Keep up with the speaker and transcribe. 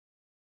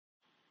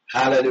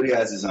هللویا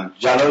عزیزان،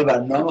 جلال بر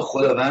نام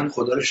خداوند.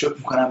 خدا رو شکر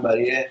میکنم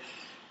برای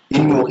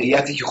این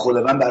موقعیتی که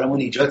خداوند برامون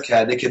ایجاد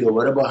کرده که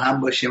دوباره با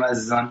هم باشیم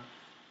عزیزان.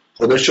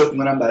 خدا رو شکر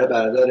میکنم برای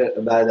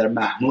برادر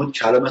محمود،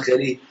 کلام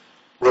خیلی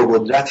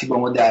پرقدرتی با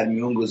ما در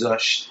میون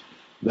گذاشت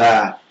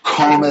و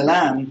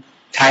کاملا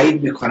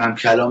تایید میکنم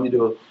کلامی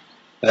رو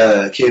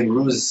که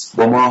امروز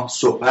با ما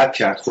صحبت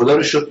کرد. خدا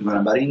رو شکر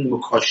میکنم برای این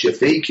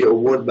مکاشفه‌ای که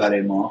آورد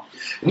برای ما.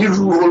 این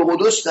روح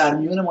القدس در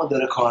میون ما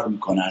داره کار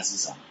میکنه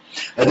عزیزان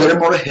و داره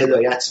ما رو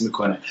هدایت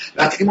میکنه.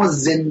 وقتی که ما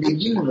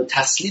زندگیمون رو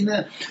تسلیم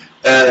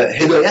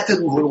هدایت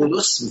روح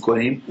القدس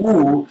میکنیم،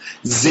 او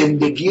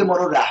زندگی ما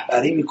رو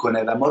رهبری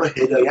میکنه و ما رو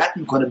هدایت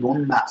میکنه به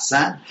اون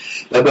مقصد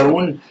و به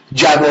اون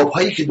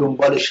جوابهایی که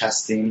دنبالش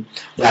هستیم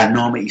در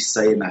نام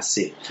عیسی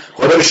مسیح.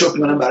 خدا رو شکر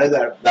میکنم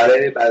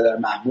برای برادر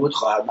محمود،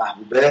 خواهر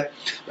محبوبه،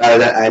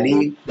 برادر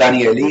علی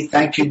دانیالی.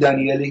 Thank you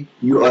دانیالی.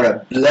 You are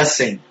a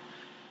blessing.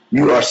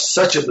 You are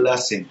such a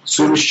blessing.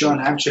 سروش جان،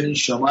 همچنین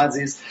شما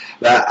عزیز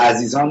و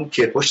عزیزان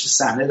که پشت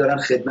صحنه دارن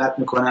خدمت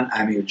میکنن،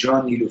 امیر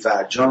جان،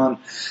 نیلوفر جان،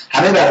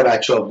 همه برای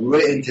بچه ها، گروه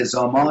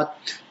انتظامات،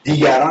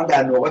 دیگران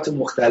در نقاط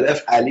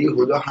مختلف، علی،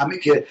 هدا، همه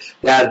که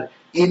در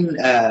این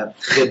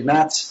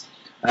خدمت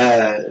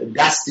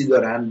دستی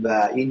دارن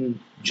و این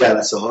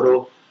جلسه ها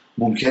رو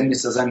ممکن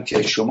میسازن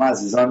که شما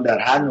عزیزان در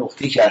هر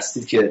نقطه‌ای که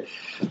هستید که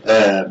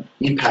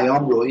این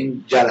پیام رو،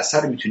 این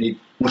جلسه رو میتونید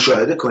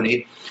مشاهده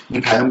کنید،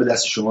 این پیام به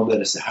دست شما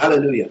برسه.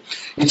 هللویا.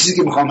 این چیزی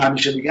که میخوام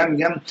همیشه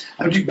میگم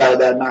همینجوری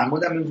برادر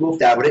محمود هم گفت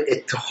درباره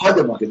اتحاد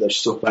ما که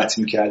داشت صحبت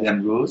میکرد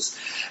امروز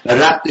و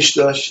ربطش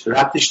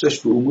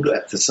داشت به امور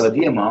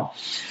اقتصادی ما.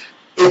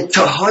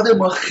 اتحاد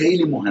ما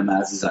خیلی مهمه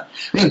عزیزان.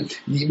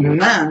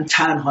 من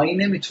تنهایی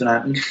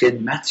نمیتونم این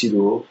خدمتی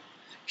رو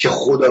که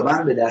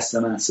خداوند به دست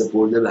من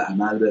سپرده به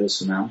عمل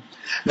برسونم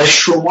و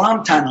شما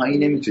هم تنهایی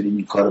نمیتونید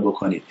این کارو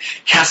بکنید.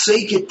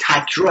 کسایی که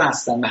تکرو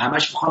هستن و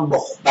همش میخوان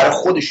برای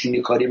خودشون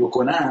یه کاری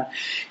بکنن،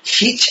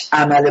 هیچ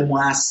عمل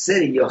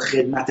موثری یا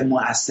خدمت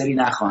موثری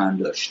نخواهند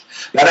داشت.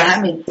 برای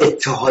همین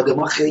اتحاد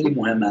ما خیلی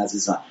مهمه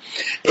عزیزان.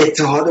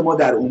 اتحاد ما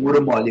در امور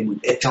مالیمون،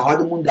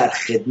 اتحادمون در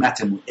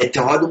خدمتمون،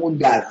 اتحادمون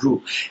در روح،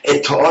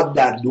 اتحاد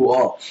در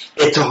دعا،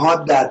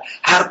 اتحاد در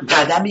هر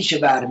قدمی که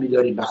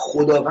برمی‌داریم و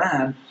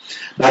خداوند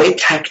برای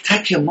تک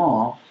تک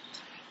ما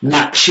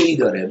نقشه‌ای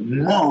داره.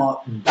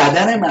 ما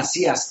بدن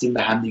مسیح هستیم،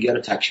 به همدیگه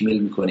رو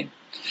تکمیل میکنیم.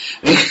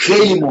 این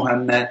خیلی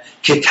مهمه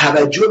که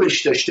توجه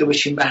بهش داشته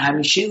باشیم و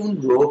همیشه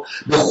اون رو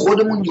به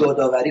خودمون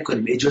یادآوری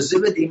کنیم. اجازه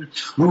بدیم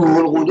روح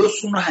القدس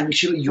اون رو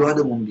همیشه به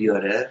یادمون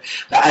بیاره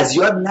و از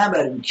یاد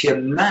نبریم که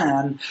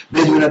من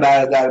بدون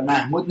برادر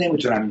محمود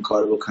نمیتونم این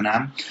کار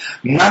بکنم،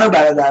 من و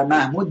برادر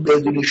محمود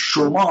بدون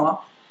شما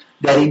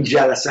در این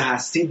جلسه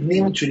هستید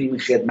نمیتونیم این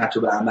خدمت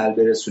رو به عمل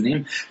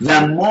برسونیم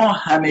و ما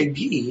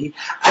همگی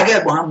اگر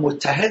با هم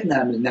متحد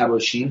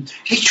نباشیم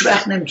هیچ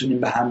وقت نمیتونیم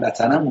به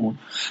هموطنمون،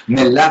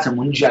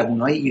 ملتمون،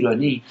 جوانای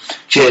ایرانی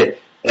که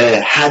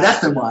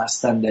هدف ما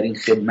هستن در این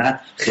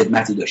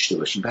خدمتی داشته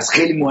باشیم. پس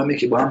خیلی مهمه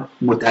که با هم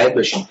متحد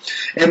باشیم.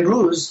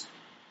 امروز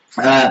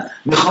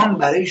میخوام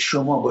برای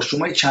شما با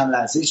شما چند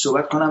لحظه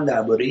صحبت کنم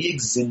درباره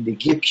یک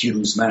زندگی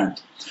پیروزمند.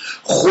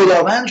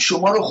 خداوند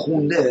شما رو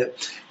خونده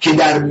که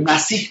در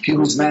مسیح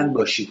پیروزمند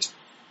باشید.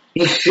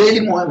 این خیلی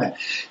مهمه.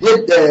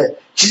 یه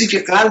چیزی که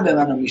قلب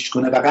منو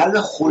میشکنه و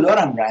قلب خدا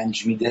رو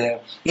رنج میده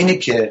اینه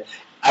که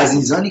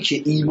عزیزانی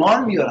که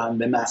ایمان میارن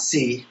به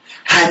مسیح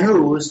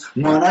هنوز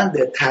مانند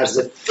طرز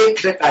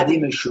فکر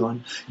قدیمشون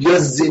یا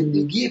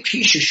زندگی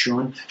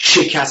پیششون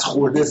شکست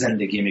خورده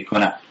زندگی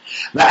میکنن.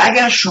 و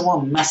اگر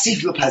شما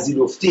مسیح رو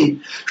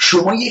پذیرفتید،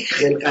 شما یک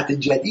خلقت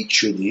جدید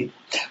شدید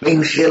و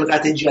این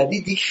خلقت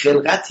جدید یک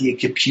خلقتیه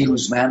که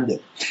پیروزمنده.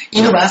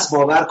 اینو بس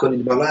باور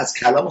کنید. بالا از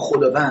کلام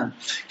خداوند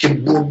که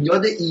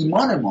بنیاد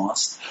ایمان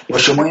ماست با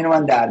شما اینو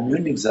من در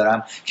میون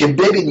میگذارم که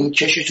ببینید،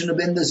 چشتون رو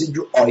بندازید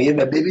رو آیه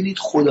و ببینید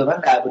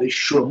خداوند درباره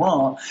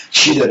شما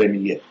چی داره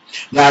میگه،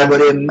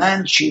 درباره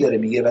من چی داره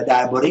میگه و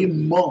درباره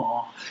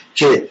ما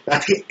که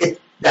وقتی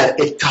در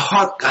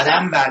اتحاد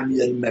قدم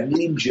برمیداریم و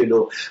میریم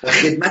جلو و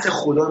خدمت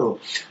خدا رو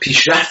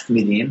پیشرفت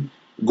میدیم،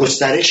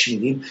 گسترش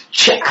میدیم،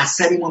 چه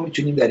اثری ما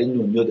میتونیم در این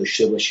دنیا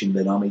داشته باشیم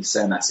به نام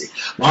عیسی مسیح.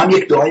 ما هم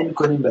یک دعایی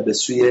میکنیم و به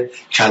سوی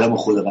کلام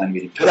خداوند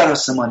میریم. پدر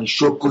آسمانی،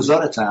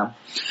 شکرگزارتم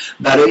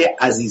برای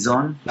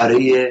عزیزان،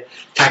 برای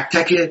تک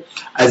تک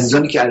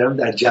عزیزانی که الان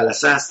در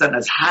جلسه هستن،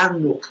 از هر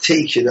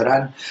نقطه‌ای که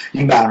دارن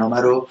این برنامه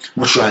رو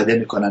مشاهده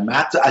میکنن و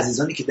حتی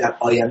عزیزانی که در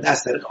آینده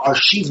از طریق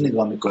آرشیو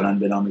نگاه میکنن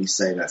به نام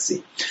عیسی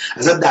مسیح.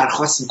 ازت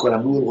درخواست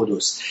میکنم روح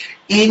القدس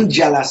این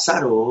جلسه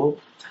رو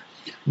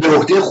به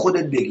عهده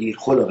خودت بگیر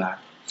خداوند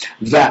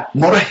و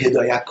ما رو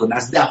هدایت کن.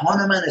 از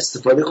دهان من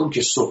استفاده کن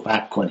که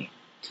صحبت کنی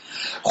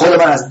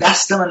خداوند، از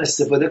دست من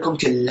استفاده کن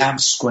که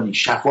لمس کنی،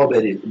 شفا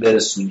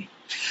برسونی.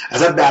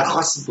 ازت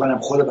درخواست میکنم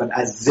خداوند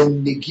از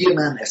زندگی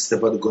من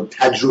استفاده کن.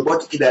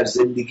 تجرباتی که در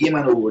زندگی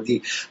من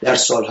آوردی در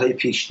سالهای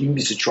پیش، این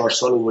 24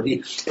 سال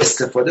آوردی،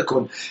 استفاده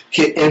کن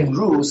که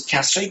امروز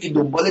کسایی که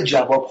دنبال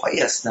جوابهایی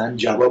هستن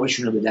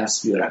جوابشون رو به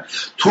دست بیارن.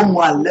 تو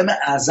معلم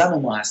اعظم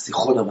ما هستی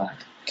خداوند.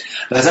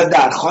 و ازت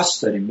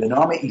درخواست داریم به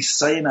نام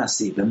عیسی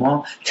مسیح به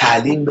ما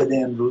تعلیم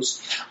بده. امروز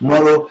ما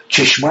رو،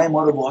 چشمای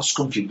ما رو باز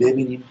کن که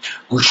ببینیم،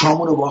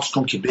 گوشامون رو باز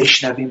کن که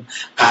بشنویم،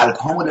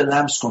 قلبهامون رو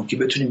لمس کن که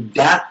بتونیم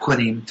درک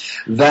کنیم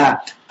و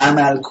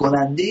عمل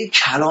کننده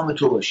کلام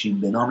تو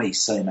باشیم به نام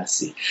عیسی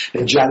مسیح.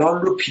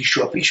 جلال رو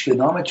پیشاپیش به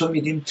نام تو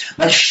میدیم.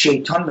 من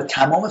شیطان و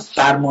تمام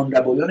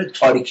فرمانروایان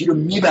تاریکی رو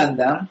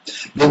میبندم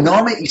به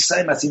نام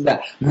عیسی مسیح و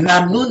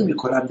ممنون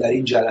میکنم در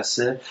این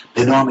جلسه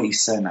به نام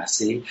عیسی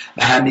مسیح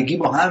و همگی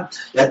با هم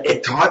در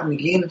اتحاد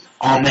میگیم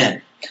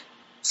آمین.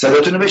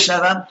 صداتون رو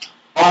بشنوم.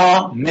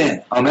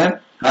 آمین آمین.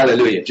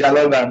 هللویا.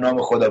 جلال بر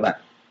نام خداوند.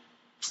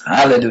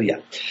 هللویا.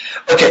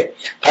 اوکی،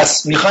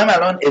 پس میخوایم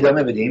الان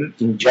ادامه بدیم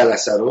این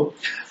جلسه رو.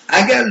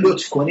 اگر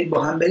لطف کنید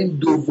با هم بریم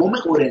دوم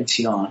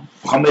قرنتیان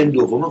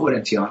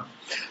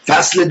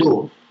فصل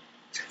 2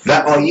 و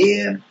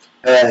آیه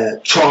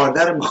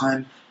 14 رو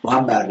میخوایم با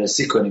هم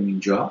بررسی کنیم.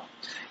 اینجا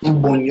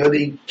این بنیاد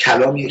این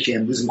کلامیه که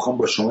امروز میخوام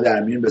با شما در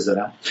میون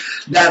بذارم.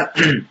 در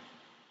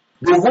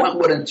دوم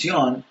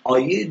قرنتیان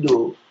آیه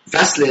 2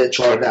 فصل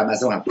 14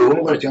 مثلا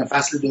دوم قرنتیان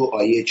فصل 2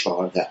 آیه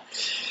 14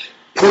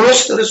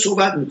 پولس داره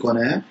صحبت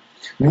میکنه،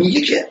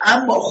 میگه که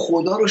اما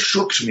خدا رو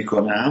شکر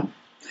میکنم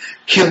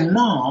که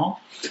ما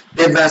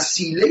به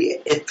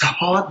وسیله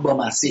اتحاد با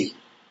مسیح،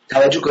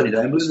 توجه کنید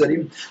امروز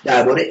داریم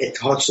درباره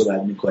اتحاد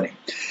صحبت میکنیم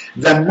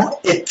و ما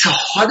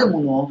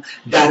اتحادمون رو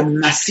در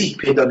مسیح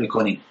پیدا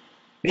میکنیم،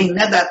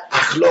 نه در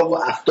اخلاق و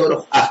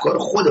افکار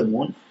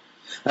خودمون،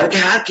 بلکه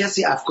هر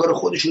کسی افکار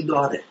خودشو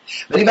داره،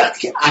 ولی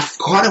وقتی که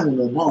افکارمون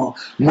رو ما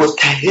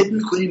متحد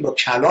میکنیم با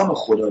کلام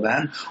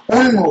خداوند،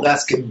 اون موقع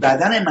است که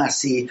بدن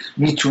مسیح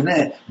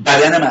میتونه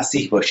بدن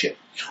مسیح باشه.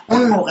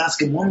 اون موقع است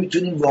که ما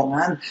میتونیم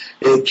واقعا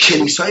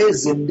کلیسای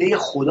زنده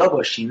خدا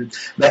باشیم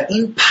و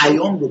این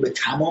پیام رو به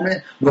تمام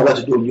نقاط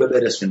دنیا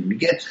برسونیم.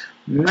 میگه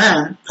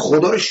من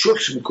خدا رو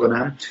شکر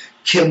میکنم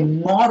که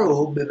ما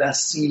رو به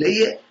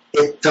وسیله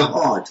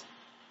اتحاد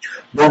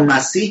با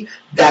مسیح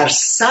در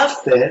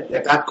صف،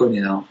 دقت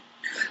کنید،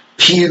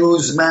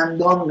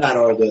 پیروزمندان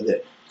قرار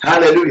داده.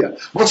 هللویا.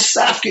 ما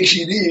صف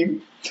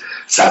کشیدیم.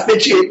 صف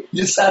چی؟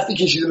 یه صفی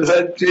کشیده،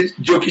 مثلا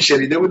جوکی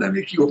شنیده بودم،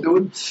 یکی گفته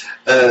بود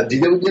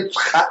دیده بود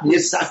یه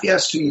صفی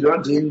از تو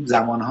ایران تو این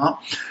زمانها،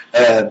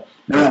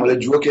 نمیدونم ولی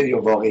جوکر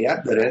یا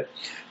واقعیت داره،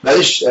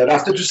 ولیش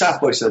رفته تو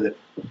صف وایساده.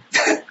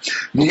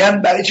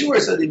 میگن برای چی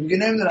وایسادی؟ میگه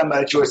نمیدونم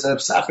برای چی وایسادم،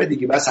 صف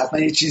دیگه بس حتما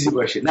یه چیزی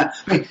باشه. نه،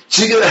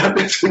 چیزی که دارم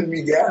بهتون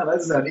میگم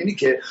عزیزان اینی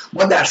که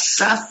ما در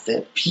صف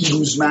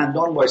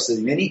پیروزمندان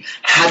وایسادیم، یعنی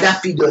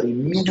هدفی داریم،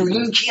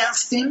 میدونیم کی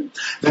هستیم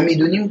و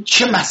میدونیم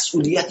چه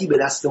مسئولیتی به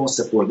دستمون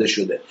سپرده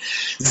شده.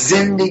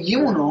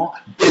 زندگیمونو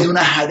بدون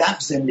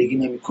هدف زندگی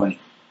نمی‌کنیم.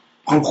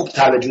 خوب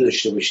توجه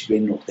داشته باشید به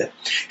این نکته.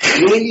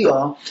 خیلی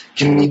ها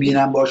که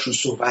میبینم باشون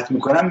صحبت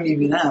میکنم،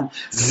 میبینم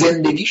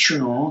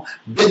زندگیشونو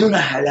بدون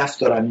هدف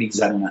دارن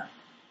میگذرونن.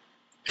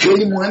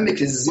 خیلی مهمه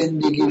که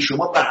زندگی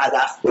شما به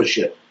هدف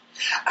باشه.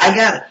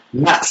 اگر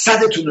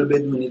مقصدتون رو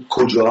بدونید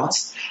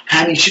کجاست،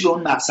 همیشه به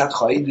اون مقصد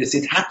خواهید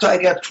رسید، حتی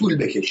اگر طول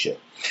بکشه.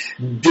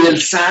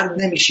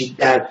 دلسرد نمیشید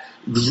در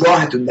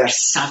راهتون، در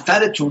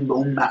سفرتون به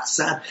اون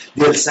مقصد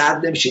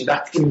دلسرد نمیشید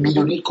وقتی که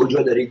میدونید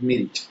کجا دارید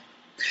میرید.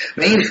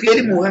 و این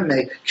خیلی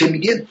مهمه که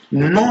میگه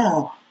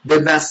ما به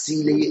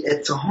وسیله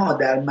اتحاد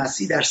در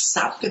مسیح در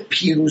صف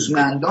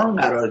پیروزمندان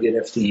قرار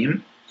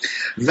گرفتیم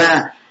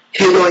و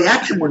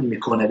هدایتمون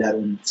میکنه در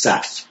اون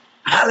صف.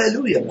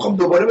 هللویا. میخوام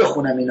دوباره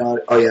بخونم این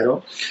آیه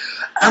رو.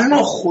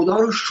 اما خدا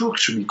رو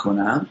شکر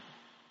میکنم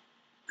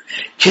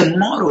که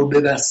ما رو به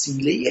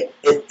وسیله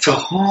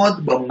اتحاد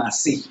با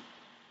مسیح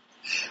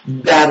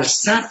در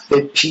صف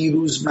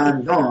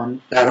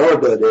پیروزمندان قرار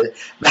داده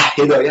و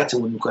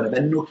هدایتمون میکنه.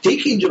 و نکته‌ای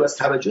که اینجا باید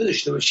توجه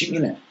داشته باشیم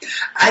اینه،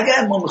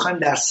 اگر ما میخوایم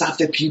در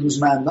صف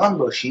پیروزمندان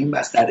باشیم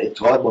بس در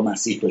اتحاد با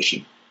مسیح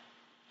باشیم.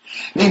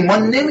 ما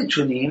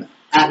نمیتونیم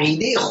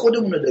عقیده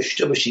خودمون رو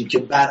داشته باشیم که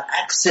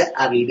برعکس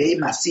عقیده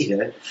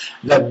مسیحه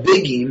و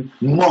بگیم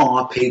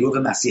ما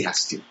پیرو مسیح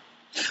هستیم.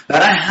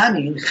 برای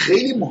همین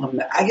خیلی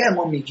مهمه اگر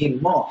ما میگیم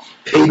ما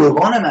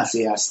پیروان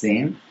مسیح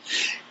هستیم،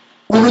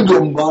 اونو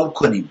دنبال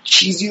کنیم،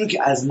 چیزی رو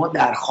که از ما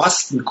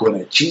درخواست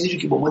میکنه، چیزی رو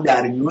که با ما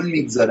در میون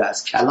میگذاره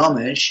از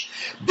کلامش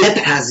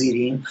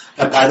بپذیریم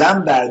و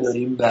قدم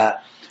برداریم و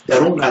در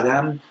اون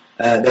قدم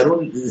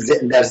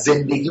در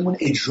زندگیمون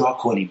اجرا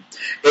کنیم.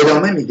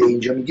 ادامه میده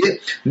اینجا، میگه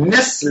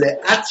مثل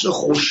عطر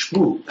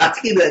خوشبو.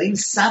 وقتی در این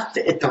صف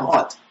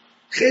اتحاد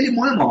خیلی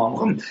مهمه،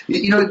 میخوام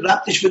اینو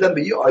ربطش بدم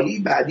به یه آیه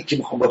بعدی که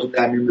میخوام با تو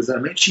در میون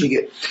بذارم. چی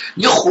میگه؟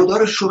 یه خدا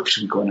رو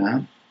شکر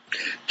میکنم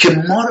که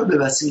ما رو به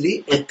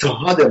وسیله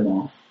اتحاد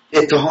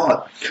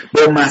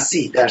با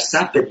مسیح در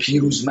صف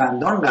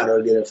پیروزمندان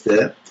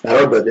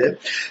قرار داده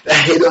و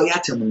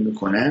هدایتمون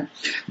میکنه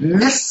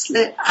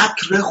مثل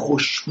عطر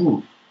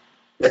خوشبو.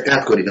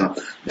 دقت کنید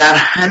در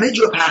همه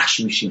جا پخش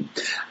میشیم.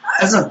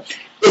 از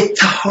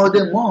اتحاد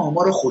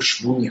ما رو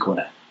خوشبو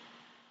میکنه.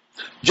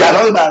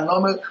 جلال بر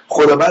نام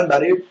خداوند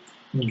برای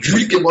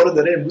جوری که ما رو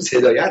داره امروز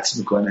هدایت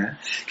میکنه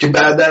که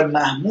برادر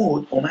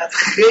محمود اومد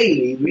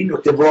خیلی روی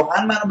نکته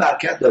واقعا منو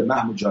برکت داد.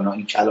 محمود جانا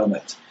این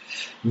کلامت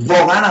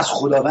واقعا از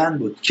خداوند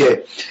بود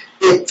که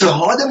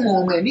اتحاد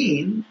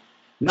مؤمنین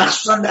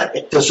مخصوصا در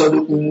اقتصاد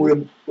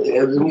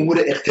امور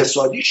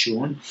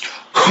اقتصادیشون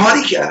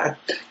کاری کرد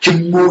که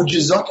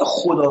معجزات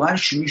خداوند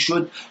شروع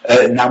شد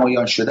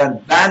نمایان شدن.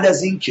 بعد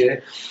از این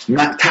که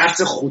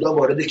ترس خدا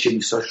وارد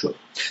کلیسا شد،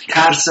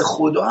 ترس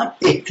خدا هم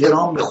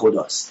احترام به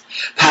خداست،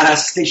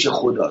 پرستش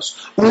خداست،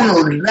 اون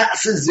رو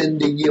رأس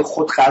زندگی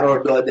خود قرار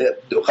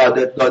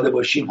داده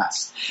باشیم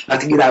هست.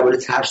 وقتی که درباره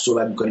ترس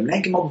صحبت میکنیم، نه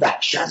اینکه ما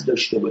وحشت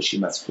داشته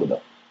باشیم از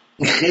خدا،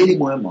 این خیلی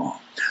مهمه.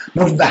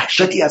 ما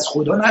وحشتی از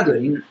خدا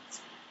نداریم،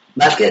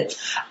 بلکه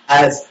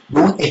به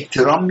اون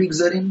احترام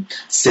میگذاریم،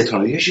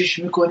 ستایشش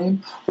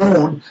میکنیم،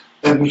 اون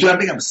میتونم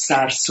بگم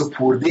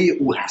سرسپرده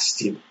او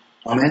هستیم.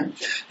 آمین.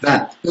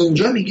 و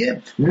اینجا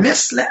میگه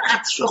مثل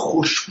عطر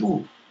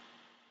خوشبو.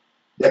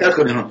 دقت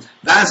کنیم،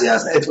 بعضی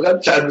از اتفاقا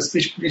چند روز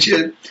پیش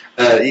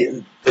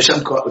داشتم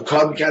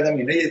کار میکردم،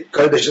 اینا یه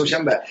کار داشته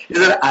باشم و یه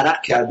ذره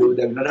عرق کرده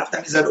بودم، اینا رفتم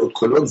یه ذره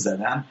ادکلون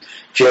زدم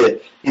که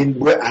این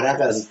بوی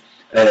عرق از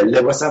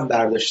لباسم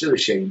برداشته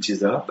بشه این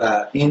چیزا.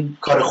 و این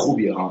کار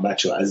خوبیه ها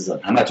بچه‌ها عزیزان،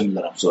 همتون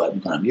دارم صحبت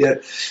میکنم، یه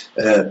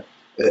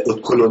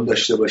ادکلون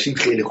داشته باشین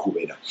خیلی خوبه.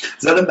 اینا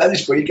زدم.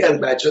 بعدش با یکی از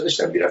بچه‌ها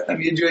داشتم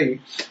میرفتم یه جایی،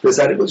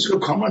 پسره گفتش که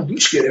کامران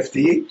دوش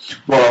گرفتی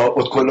با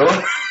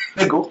ادکلون؟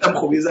 گفتم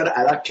خب یه ذره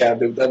عرق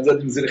کرده بودم،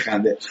 زدم زیر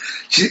خنده.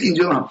 چیزی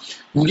اینجا هم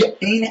میگه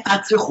عین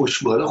عطر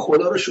خوشبو.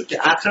 خدا رو شکر که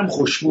عطرم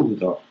خوشبو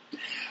بود.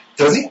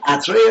 تازه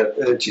عطرای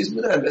چیز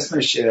بودن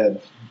اسمش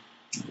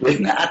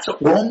عطر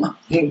قوم،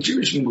 چی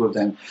بهش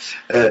میگفتن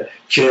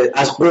که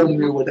از قوم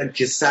میگفتن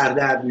که سر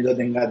درد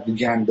میداد انقدر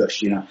گند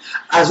داشتیم.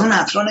 از اون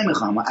عطرا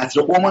نمیخوام،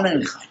 عطر قومو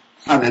نمیخوام.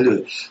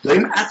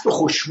 داریم عطر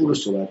خوشبو رو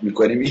صحبت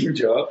میکنیم.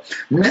 اینجا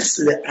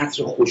مثل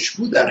عطر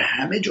خوشبو در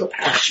همه جا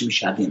پخش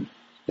میشویم،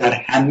 در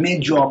همه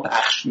جا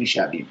پخش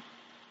میشویم.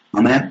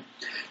 آمین.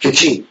 که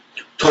چی؟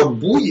 تا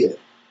بوی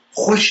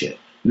خوش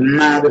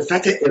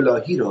معرفت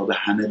الهی را به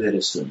همه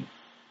برسونیم.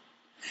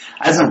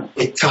 از اون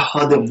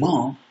اتحاد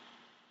ما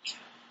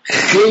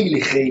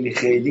خیلی خیلی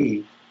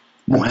خیلی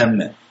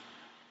مهمه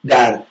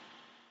در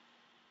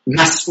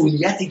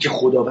مسئولیتی که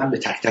خداوند به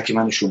تک تک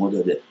من و شما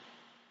داده.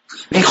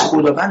 این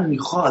خداوند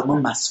میخواد ما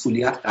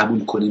مسئولیت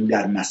قبول کنیم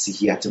در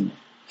مسیحیتمون.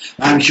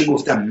 من همیشه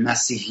گفتم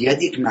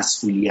مسیحیت یک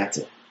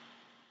مسئولیته.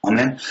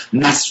 آمین.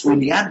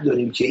 مسئولیت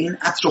داریم که این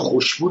عطر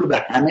خوشبو رو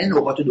به همه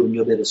نقاط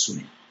دنیا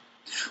برسونیم.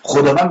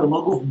 خداوند به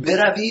ما گفت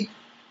بروید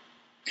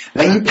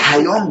و این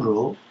پیام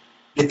رو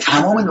به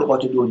تمام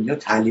نقاط دنیا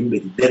تعلیم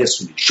بدید،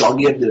 برسونید،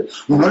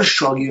 اونا رو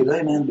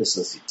شاگردای من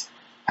بسازید.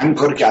 همین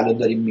کارو که الان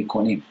داریم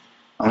میکنیم.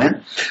 آمین.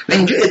 و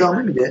اینجا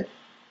ادامه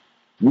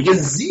میگه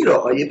زیرا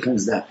آیه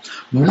 15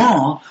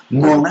 ما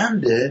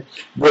مانند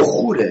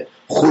بخور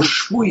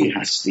خوشبویی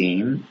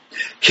هستیم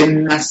که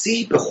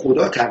مسیح به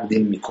خدا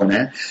تقدیم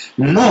میکنه.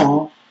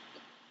 ما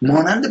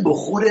مانند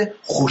بخور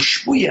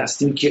خوشبویی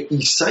هستیم که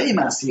عیسی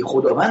مسیح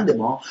خداوند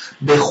ما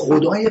به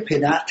خدای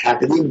پدر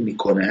تقدیم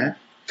میکنه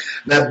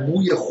و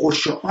بوی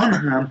خوش آن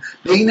هم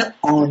بین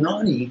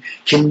آنانی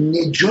که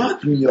نجات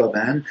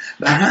مییابند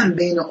و هم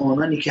بین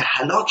آنانی که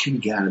هلاک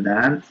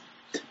میگردند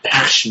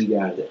پخش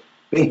میگرده.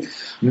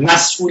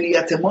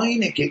 مسئولیت ما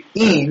اینه که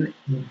این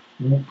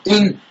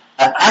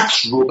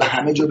عطر رو به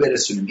همه جا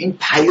برسونیم، این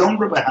پیام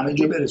رو به همه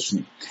جا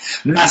برسونیم.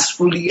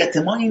 مسئولیت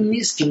ما این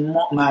نیست که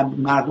ما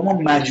مردم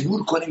رو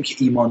مجبور کنیم که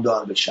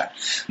ایماندار بشن.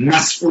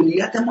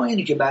 مسئولیت ما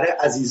اینه که برای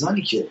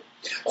عزیزانی که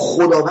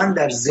خداوند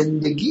در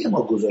زندگی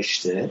ما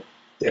گذاشته،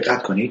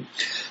 دقت کنید،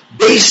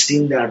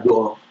 بیستیم در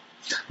دعا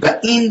و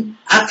این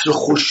عطر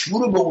خوشبو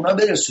رو به اونا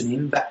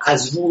برسونیم و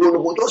از روح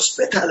القدس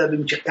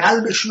بطلبیم که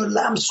قلبشون رو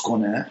لمس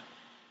کنه،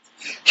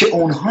 که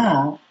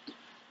اونها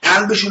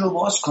قلبشون رو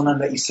باز کنن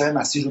و عیسی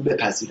مسیح رو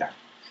بپذیرن.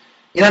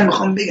 اینم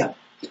میخوام بگم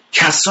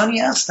کسانی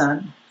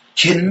هستن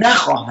که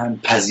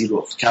نخواهند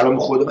پذیرفت. کلام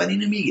خداوند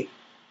اینو میگه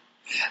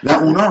و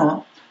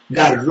اونا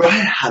در راه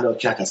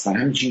هلاکت هستن.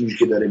 همینجوری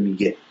که داره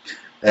میگه،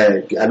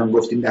 الان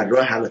گفتیم در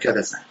راه هلاکت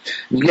هستن.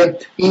 میگه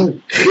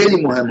این خیلی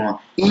مهمه،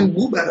 این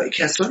بو برای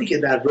کسانی که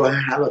در راه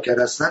هلاکت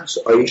هستن،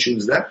 آیه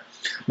 16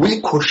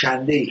 بوی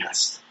کشنده ای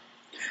هست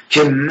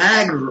که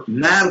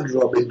مرگ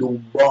را به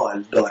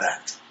دنبال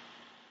دارد.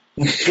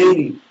 این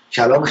خیلی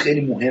کلام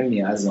خیلی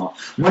مهمی از ما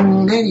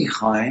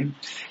نمیخوایم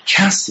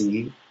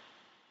کسی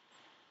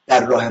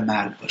در راه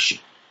مرگ باشه.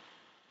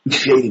 این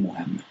خیلی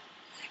مهمه.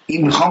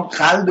 این میخوام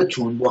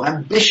قلبتون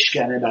واقعا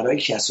بشکنه برای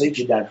کسایی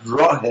که در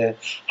راه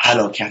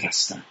هلاکت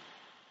هستن.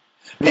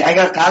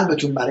 اگر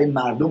قلبتون برای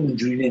مردم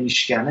اونجوری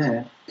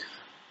نمیشکنه،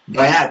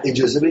 باید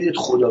اجازه بدید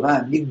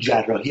خداوند یک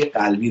جراحی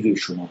قلبی روی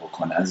شما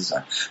بکنه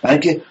عزیزان. برای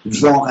اینکه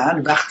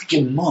واقعا وقتی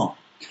که ما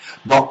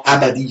با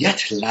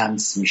ابدیت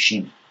لمس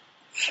میشیم،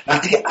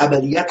 وقتی که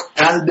ابدیت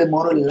قلب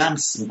ما رو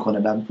لمس میکنه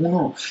و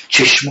اونو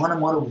چشمان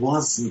ما رو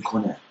واز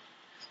میکنه،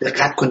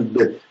 دقت کنید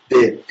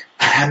به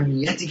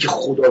اهمیتی که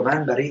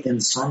خداوند برای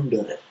انسان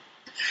داره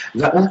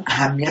و اون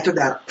اهمیت رو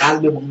در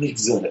قلب ما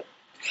میگذاره.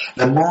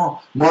 و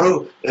ما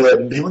رو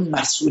به اون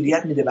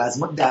مسئولیت میده و از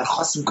ما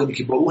درخواست میکنه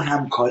که با او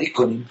همکاری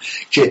کنیم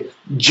که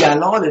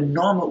جلال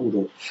نام او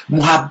رو،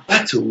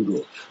 محبت او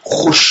رو،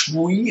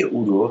 خوشبویی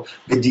او رو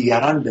به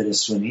دیگران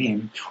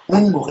برسونیم.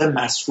 اون موقع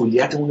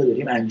مسئولیتمون رو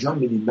داریم انجام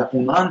بدیم و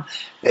اونان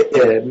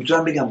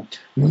میتونم بگم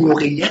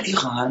موقعیتی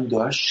خواهند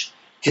داشت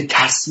که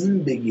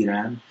تصمیم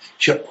بگیرن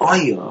که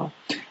آیا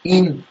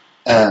این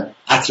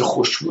عطر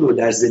خوشبو رو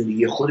در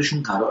زندگی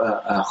خودشون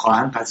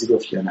خواهند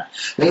پذیرفت یا نه.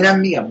 و اینم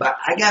میگم و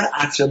اگر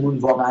عطرمون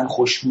واقعا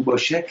خوشبو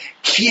باشه،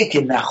 کیه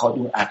که نخواد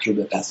اون عطر رو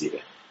بپذیره؟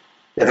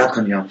 دقت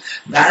کنیم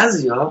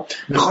بعضیا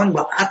میخوان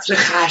با عطر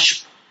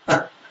خشم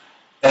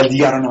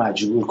دیگران رو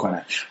مجبور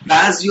کنن،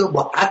 بعضیا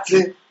با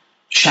عطر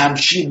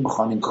شمشیر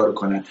میخوان این کارو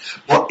کنن،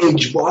 با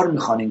اجبار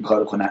میخوان این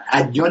کارو کنن.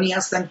 ادیانی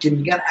هستن که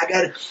میگن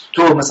اگر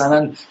تو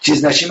مثلا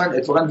چیز نشی. من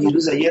اتفاقا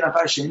دیروز یه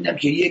نفر شنیدم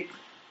که یک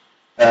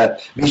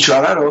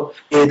بیچاره رو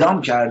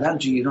اعدام کردن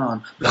تو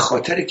ایران به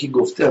خاطر که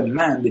گفته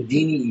من به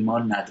دینی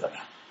ایمان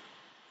ندارم.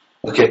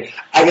 اوکی،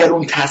 اگر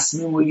اون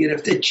تصمیم رو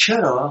گرفته،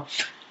 چرا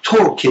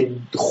تو که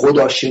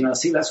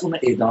خداشناسی بس اون رو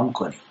اعدام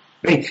کنی؟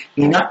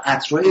 اینا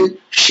عطرهای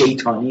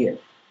شیطانیه.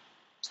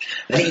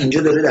 ولی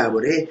اینجا داره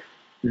درباره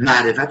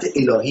معرفت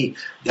الهی،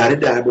 داره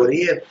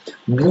درباره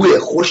بوی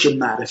خوش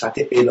معرفت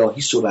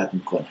الهی صحبت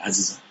میکنه.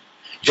 عزیزان،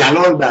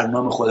 جلال بر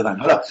نام خداوند.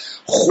 حالا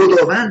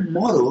خداوند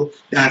ما رو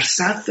در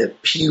صف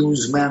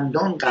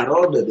پیروزمندان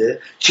قرار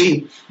داده.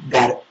 چی؟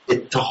 در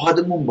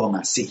اتحادمون با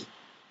مسیح.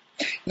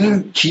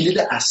 این کلید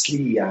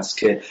اصلی است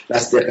که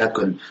بس دقت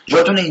کنیم.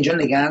 جاتون اینجا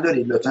نگه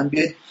دارید. لطفاً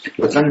بیاید،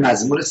 لطفاً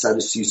مزمور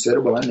 133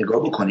 رو با من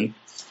نگاه بکنید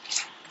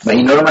و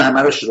اینا رو من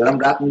همه رو دارم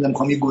رب میدم.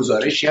 میخوام یه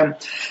گزارشی هم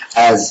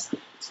از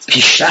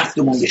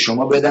پیشرفتمون به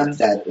شما بدم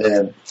در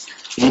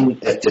این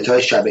افتتاح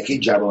شبکه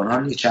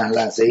جوانان یه چند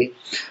لحظه.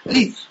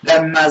 ولی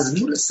در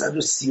مزمور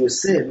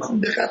 133 میخوام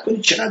دقت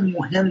کنید چقدر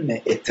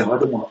مهمه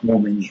اتحاد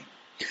مؤمنین.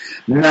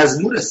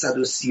 مزمور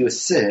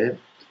 133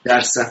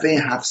 در صفحه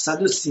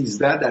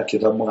 713 در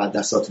کتاب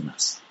مقدساتون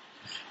است.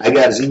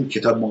 اگر از این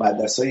کتاب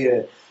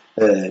مقدسای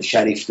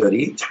شریف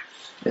دارید،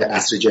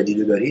 عصر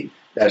جدید دارید،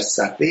 در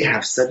صفحه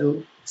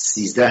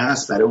 713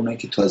 هست برای اونایی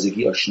که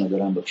تازگی آشنا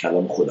دارن با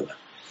کلام خداوند.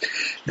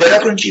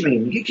 دقت کن چی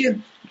میگه که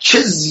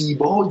چه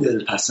زیبا و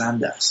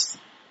دلپسند است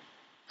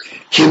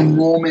که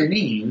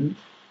مؤمنین،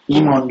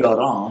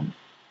 ایمانداران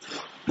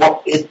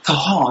با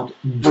اتحاد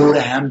دور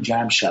هم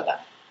جمع شدند.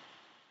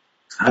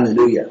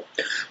 هللویا.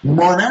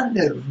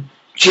 مانند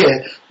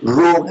که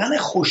روغن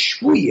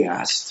خوشبویی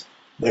است.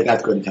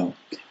 دقت کنید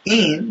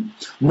این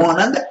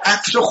مانند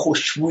عطر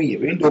خوشبوییه.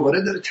 ببین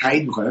دوباره داره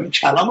تایید میکنه. این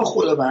کلام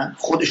خداوند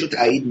خودشو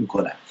تایید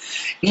میکنه.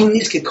 این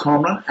نیست که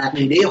کاملا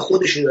عقیده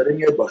خودشو داره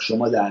میاد با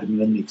شما در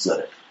میون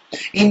میگذاره.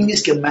 این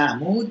نیست که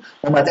محمود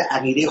اومده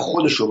عقیده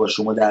خودشو با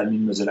شما در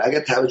میون میذاره. اگر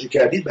توجه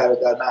کردید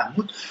برادر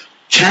محمود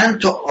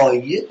چند تا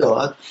آیه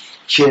داد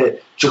که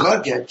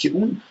چیکار کرد که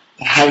اون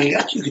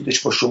حقیقتی که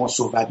داشت با شما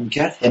صحبت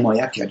میکرد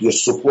حمایت کرد یا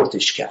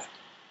سپورتش کرد.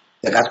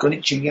 دقت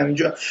کنید چی میگم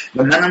اینجا.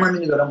 و منم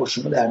اینو دارم با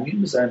شما در میون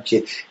میذارم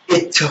که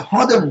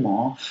اتحاد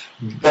ما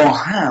با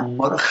هم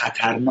ما رو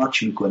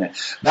خطرناک میکنه.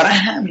 برای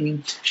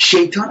همین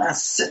شیطان از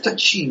 3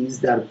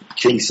 چیز در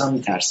کلیسا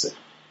میترسه.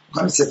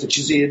 میخوام 3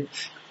 چیزی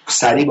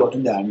سریع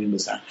باتون در میون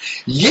بذارم.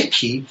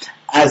 یکی،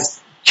 از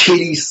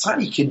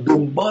کلیسایی که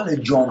دنبال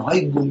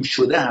جانهای گم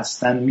شده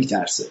هستن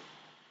میترسه.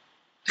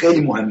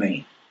 خیلی مهمه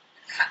این.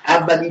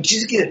 اولین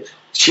چیزی که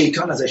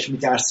شیطان ازش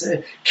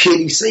میترسه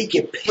کلیسایی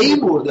که پی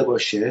برده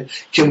باشه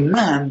که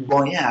من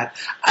باید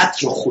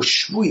عطر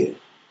خوشبوی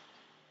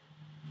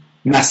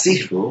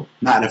مسیح رو،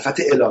 معرفت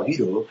الهی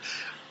رو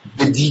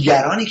به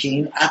دیگرانی که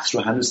این عطر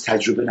رو هنوز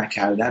تجربه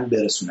نکردن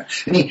برسونه.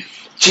 یعنی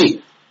چی؟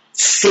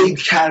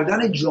 سید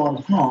کردن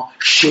جانها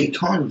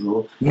شیطان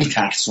رو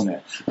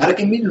میترسونه. برای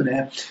که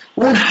میدونه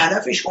اون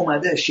هدفش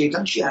اومده.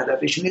 شیطان چی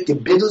هدفش؟ اینه که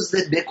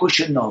بدزده،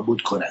 بکشه،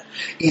 نابود کنه.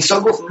 عیسی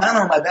گفت من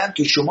آمدم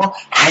که شما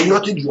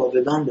حیات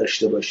جاودان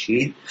داشته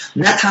باشید،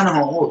 نه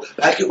تنها اون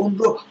بلکه اون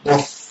رو با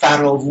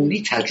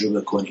فراوانی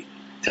تجربه کنید.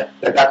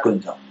 دقت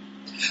کنید.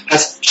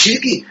 پس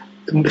چیزی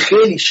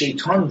خیلی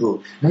شیطان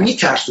رو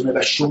میترسونه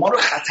و شما رو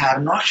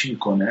خطرناک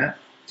میکنه،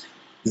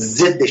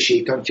 ضد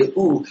شیطان که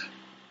او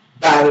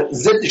بر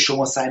ضد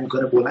شما سعی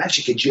میکنه بلند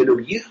شه که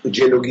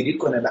جلوگیری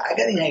کنه. و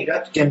اگر این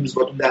حقیقت که امروز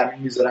باتون در میون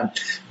میذارم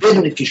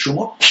بدونید که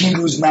شما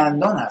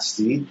پیروزمندان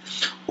هستید،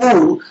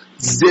 او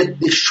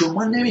ضد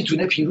شما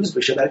نمیتونه پیروز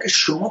بشه بلکه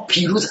شما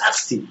پیروز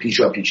هستید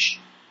پیشا پیش.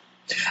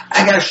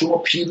 اگر شما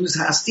پیروز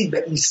هستید و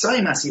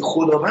عیسی مسیح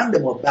خداوند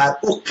ما بر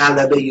او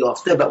غلبه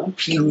یافته و اون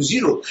پیروزی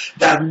رو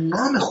در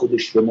نام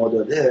خودش به ما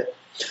داده،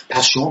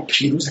 پس شما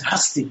پیروز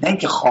هستید، نه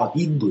اینکه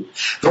خواهید بود.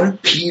 و اون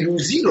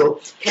پیروزی رو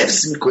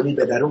حفظ میکنید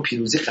و در اون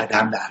پیروزی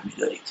قدم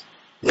برمیدارید.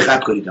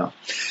 دقت کنید.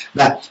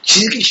 و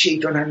چیزی که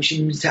شیطان همیشه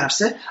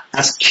میترسه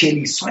از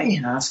کلیسایی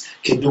هست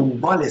که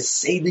دنبال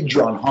صید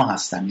جانها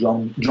هستن،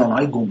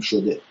 جانهای گم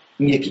شده.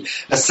 این یکی.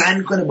 و سعی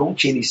میکنه به اون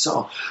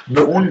کلیسا،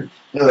 به اون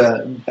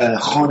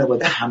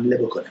خانواده حمله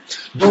بکنه.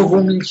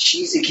 دومین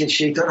چیزی که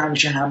شیطان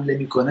همیشه حمله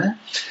میکنه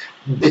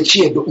به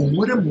چیه؟ به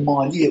امور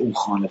مالی اون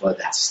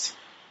خانواده است.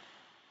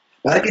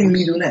 برای که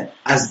میدونه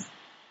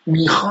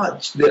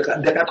میخواد.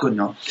 دقت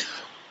کنید،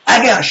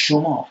 اگر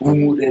شما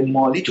امور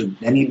مالیتون،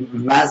 یعنی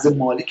وضع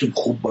مالیتون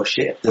خوب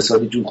باشه،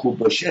 اقتصادیتون خوب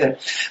باشه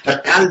و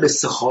قلب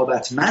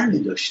سخاوتمندی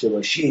داشته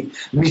باشید،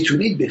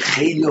 میتونید به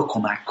خیلی ها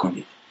کمک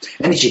کنید.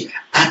 یعنی چی؟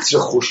 عطر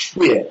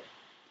خوشبوی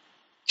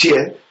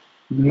چیه؟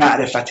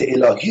 معرفت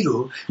الهی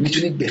رو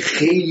میتونید به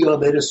خیلی ها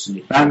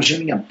برسونید. من همیشه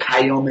میگم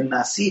پیام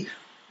مسیح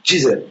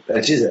چیزه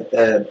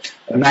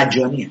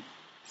مجانیه.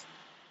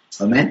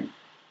 آمین.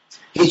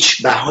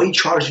 هیچ بهایی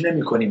چارج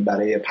نمی کنیم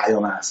برای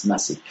پیام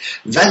مسیح،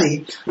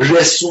 ولی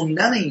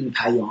رسوندن این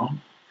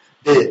پیام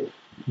به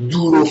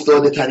دور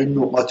افتاده ترین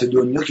نقاط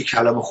دنیا که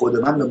کلام خود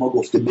من به ما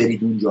گفته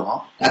برید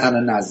اونجاها، نه تنها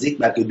نزدیک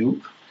بلکه دور،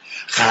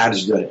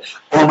 خرج داره.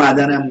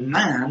 آمدن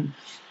من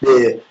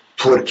به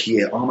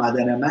ترکیه،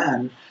 آمدن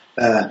من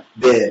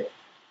به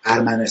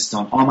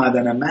ارمنستان،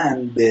 آمدن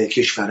من به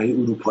کشورهای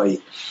اروپایی،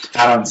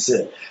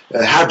 فرانسه،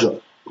 هر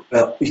جا،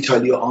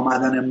 ایتالیا،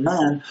 آمدن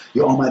من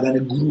یا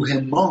آمدن گروه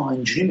ما،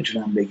 اینجوری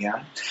میتونم بگم،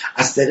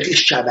 از طریق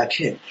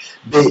شبکه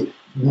به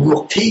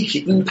نقطه‌ای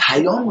که این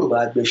پیام رو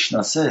باید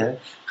بشناسه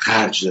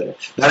خرج داره.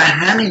 برای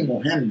همین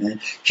مهمه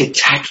که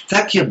تک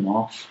تک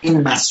ما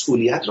این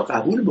مسئولیت رو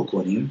قبول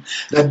بکنیم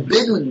و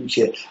بدونیم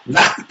که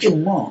وقتی که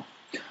ما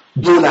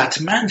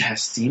دولتمند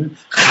هستیم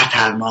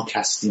خطرناک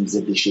هستیم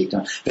ضد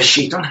شیطان، و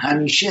شیطان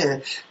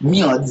همیشه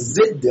میاد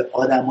ضد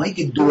آدمایی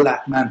که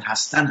دولتمند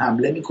هستن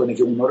حمله میکنه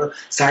که اونا رو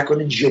سعی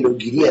کنه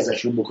جلوگیری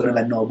ازشون بکنه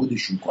و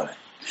نابودشون کنه.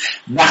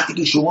 وقتی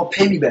که شما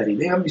پی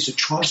میبرید، من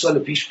 24 سال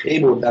پیش پی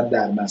بردم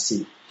در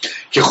مسیح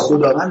که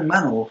خداوند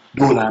منو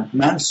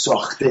دولتمند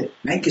ساخته،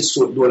 نه اینکه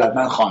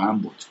دولتمند خواهم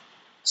بود،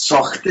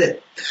 ساخته.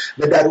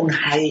 و در اون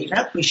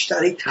حقیقت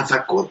بیشتر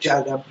تفکر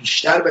کردم،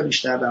 بیشتر و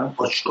بیشتر برام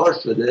آشکار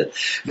شده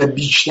و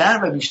بیشتر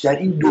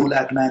این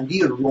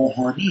دولتمندی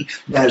روحانی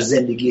در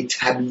زندگی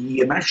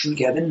طبیعی من شروع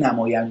کرده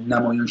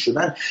نمایان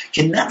شدن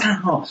که نه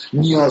تنها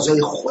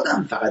نیازهای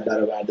خودم فقط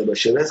برآورده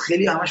باشه، و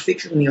خیلی همش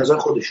فکر نیازهای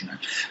خودشونن،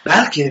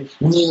 بلکه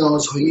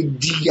نیازهای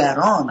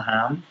دیگران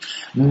هم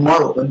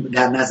ما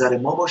در نظر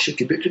ما باشه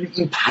که بتونیم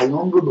این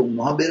پیام رو به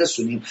اونها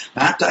برسونیم.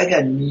 و حتی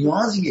اگر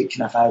نیاز یک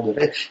نفر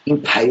داره، این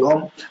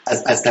پیام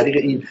از طریق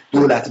این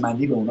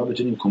دولتمندی به اونا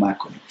بتونیم کمک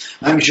کنیم.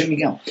 من همیشه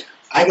میگم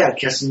اگر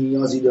کسی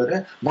نیازی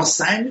داره ما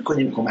سعی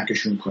میکنیم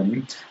کمکشون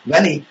کنیم،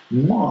 ولی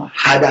ما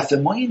هدف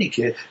ما اینه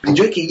که به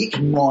جای که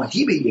یک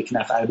ماهی به یک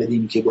نفر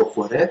بدیم که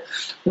بخوره،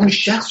 اون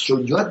شخص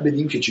رو یاد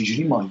بدیم که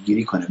چجوری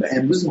ماهیگیری کنه. و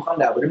امروز میخوام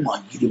درباره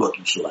ماهیگیری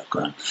باهاتون صحبت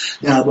کنم،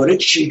 درباره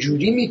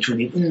چجوری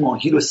میتونید این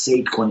ماهی رو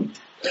صید کنید.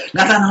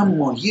 نه تنها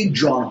ماهی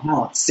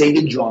جانها،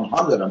 صید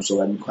جانها دارم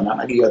صحبت میکنم.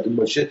 اگه یادتون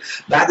باشه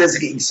بعد از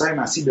اینکه عیسی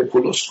مسیح به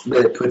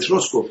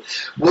پتروس گفت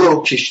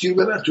برو کشتی رو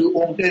ببر تو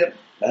عمق،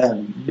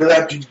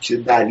 ببر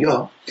تو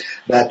دریا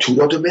و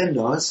توراتو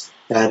بنداز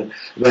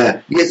و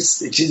یه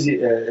چیزی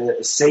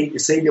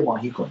صید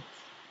ماهی کن.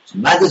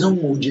 بعد از اون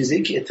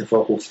معجزه‌ای که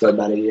اتفاق افتاد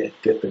برای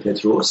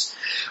پتروس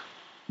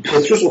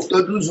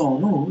افتاد رو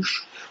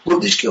زانوش،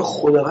 گفتش که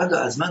خداوند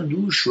از من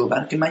دور شو،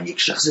 بلکه من یک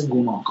شخص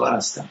گناهکار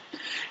هستم.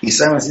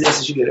 عیسی مسیح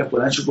دستش گرفت،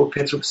 بلند شد، گفت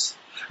پتروس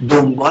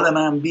دنبال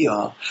من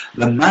بیا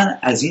و من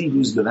از این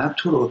روز به بعد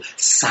تو رو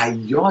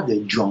صیاد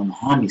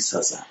جانها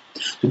میسازم.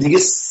 تو دیگه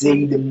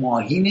صید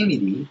ماهی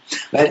نمیری،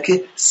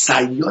 بلکه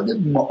صیاد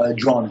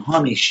جانها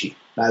میشی.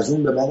 و از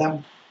اون به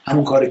بعدم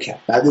همون کار کرد.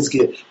 بعد از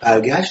که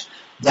برگشت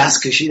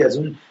دست کشید از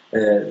اون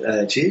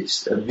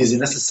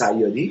بیزینس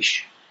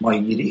صیادیش،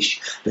 ماهیگیریش،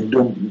 و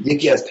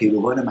یکی از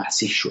پیروان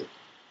مسیح شد.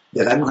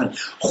 دقیق میکنید،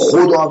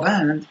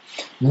 خداوند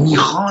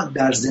میخواد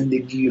در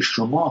زندگی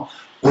شما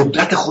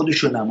قدرت خودش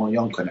رو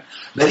نمایان کنه،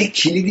 ولی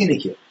کلید اینه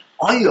که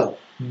آیا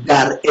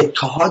در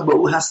اتحاد با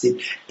او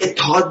هستید.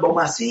 اتحاد با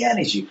مسیح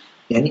یعنی چی؟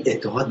 یعنی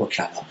اتحاد با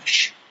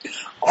کلامش.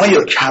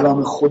 آیا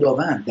کلام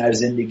خداوند در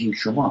زندگی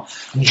شما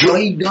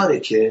جایی داره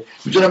که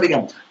میتونم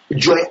بگم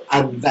جای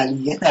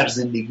اولیه در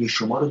زندگی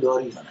شما رو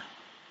داری یا نه؟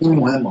 این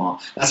مهمه.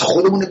 از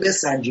خودمون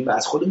بسنجیم و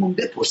از خودمون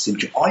بپرسیم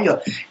که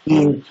آیا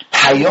این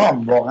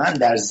پیام واقعا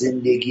در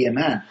زندگی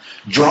من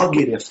جا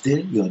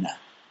گرفته یا نه.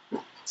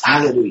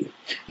 هللویا.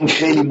 این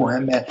خیلی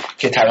مهمه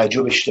که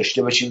توجه بهش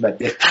داشته باشیم و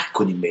دقت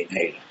کنیم به این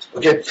حقیقت.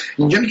 اوکی؟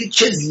 اینجا میگه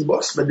چه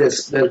زیباست و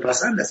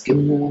دلپسند است که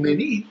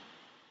مؤمنین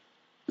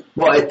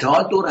با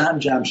اتحاد دور هم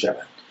جمع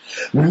شوند،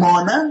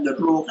 مانند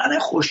روغن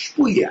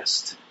خوشبویی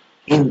است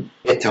این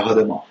اتحاد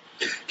ما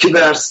که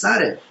بر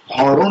سر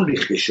هارون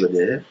ریخته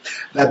شده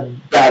و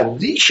بر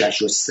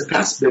ریشش و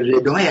سپس به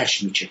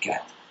ردایش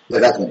میچکد.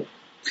 دقت کنید.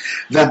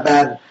 و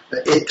بر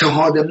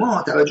اتحاد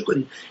ما توجه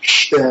کنید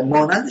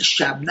مانند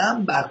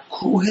شبنم بر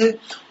کوه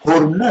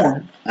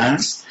هرمون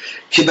است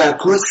که بر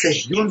کوه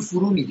سجدون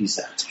فرو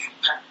میریزد.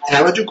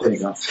 توجه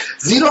کنید،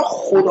 زیرا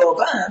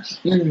خداوند،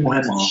 این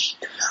مهمه،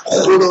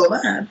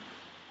 خداوند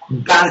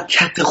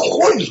برکت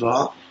خود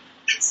را،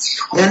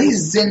 یعنی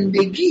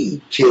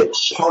زندگی که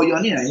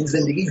پایانی نه، این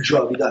زندگی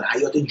جاودان،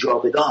 حیات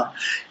جاودان،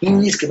 این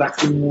نیست که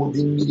وقتی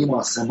مردیم میریم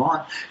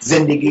آسمان.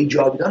 زندگی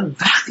جاودان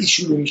وقتی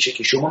شروع میشه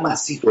که شما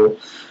مسیح رو،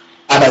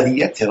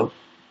 ابدیت رو،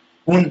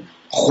 اون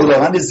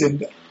خداوند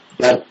زنده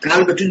در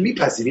قلبتون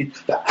میپذیرید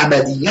و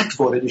ابدیت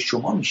وارد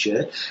شما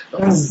میشه،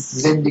 اون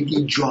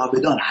زندگی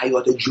جاودان،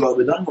 حیات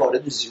جاودان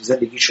وارد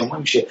زندگی شما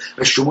میشه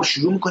و شما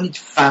شروع میکنید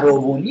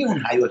فراوانی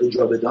اون حیات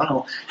جاودان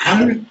رو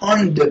همون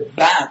آن به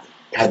بعد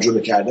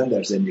تجربه کردن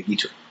در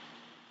زندگیتون.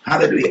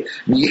 هللویا.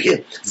 میگه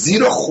که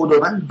زیرا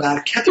خداوند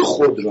برکت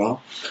خود را،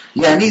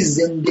 یعنی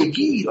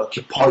زندگی را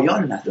که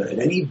پایان نداره،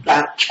 یعنی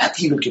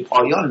برکتی رو که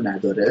پایان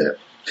نداره،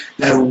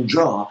 در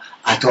اونجا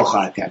عطا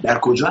خواهد کرد. در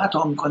کجا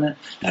عطا میکنه؟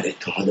 در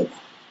اتحاد ما.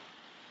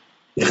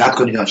 دقت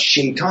کنید،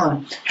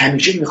 شیطان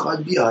همیشه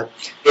میخواد بیاد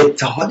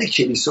اتحاد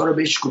کلیسا رو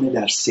بشکنه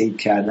در سید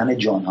کردن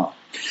جانها،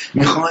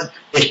 میخواد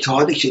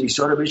اتحاد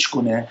کلیسا رو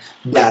بشکنه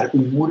در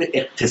امور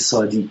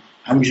اقتصادی.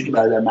 همونجوری که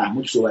برادر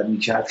محمود صحبت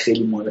میکرد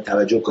خیلی مهم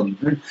توجه کنید،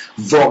 اون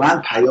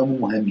واقعا پیام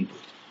مهمی بود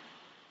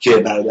که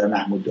برادر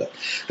محمود داد.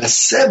 و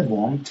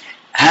سوم،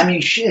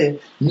 همیشه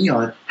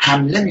میاد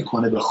حمله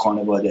میکنه به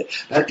خانواده،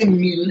 بلکه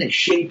میدونه،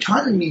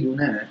 شیطان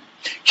میدونه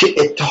که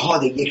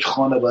اتحاد یک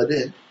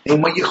خانواده،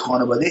 ما یک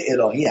خانواده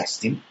الهی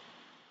هستیم.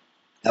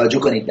 توجه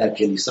کنید، در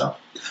کلیسا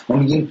ما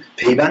میگیم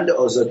پیوند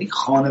آزادی،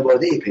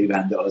 خانواده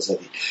پیوند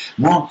آزادی.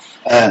 ما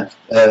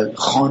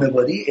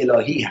خانواده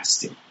الهی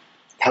هستیم.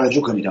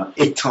 توجه کنید،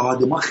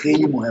 اتحاد ما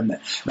خیلی مهمه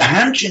و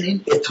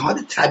همچنین اتحاد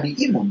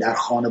طبیعیمون در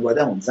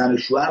خانوادهمون، زن و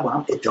شوهر با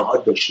هم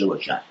اتحاد داشته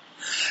باشن،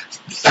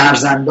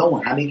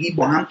 فرزندامون همگی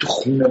با هم تو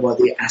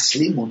خانواده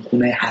اصلیمون،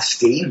 خونه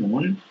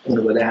هسته‌ایمون،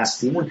 خانواده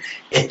هسته‌ایمون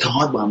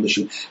اتحاد با هم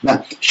داشته. و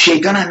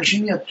شیطان همیشه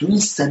میاد تو این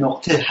سه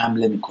نقطه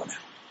حمله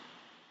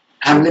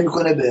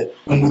میکنه به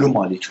امور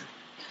مالیتون،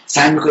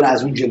 سعی میکنه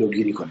از اون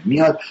جلوگیری کنه،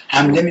 میاد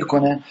حمله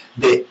میکنه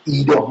به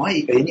ایده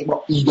هایی، یعنی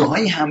با ایده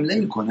هایی حمله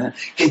میکنه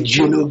که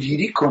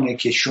جلوگیری کنه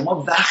که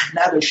شما وقت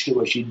نداشته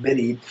باشید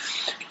برید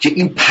که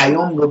این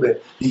پیام رو به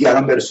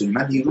دیگران برسونید.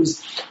 من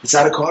دیروز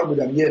سر کار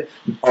بودم، یه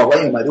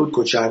آقای اومده بود،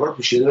 کچه‌وار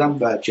پوشیده بودم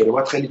و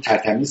کراوات خیلی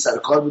ترتمیز سر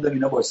کار بودم،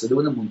 اینا وایساده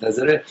بودن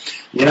منتظر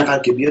یه نفر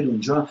که بیاد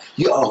اونجا.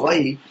 یه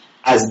آقایی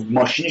از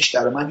ماشینش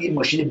در اومد، یه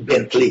ماشین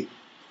بنتلی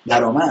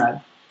در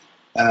اومد.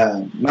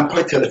 من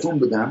پای تلفن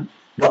بودم،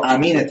 با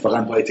امین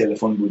اتفاقا پای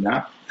تلفن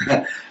بودم،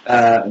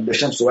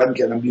 داشتم صحبت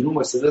میکردم، بیرون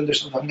واسه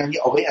داشتم فهمیدم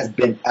یه آقای از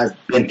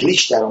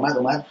بنتلیش در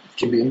اومد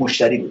که به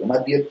مشتری بود،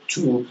 اومد بیاد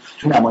تو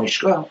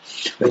نمایشگاه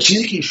و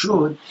چیزی که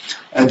شد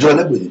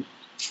جالب بود.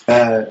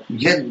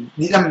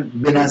 دیدم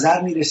به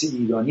نظر میرسید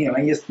ایرانیه.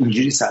 من یه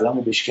اونجوری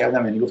سلامو بهش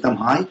کردم، یعنی گفتم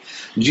های،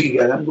 اینجوری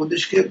کردم،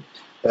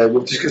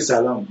 گفتش که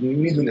سلام،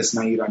 میدونست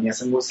من ایرانی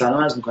هستم، گفت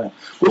سلام عرض میکنم.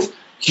 گفت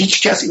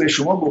هیچ کسی به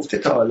شما گفته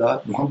تا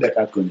حالا، میخوام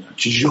دقت کنید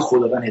چجوری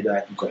خداوند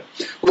هدایت میکنه،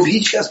 گفت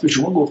هیچ کس به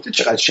شما گفته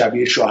چقدر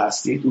شبیه شاه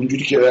هستید؟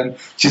 اونجوری که من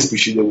چیز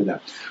پوشیده بودم.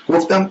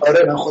 گفتم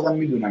آره من خودم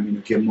میدونم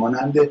اینو که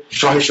مانند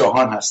شاه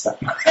شاهان هستم.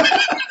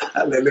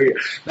 هللویا.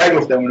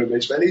 نگفتم اونو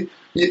بهش، ولی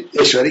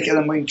اشاره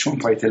کردم. ما این چون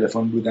پای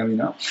تلفن بودم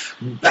اینا،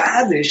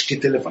 بعدش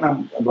که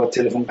با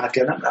تلفن قطع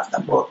کردم،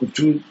 رفتم با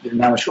تو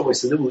نمایشگاه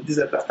وایساده بود،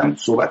 رفتم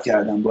صحبت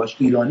کردم باش.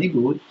 ایرانی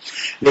بود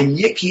و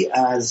یکی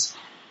از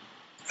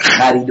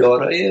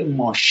خریدارای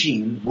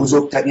ماشین،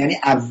 بزرگتر، یعنی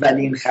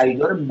اولین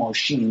خریدار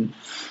ماشین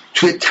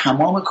توی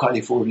تمام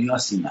کالیفرنیا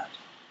سیمد،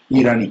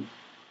 ایرانی.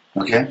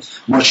 اوکی،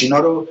 ماشینا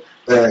رو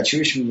چی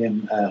بهش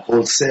میگن؟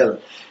 هولسل،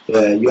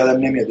 یادم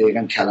نمیاد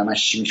دقیقاً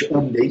کلمش چی میشه،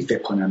 عمده‌ای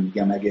فکر کنم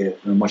میگم. اگه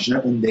ماشینا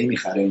عمده‌ای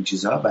میخره این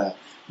چیزا و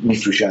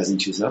میفروشه از این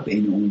چیزا، به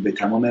این اون به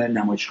تمام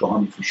نمایشگاه‌ها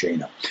میفروشه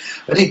اینا.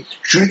 ولی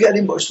شروع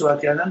کردیم باهاش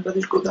صحبت کردن،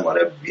 بعدش گفتم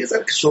آره یه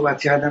ذره که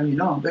صحبت کردم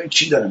اینا، ببین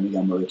چی دارم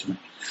میگم باهاتون.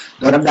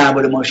 دارم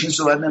درباره ماشین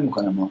صحبت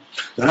نمی‌کنم،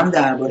 دارم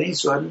درباره این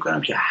صحبت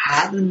می‌کنم که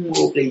هر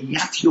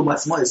موقعیتی رو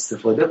ما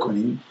استفاده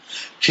کنیم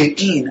که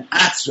این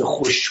عطر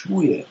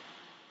خوشبوی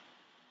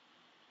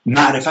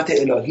معرفت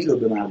الهی رو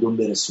به مردم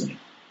برسونیم.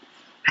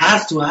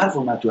 حرف تو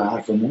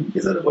حرفمون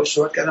یه ذره باهاش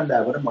صحبت کردم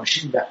درباره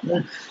ماشین و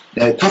اون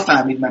تا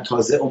فهمید من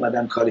تازه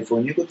اومدم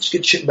کالیفرنیا. گفتش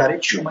که برای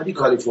چی اومدی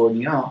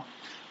کالیفرنیا؟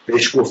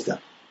 بهش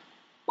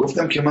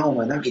گفتم که من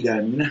اومدم که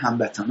در میون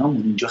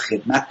هموطنامون اینجا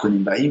خدمت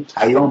کنیم و این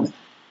پیامه.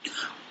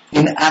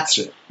 این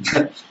عطر،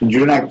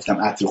 اینجوری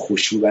نگفتم عطر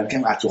خوشبو، بلکه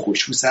عطر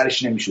خوشبو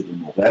سرش نمیشد اون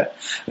موقع،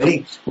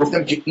 ولی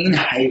گفتم که این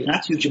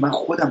حقیقتیه که من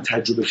خودم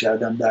تجربه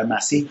کردم در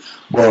مسیح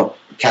با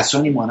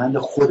کسانی مانند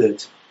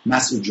خودت،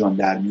 مسعود جان،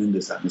 در میون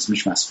بذارم.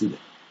 اسمش مسعوده.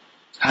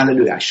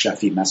 هللویا.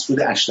 مسعود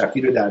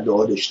اشرفی رو در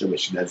دعا داشته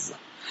باشید عزیزان.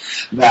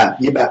 و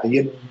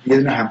یه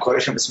دونه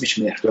همکارش هم اسمش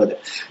مهرداده.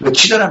 و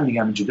چی دارم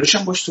میگم اینجا؟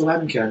 داشتم باش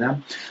صحبت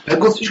میکردم و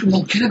گفتش که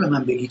ممکنه به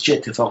من بگی چه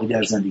اتفاقی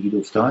در زندگی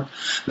افتاد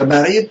و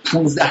برای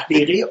 15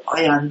 دقیقه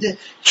آینده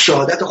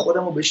شهادت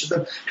خودم رو بهش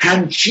دادم.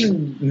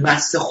 همچین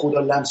مست خدا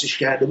لمسش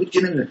کرده بود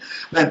که نمیدونم.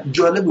 و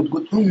جالب بود،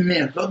 گفت اون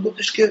مهرداد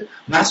گفتش که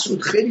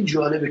مسعود خیلی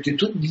جالبه که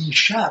تو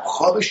دیشب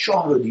خواب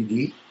شاه رو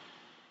دیدی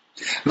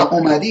و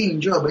اومدی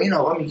اینجا به این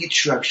آقا میگی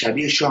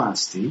شبیه شاه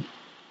هستی،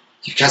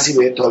 که کسی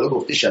به طالب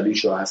گفته شبیه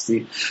شاه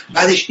هستی.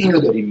 بعدش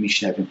اینو داریم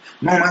میشنویم.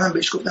 من اومدم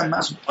بهش گفتم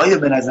مسعود آیا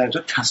به نظر تو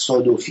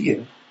تصادفیه؟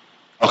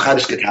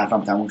 آخرش که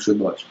حرفم تموم شد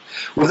باش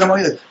گفتم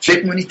آیا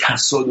فکر می‌کنی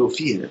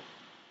تصادفیه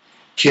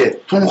که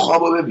تو اون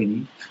خوابو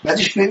ببینی؟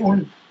 بعدش به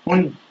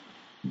اون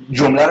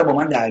جمله رو با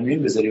من در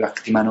میون بذاری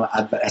وقتی منو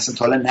اصلا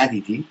تا حالا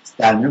ندیدی،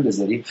 در میون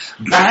بذاری،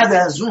 بعد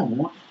از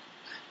اون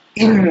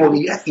این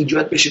موقعیت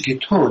ایجاد بشه که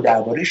تو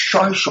درباره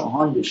شاه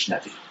شاهان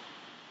بشنوی.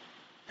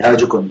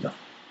 توجه کنید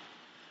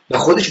و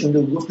خودش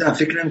اونده گفتم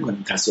فکر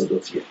نمی‌کنم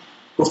تصادفیه.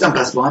 گفتم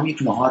پس با هم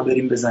یک نهار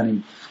بریم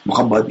بزنیم،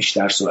 میخوام باید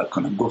بیشتر صحبت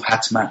کنم. گفت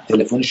حتما.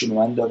 تلفنش رو به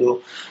من داد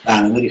و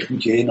برنامه ریختیم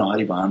که یه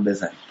نهاری با هم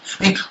بزنیم.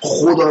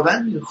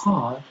 خداوند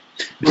میخواد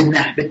به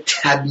نحو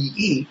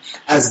طبیعی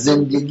از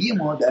زندگی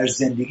ما در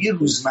زندگی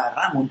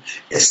روزمره‌مون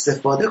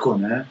استفاده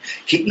کنه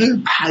که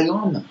این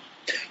پیام،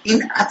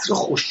 این عطر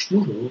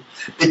خوشبو رو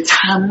به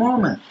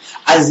تمام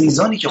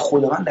عزیزانی که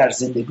خداوند در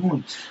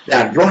زندگیمون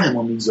در راه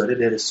ما میگذاره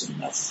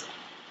برسونیم. عزیزان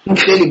این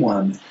خیلی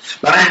مهمه.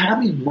 برای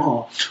همین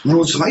ما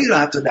روزهایی رو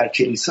حتی در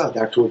کلیسا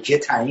در ترکیه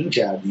تعیین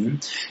کردیم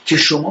که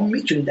شما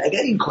میتونید اگر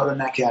این کارو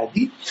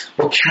نکردید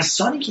با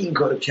کسانی که این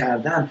کارو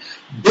کردن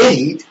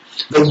برید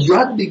و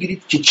یاد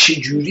بگیرید که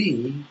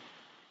چجوری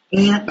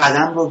این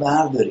قدم رو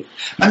بردارید.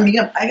 من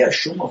میگم اگر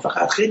شما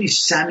فقط خیلی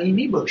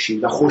صمیمی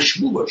باشید و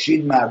خوشبو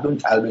باشید، مردم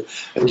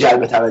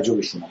جلب توجه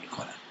به شما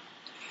میکنن.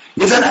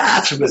 یه ذره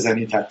عطر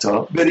بزنید، حتی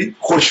برید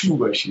خوشبو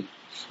باشید،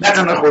 نه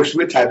تنها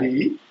خوشبو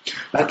طبیعی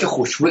بلکه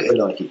خوشبو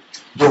الهی.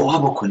 دعا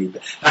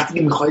بکنید وقتی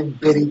میخواید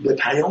برید به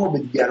پیام و به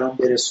دیگران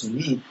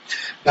برسونید.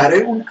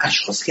 برای اون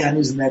اشخاص که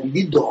هنوز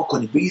ندیدید دعا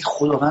کنید، بگید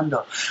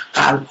خداوندا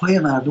قلب‌های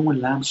مردم رو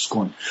لمس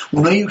کن.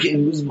 اونایی که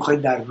امروز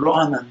میخواید در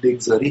راه من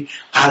بگذاری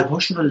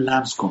قلب‌هاشون رو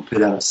لمس کن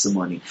پدر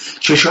آسمانی،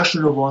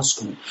 چشاشون رو باز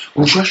کن،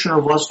 گوشاشون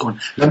رو باز کن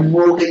و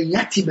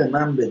موقعیتی به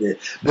من بده،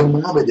 به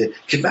ما بده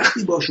که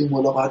وقتی باشون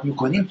ملاقات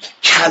میکنیم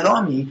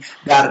کلامی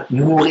در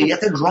موقعیت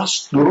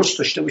راست درست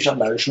داشته باشم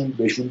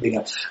بهشون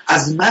بگم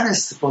از من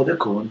استفاده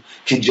کن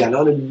که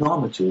جلال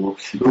نام تو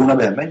به اونا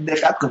بهم. من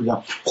دقت کنید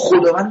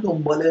خداوند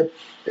دنبال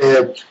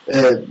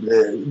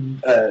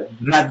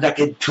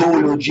مدرک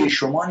تئولوژی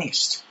شما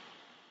نیست.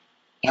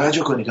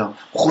 توجه کنید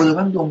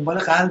خداوند دنبال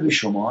قلب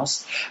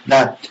شماست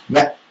و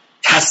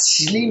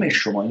تسلیم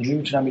شما. اینجوری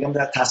میتونم بگم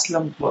در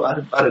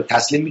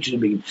تسلیم میتونیم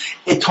بگیم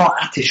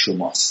اطاعت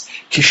شماست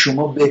که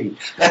شما برید.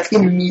 وقتی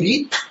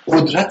میرید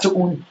قدرت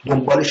اون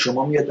دنبال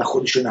شما میاد و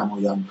خودش رو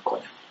نمایان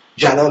میکنه.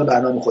 جلال بر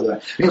نام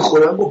خداوند. این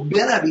خداوند گفت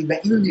بروید و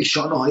این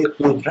نشانه های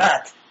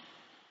قدرت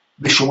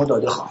به شما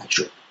داده خواهد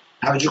شد.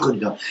 توجه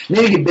کنید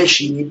نمیگه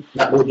بشینید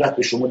و قدرت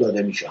به شما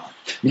داده میشه،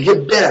 میگه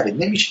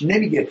بروید.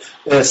 نمیگه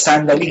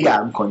صندلی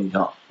گرم کنید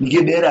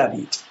میگه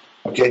بروید.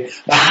 اوکی؟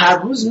 و هر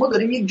روز ما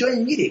داریم یک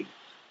جایی میریم.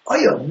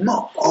 آیا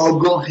ما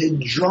آگاه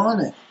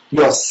جان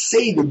یا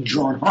سید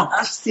جان ها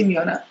هستیم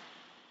یا نه؟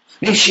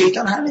 این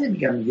شیطان همینه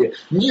میگه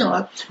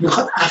میاد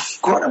میخواد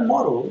افکار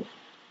ما رو،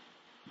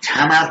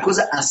 تمرکز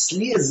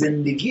اصلی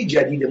زندگی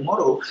جدید ما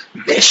رو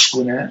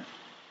بشکنه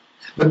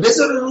و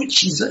بذاره روی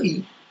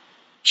چیزایی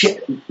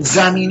که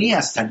زمینی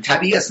هستن،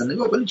 طبیعی هستن.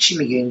 نگاه کنید چی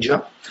میگه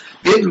اینجا.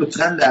 برید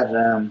لطفاً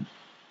در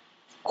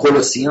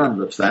کولوسیان،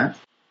 لطفاً.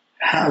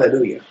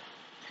 هللویا.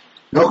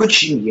 نگاه کنید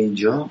چی میگه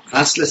اینجا.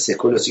 فصل 3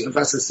 کولوسیان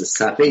فصل 3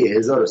 صفحه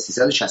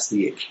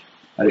 1361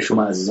 برای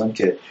شما عزیزان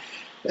که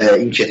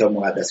این کتاب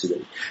مقدس رو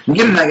دارید.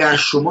 میگه مگر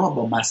شما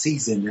با مسیح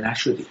زنده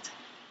نشدید؟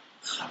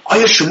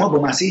 آیا شما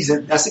با مسیح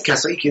زنده، دست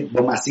کسایی که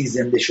با مسیح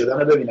زنده شدن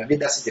رو ببینم، یه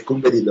دست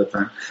تکون بدید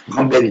لطفاً،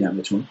 میخوام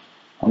ببینمتون.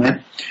 آمین.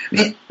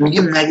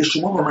 میگه مگه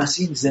شما با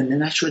مسیح زنده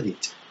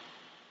نشدید؟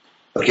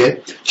 اوکی؟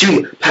 چی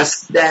میگه؟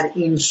 پس در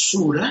این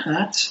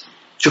صورت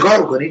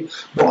چیکار بکنید؟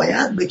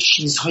 باید به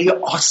چیزهای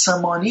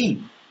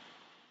آسمانی،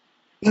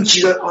 این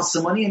چیزهای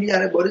آسمانی یعنی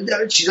در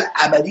باره چیزهای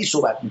ابدی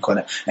صحبت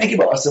میکنه. نه اینکه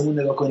با آسمون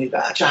نگاه کنید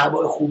چه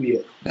هوای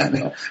خوبیه.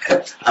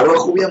 هوای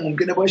خوبی هم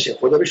ممکنه باشه،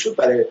 خدا به شکر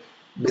برای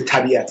به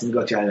طبیعت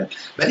نگاه کردن،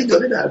 ولی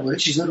داره درباره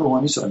چیزهای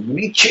روحانی صحبت میکنه.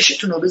 میگه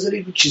چشتون رو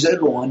بذارید رو چیزهای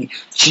روحانی،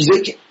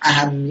 چیزایی که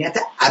اهمیت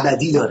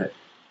ابدی داره.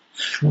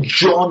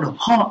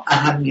 جانها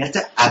اهمیت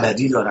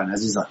ابدی دارن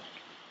عزیزان.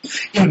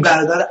 این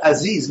برادر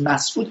عزیز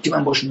مسعود که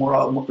من باش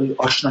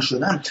آشنا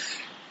شدم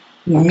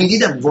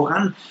میدیدم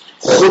واقعا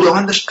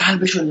خداوند داشت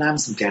قلبش رو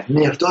لمس میکرد.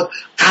 مرداد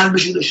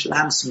قلبش رو داشت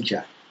لمس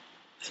میکرد.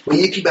 و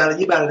یکی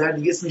برادر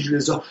دیگه اسمش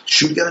رضا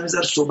شروع کردن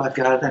میذاره صحبت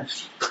کردن،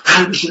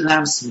 قلبش رو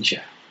لمس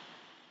میکرد.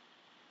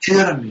 چی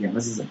دارم میگم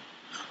عزیزان؟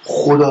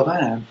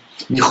 خداوند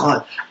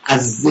میخواد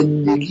از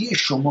زندگی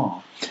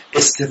شما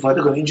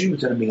استفاده کنه. اینجوری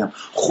میتونم بگم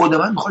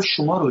خداوند میخواد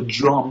شما رو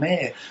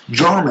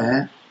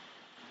جامع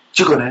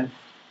چی کنه؟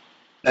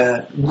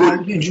 گل،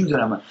 اینجوری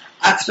میتونم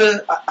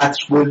عطر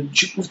گل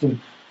چی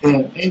گفتیم؟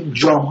 این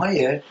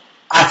جامهای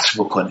عطر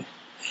بکنه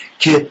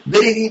که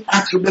برید این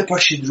عطر رو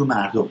بپاشید رو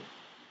مردم.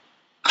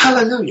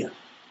 هللویا.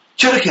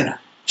 چرا که نه؟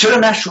 چرا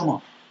نه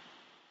شما؟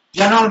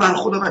 جلال بر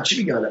خداوند. چی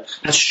میگه؟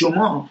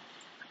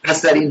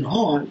 پس در این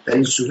حال، در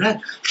این صورت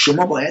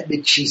شما باید به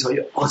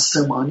چیزهای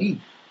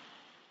آسمانی،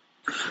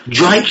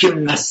 جایی که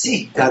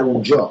مسیح در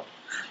اونجا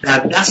در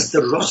دست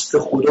راست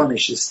خدا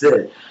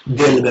نشسته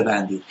دل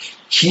ببندید.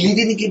 کلید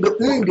اینه که به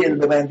اون دل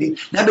ببندید،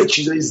 نه به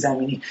چیزای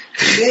زمینی.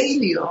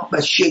 خیلی ها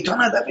و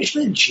شیطان هدفش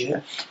من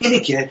چیه؟ اینه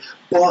که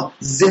با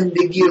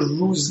زندگی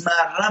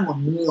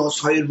روزمره‌مون،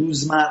 نیازهای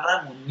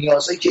روزمره‌مون،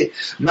 نیازهایی که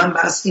من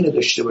بس اینو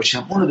داشته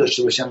باشم، اونو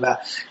داشته باشم و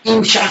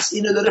این شخص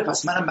اینو داره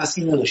پس منم بس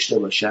اینو داشته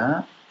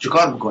باشم،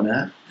 چیکار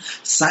میکنه؟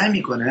 سعی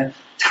میکنه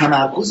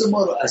تمرکز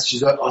ما رو از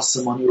چیزهای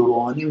آسمانی و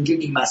روحانی، اونجایی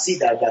که مسیح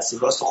در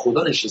دست راست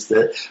خدا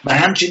نشسته و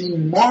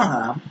همچنین ما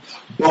هم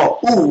با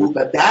او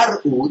و در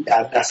او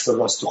در دست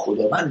راست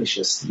خداوند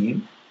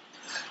نشستیم،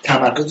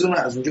 تمرکز رو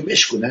از اونجا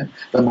بشکنه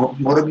و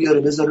ما رو بیاره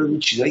بذاره روی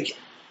چیزهایی که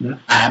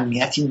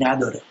اهمیتی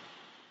نداره.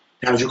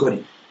 توجه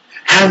کنید،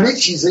 همه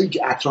چیزهایی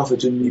که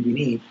اطرافتون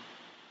میبینید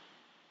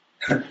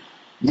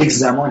یک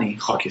زمانی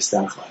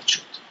خاکستر خواهد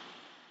شد.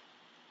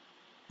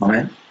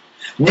 آمین.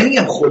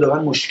 نمیگم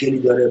خداوند مشکلی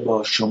داره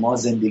با شما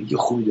زندگی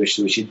خوبی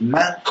داشته باشید.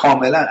 من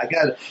کاملا،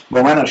 اگر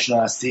با من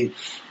آشنا هستید،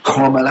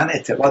 کاملا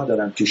اعتقاد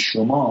دارم که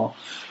شما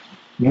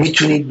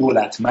میتونید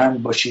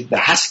دولتمند باشید و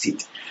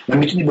هستید و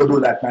میتونید با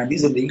دولتمندی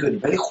زندگی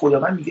کنید، ولی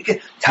خداوند میگه که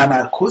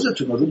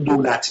تمرکزتون رو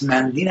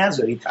دولتمندی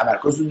نذارید،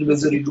 تمرکزتون رو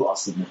بذارید رو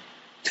آسمون.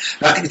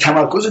 وقتی که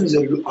تمرکز رو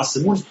میذارید رو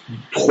آسمون،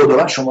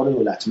 خداوند شما رو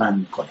دولتمند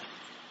میکنه.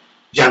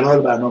 جلال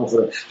برنامه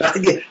خدا.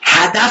 وقتی که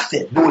هدف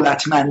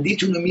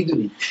دولتمندیتون رو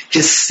میدونید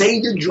که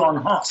صید جان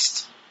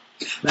هاست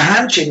و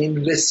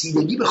همچنین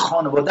رسیدگی به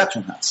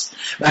خانواده‌تون هست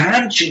و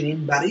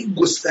همچنین برای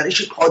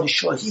گسترش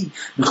پادشاهی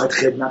میخواید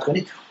خدمت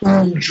کنید،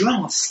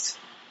 اونجاست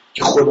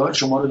که خدا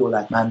شما رو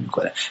دولتمند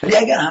میکنه. ولی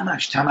اگر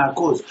همش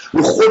تمرکز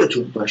رو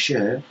خودتون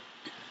باشه،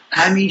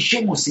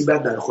 همیشه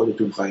مصیبت در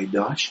خودتون خواهید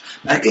داشت،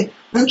 بلکه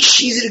اون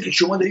چیزی رو که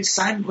شما دارید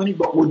سعی میکنید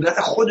با قدرت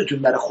خودتون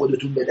برای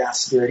خودتون به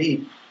دست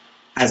بیارید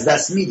از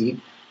دست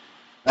میدید،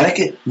 برای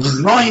که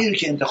راهی رو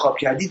که انتخاب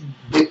کردید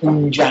به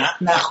اون جهت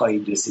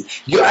نخواهید رسید،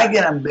 یا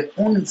اگرم به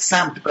اون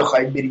سمت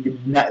بخواهید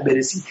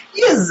برسید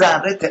یه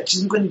ذره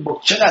چیز میکنید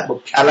با چقدر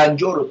با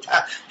کلنجار و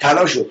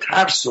تلاش و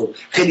ترس و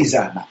خیلی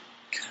زحمت.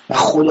 و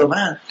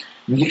خداوند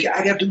میگه که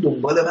اگر تو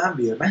دنبال من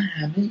بیای، من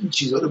همه این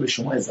چیزها رو به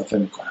شما اضافه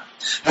میکنم.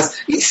 پس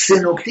این سه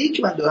نکته‌ای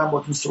که من دارم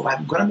باهاتون صحبت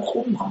میکنم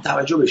خوب میخوام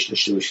توجه بهش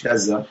داشته باشید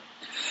عزیزان.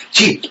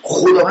 چی؟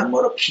 خداوند ما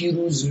رو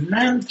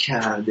پیروزمند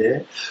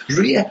کرده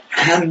روی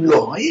حمله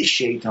های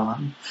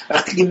شیطان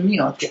وقتی که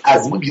میاد که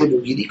از ما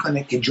جلوگیری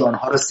کنه که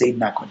جانها رو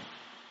صید نکنه.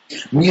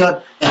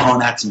 میاد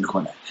اهانت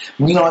میکنه،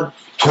 میاد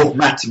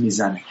تهمت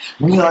میزنه،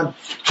 میاد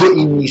تو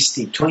این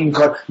نیستی، تو این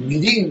کار.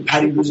 دیدی این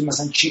پریروز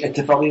مثلا چی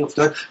اتفاقی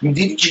افتاد؟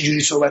 دیدی چه جوری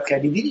صحبت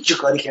کردی؟ دیدی چه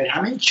کاری کردی؟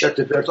 همه این چرت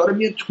و پرتا رو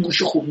میاد تو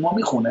گوش خوب ما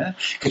میخونه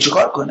که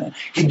چیکار کنه؟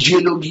 که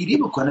جلوگیری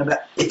بکنه و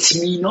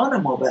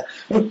اطمینان ما و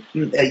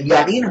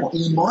یقین ما،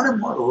 ایمان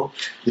ما رو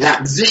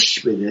لغزش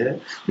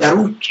بده در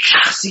اون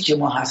شخصی که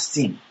ما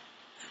هستیم.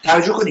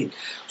 توجه کنید،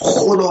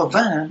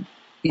 خداوند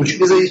اینجوری،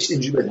 بذارید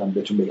اینجوری بدم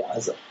بهتون بگم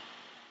عزیزان،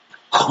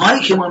 کاری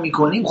که ما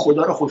میکنیم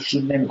خدا رو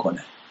خوشنود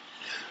نمیکنه.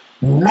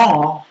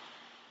 ما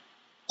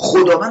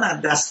خداوند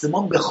از دست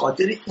ما به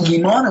خاطر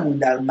ایمانمون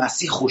در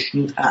مسیح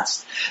خوشنود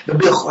هست و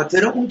به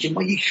خاطر اون که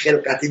ما یک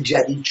خلقت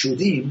جدید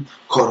شدیم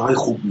کارهای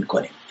خوب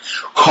میکنیم.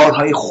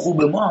 کارهای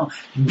خوب ما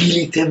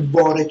بلیت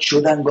وارد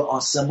شدن به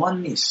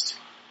آسمان نیست.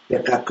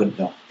 دقت کنید،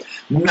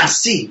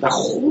 مسیح و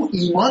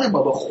ایمان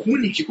ما با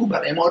خونی که او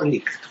برای ما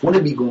ریخت، خون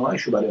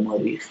بیگناهش رو برای ما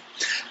ریخت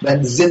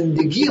و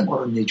زندگی ما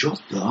رو نجات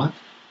داد.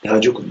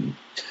 توجه کنید،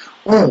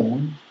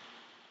 اون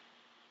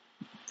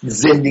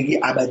زندگی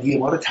ابدی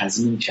ما رو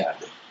تضمین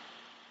کرده.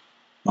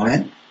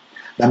 آمین.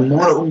 و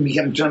ما رو اون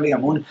میتونم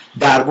بگم اون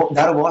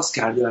در واز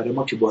کرده برای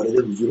ما که وارد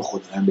حضور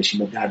خداوند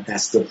بشیم و در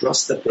دست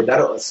راست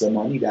پدر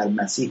آسمانی در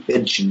مسیح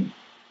بنشینیم.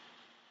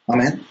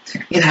 آمین.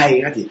 این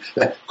حقیقتی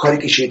و کاری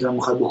که شیطان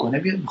میخواد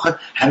بکنه، میخواد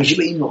همیشه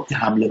به این نقطه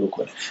حمله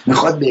بکنه،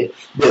 میخواد به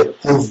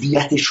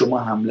هویت شما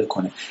حمله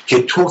کنه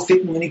که تو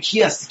فکر می‌کنی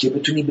کی هستی که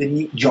بتونی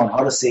بری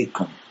جانها رو صید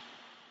کنی.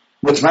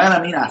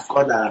 مطمئنم این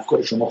افکار در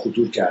افکار شما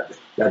خطور کرده،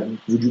 در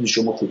وجود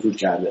شما خطور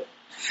کرده.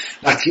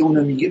 وقتی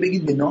اونو میگه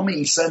بگید به نام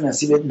عیسی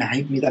مسیح بهت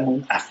نهیب میدم،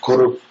 اون افکار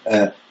رو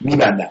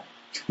میبندم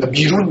و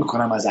بیرون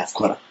میکنم از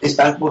افکارم.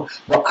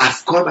 با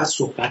افکار باید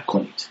صحبت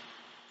کنید.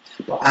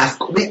 با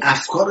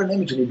افکار رو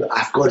نمیتونید با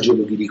افکار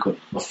جلوگیری کنید،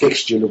 با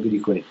فکر جلوگیری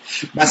کنید.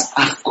 بس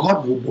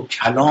افکار رو با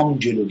کلام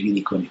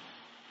جلوگیری کنید.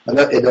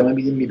 حالا ادامه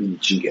میدیم میبینید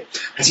چی میگه.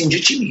 پس اینجا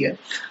چی میگه؟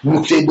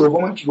 نکته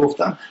دومم که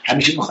گفتم،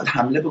 همیشه میخواد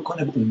حمله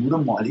بکنه به امور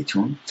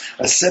مالیتون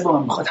و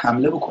سوم میخواد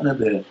حمله بکنه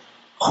به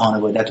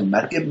خانواده‌تون.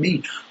 بلکه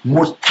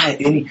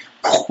یعنی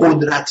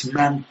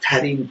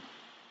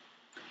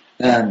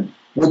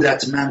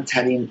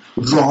قدرتمندترین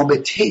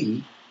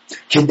رابطه‌ای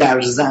که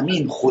در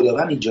زمین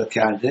خداوند ایجاد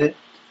کرده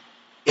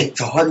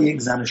اتحاد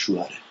یک زن و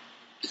شوهره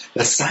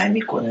و سعی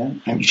میکنه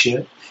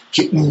همیشه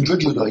که اونجا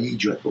جدایی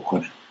ایجاد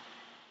بکنه.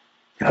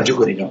 توجه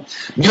کنید،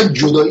 میاد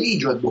جدایی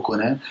ایجاد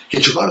بکنه که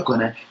چیکار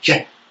کنه؟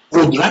 که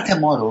قدرت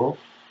ما رو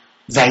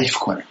ضعیف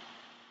کنه.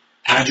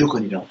 توجه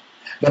کنید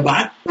و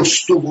بعد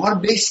استوار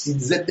بیستید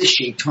ضد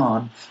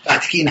شیطان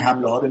وقتی که این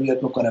حمله ها رو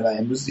میاد میکنه. و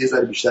امروز یه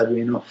ذره بیشتر روی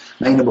اینو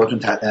من اینو باهاتون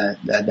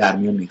در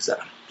میون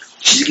میگذارم.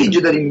 چیزی که اینجا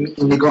داریم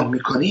نگاه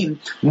میکنیم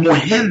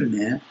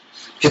مهمه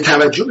که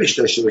توجه بهش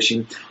داشته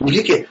باشیم.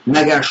 میگه که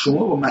مگر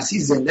شما با مسیح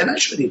زنده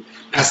نشدید،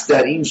 پس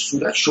در این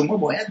صورت شما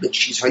باید به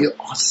چیزهای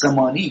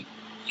آسمانی،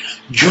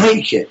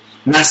 جایی که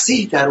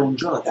مسیح در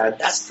اونجا در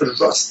دست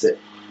راست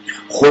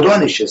خدا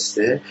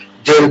نشسته،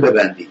 دل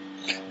ببندید.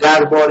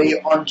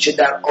 درباره آنچه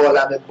در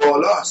عالم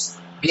بالاست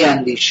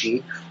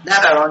بیاندیشید، نه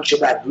در آنچه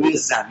بر روی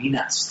زمین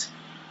است،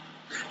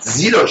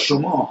 زیرا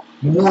شما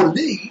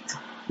مرده اید.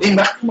 این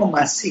وقتی ما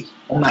مسیح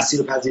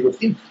رو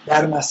پذیرفتیم،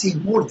 در مسیح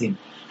مردیم.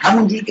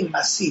 همونجوری که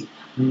مسیح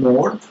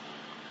مرد،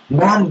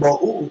 ما هم با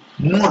او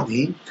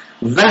مردیم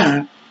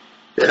و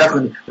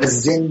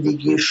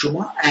زندگی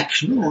شما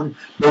اکنون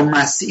با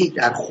مسیح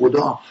در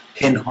خدا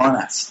پنهان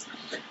است.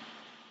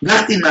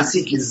 وقتی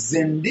مسیح که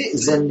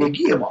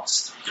زندگی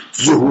ماست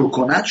ظهور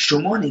کند،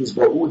 شما نیز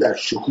با او در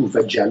شکوه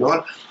و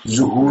جلال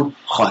ظهور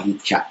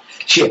خواهید کرد.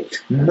 چه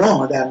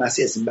ما در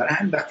مسیح هستیم. برای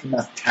همین وقتی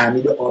ما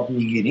تعمید آب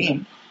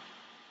میگیریم،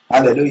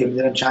 هللویا،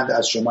 میدونم چند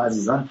از شما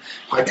عزیزان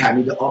خواهید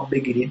تعمید آب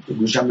بگیرید، به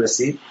گوشم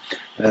رسید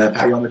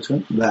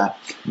پیامتون و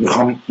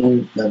میخوام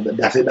این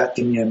دفعه بعد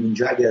که میام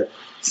اینجا اگر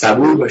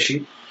صبور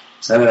باشید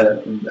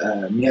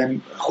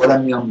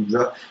خودم میام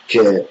اونجا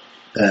که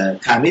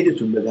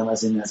تعمیدتون بدم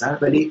از این نظر.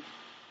 ولی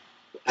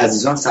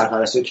عزیزان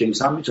سرپرستای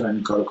کلیسا هم میتونن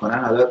این کارو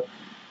کنن، حالا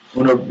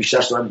اونو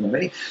بیشتر صحبت میکنم.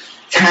 ولی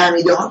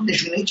تعمید آب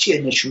نشونه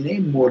چیه؟ نشونه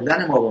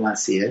مردن ما با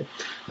مسیحه.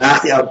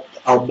 وقتی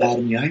آب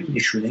برمیاییم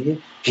نشونه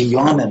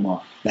قیام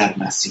ما در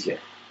مسیحه.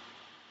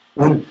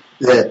 اون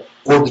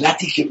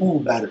قدرتی که او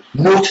بر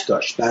موت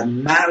داشت، بر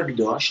مرگ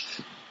داشت،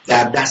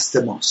 در دست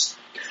ماست.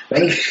 و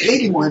این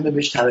خیلی مهمه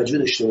بهش توجه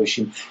داشته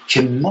باشیم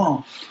که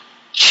ما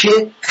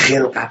چه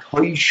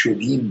خلقت‌هایی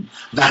شدیم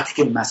وقتی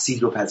که مسیح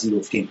رو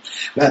پذیرفتیم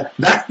و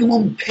وقتی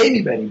ما پی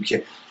میبریم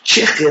که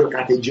چه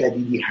خلقت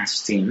جدیدی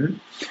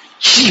هستیم،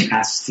 چی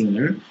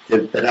هستیم،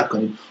 دقت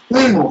کنیم،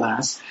 اون موقع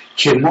است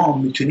که ما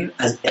میتونیم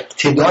از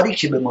اقتداری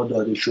که به ما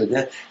داده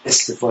شده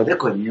استفاده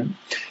کنیم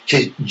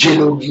که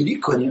جلوگیری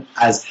کنیم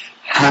از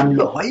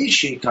حمله های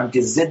شیطان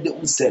که ضد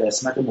اون سه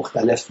قسمت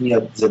مختلف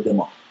میاد ضد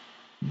ما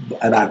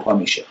برپا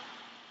میشه.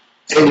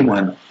 خیلی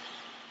مهمه.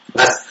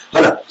 بس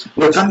حالا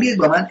لطفا بیاید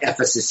با من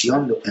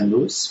افسسیان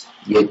امروز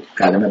یک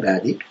کلمه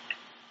بعدی.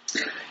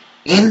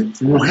 این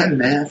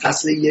مهمه،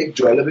 فصل 1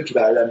 جالبه که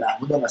برادر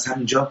محمود هم مثلا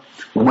اینجا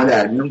با ما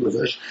در میون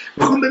گذاشت.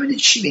 میخوام ببینید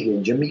چی میگه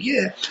اینجا.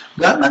 میگه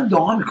من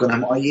دعا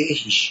میکنم آیه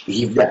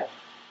 17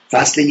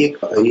 فصل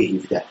 1 آیه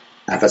 17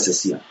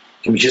 افسسیان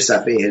که میشه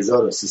صفحه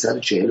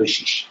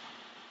 1346.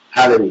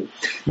 هللویا.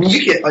 میگه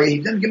که آیه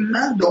 17 میگه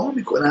من دعا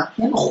میکنم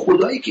اون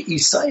خدایی که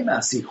عیسی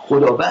مسیح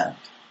خداوند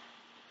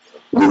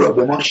او را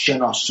به ما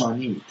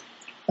شناسانید،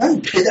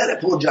 اون پدر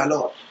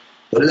پرجلال،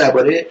 داره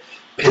درباره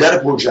پدر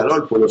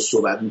پرجلال پولس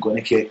صحبت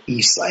میکنه که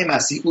عیسی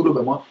مسیح او رو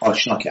به ما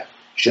آشنا کرد،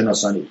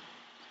 شناسانید،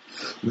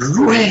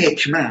 روح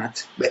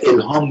حکمت و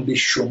الهام به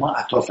شما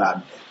عطا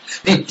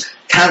فرموده.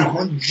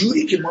 تنها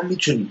جوری که ما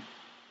میتونیم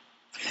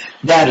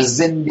در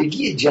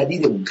زندگی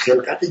جدیدمون،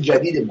 خلقت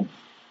جدیدمون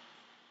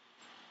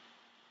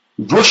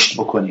رشد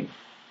بکنیم،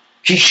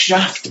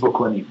 پیشرفت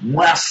بکنیم،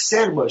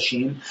 مؤثر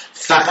باشیم،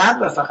 فقط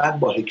و فقط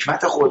با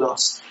حکمت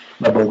خداست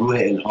و با روح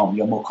الهام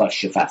یا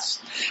مکاشفه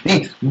است.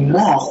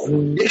 ما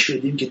خونده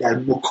شدیم که در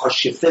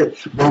مکاشفه،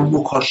 با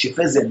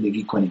مکاشفه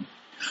زندگی کنیم.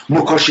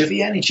 مکاشفه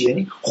یعنی چی؟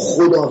 یعنی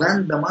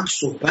خداوند به من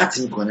صحبت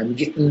میکنه،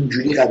 میگه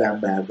اینجوری قدم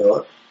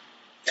بردار.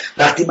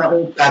 وقتی من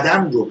اون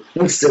قدم رو،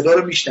 اون صدا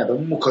رو میشنوم،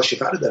 اون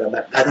مکاشفه رو دارم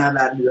و قدم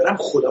برمیدارم،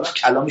 خداوند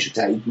کلامش رو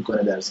تایید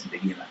میکنه در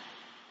زندگی من.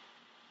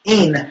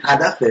 این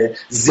هدف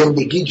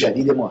زندگی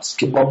جدید ماست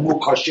که با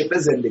مکاشفه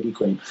زندگی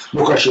کنیم.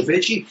 مکاشفه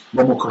چی؟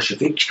 با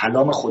مکاشفه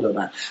کلام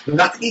خداوند.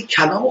 وقتی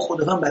کلام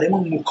خداوند برای ما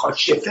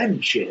مکاشفه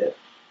میشه،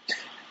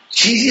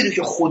 چیزی رو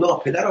که خدا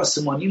پدر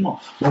آسمانی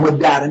ما با ما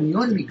در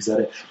میان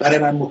میگذاره برای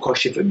من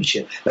مکاشفه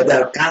میشه و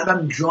در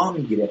قلبم جا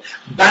میگیره.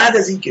 بعد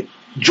از اینکه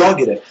جا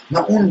گرفت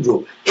من اون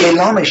رو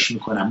اعلامش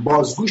میکنم،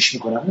 بازگوش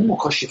میکنم، اون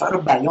مکاشفه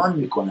رو بیان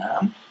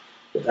میکنم.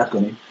 دقت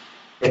کنید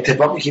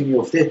اتفاقی که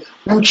میفته،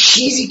 اون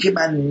چیزی که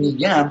من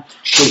میگم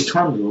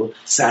شیطان رو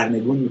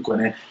سرنگون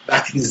میکنه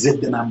وقتی که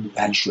ضد من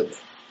بلند شده.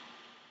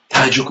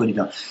 توجه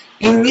کنید،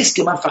 این نیست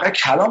که من فقط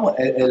کلام رو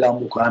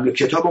اعلام بکنم یا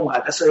کتاب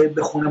مقدس رو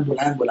بخونم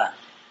بلند بلند،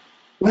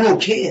 اون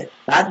اوکیه،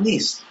 بد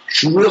نیست،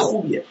 شروع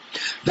خوبیه.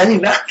 ولی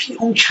وقتی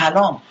اون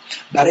کلام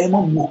برای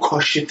ما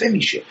مکاشفه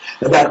میشه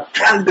و در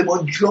قلب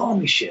ما جا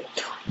میشه،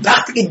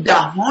 وقتی که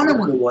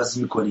دهانمون رو باز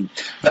میکنیم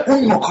و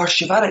اون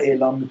مکاشفه رو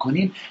اعلام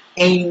میکنیم،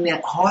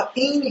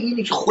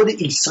 اینی که خود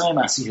عیسی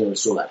مسیح رو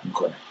صحبت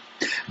میکنه.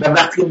 و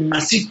وقتی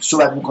مسیح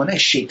صحبت میکنه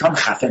شیطان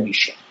خفه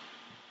میشه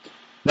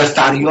و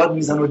فریاد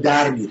میزنه و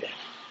در میره.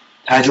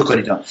 توجه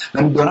کنید،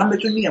 من دارم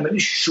بهتون میگم ببین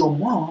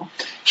شما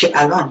که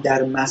الان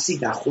در مسیح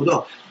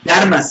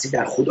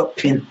در خدا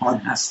پنهان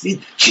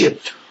هستید، چیه؟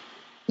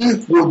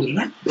 این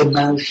قدرت به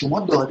من و شما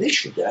داده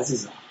شده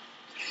عزیزان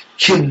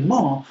که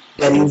ما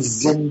در این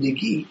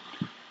زندگی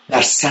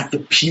در سطح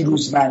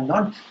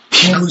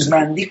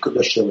پیروزمندی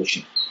داشته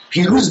باشیم،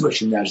 پیروز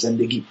باشیم در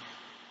زندگی.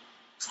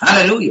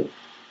 هللویا.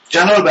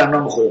 جلال بر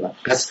نام خداوند.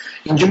 پس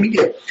اینجا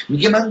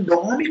میگه من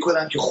دعا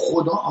میکنم که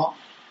خدا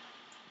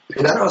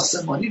پدر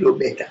آسمانی رو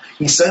بهتر،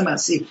 عیسی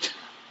مسیح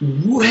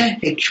روح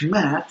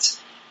حکمت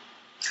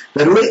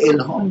و روح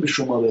الهام به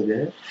شما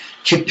بده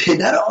که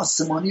پدر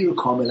آسمانی رو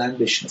کاملا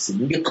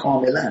بشناسید. میگه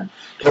کاملا،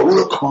 تا او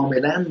رو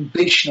کاملا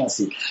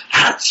بشناسید.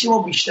 هرچی ما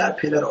بیشتر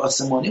پدر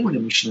آسمانیمون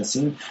رو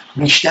میشناسیم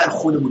بیشتر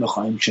خودمون رو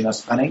خواهیم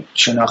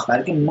شناخت،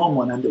 برای که ما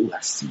مانند او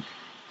هستیم.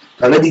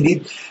 حالا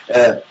دیدید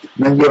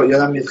من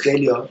یادم میاد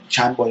خیلی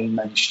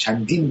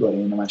چندین بار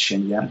اینو من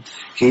شنیدم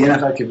که یه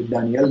نفر که به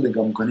دانیال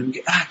نگاه میکنه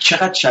میگه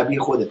چقدر شبیه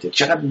خودته،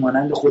 چقدر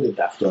مانند خودت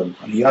رفتار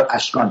میکنه. یا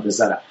اشکان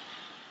پسرم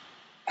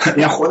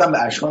یا خودم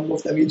به اشکان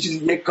گفتم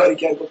یک کاری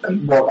کرد،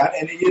 گفتم واقعا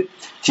یه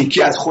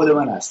تیکی از خود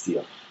من هستی،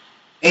 یا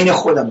عین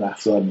خودم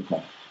رفتار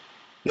میکنه.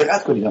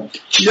 دقت کنید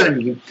چی داره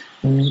میگیم؟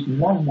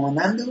 ما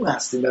مانند اون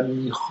هستیم و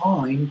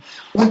میخوایم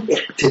اون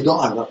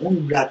اقتدار و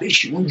اون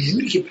روش، اون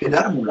جوری که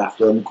پدرمون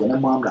رفتار میکنه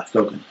ما هم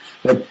رفتار کنیم.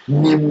 و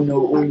نمونه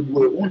و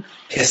الگوی اون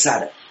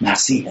پسر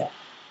مسیحه.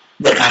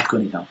 دقت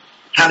کنید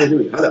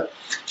هللویا. حالا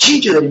چی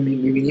اینجا داریم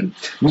میبینیم؟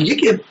 میگه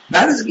که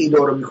بعد از اینکه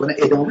دعا رو میکنه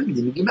ادامه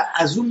میده، میگه من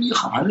از اون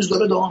میخوام، هنوز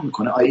داره دعا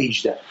میکنه، آیه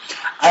 18،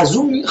 از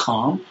اون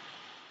میخوام،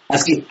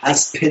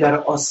 از پدر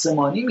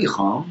آسمانی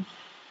میخوام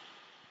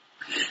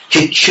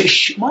که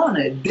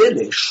چشمان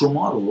دل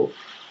شما رو،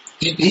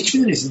 هیچ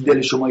میدونید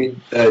دل شما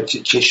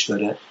چش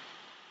داره،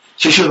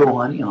 چش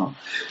روحانی ها،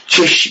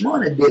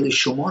 چشمان دل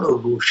شما رو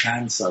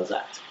روشن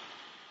سازد،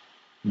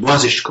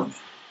 بازش کنه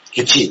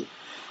که چی؟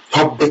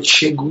 تا به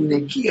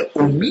چگونگی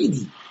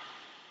امیدی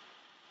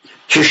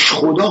که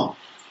خدا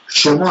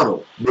شما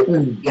رو به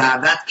اون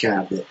دعوت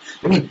کرده.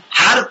 ببین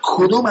هر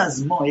کدوم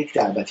از ما یک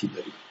دعوتی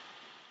داریم،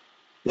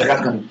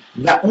 دقت کنید،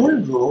 و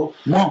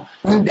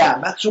اون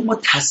دعوت رو ما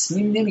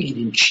تصمیم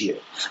نمیگیریم چیه،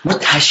 ما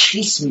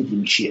تشخیص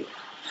میدیم چیه.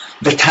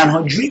 و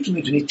تنها جوری که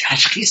میتونید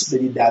تشخیص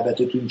بدید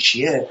دعوتتون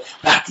چیه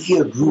وقتی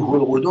که روح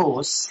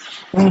القدس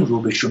اون رو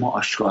به شما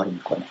آشکار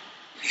میکنه.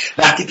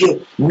 وقتی که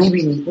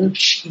میبینی اون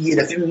یه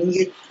دفعه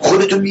میبینی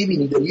خودتو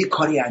میبینی داری یه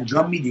کاری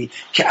انجام میدی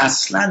که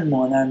اصلا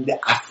مانند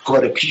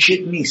افکار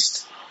پیشت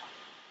نیست.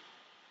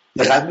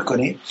 دقت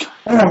میکنی؟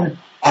 اون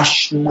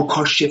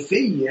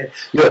مکاشفه‌ایه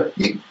یا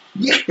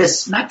یک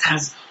قسمت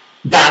از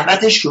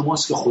دعوت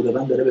شماست که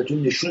خداوند داره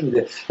بهتون نشون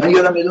میده. من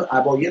یادم میاد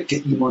اوایل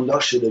که ایماندار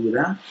شده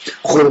بودم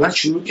خداوند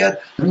شروع کرد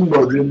همین با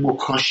روی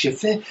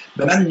مکاشفه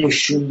به من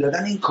نشون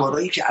دادن این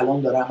کارهایی که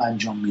الان دارم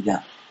انجام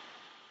میدم.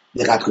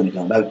 دقت کنید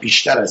و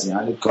بیشتر از این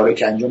حالا کارهایی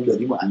که انجام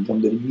دادیم و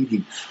انجام داریم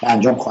میدیم و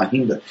انجام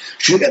خواهیم داد،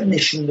 شروع کرد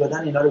نشون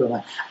دادن اینا رو به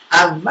من.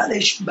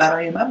 اولش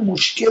برای من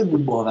مشکل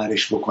بود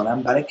باورش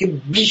بکنم، برای که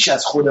بیش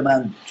از خود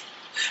من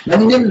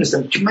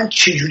نمیدونستم که من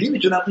چجوری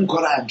میتونم اون کار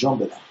رو انجام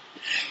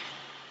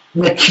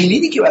بدم.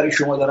 کلیدی که برای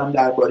شما دارم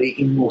درباره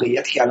این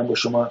موقعیتی که الان با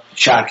شما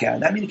شرح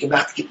کردم اینه که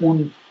وقتی که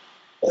اون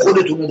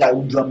خودتون رو در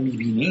اونجا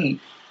میبینید،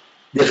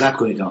 دقت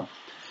کنید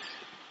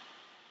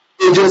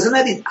اجازه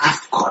ندید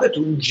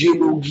افکارتون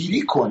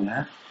جلوگیری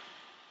کنه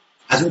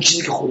از اون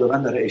چیزی که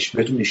خداوند داره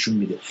بهتون نشون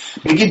میده.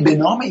 بگید به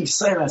نام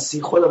عیسی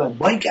مسیح خداوند،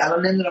 با اینکه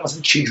الان نمیدونم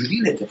اصلا چجوری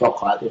این اتفاق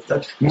خواهد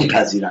افتاد،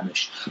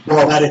 میپذیرمش،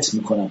 باورت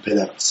میکنم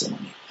پدر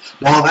آسمانی،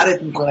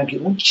 باورت میکنم که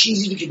اون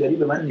چیزی که داری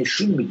به من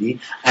نشون میدی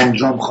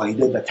انجام خواهی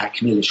داد و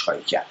تکمیلش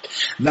خواهی کرد.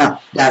 و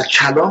در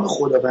کلام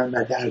خداوند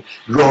و در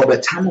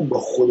رابطمون با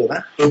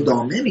خداوند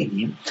ادامه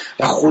میدیم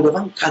و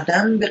خداوند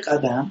قدم به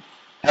قدم.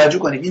 توجه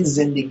کنید این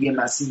زندگی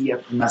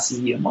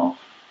مسیحی ما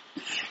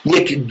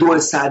یک دور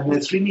 100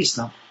 متری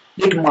نیست،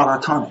 یک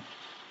ماراتونه.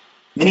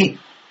 یعنی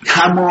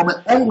تمام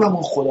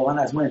عمرمون خداوند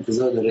از ما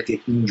انتظار داره که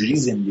اینجوری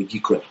زندگی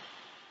کنیم.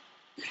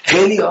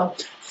 خیلی ها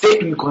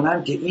فکر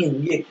میکنن که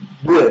این یک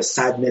دور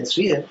 100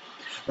 متریه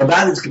و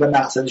بعد از که به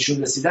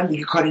مقصدشون رسیدن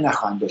دیگه کاری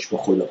نخواهند داشت با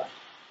خداوند.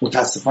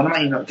 متاسفانه من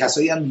این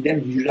کسایی هم دیدم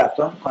اینجوری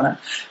رفتار میکنن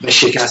و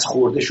شکست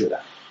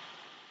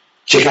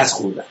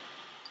خوردن.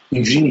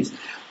 اینجوری نیست.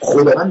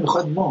 خداوند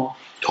میخواد ما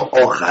تا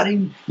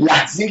آخرین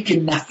لحظه که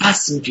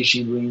نفس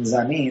میکشیم روی این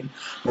زمین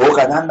با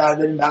قدم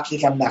برداریم، وقتی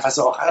که هم نفس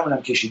آخرمون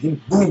هم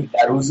کشیدیم بوم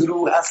در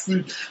حضور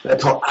هستیم و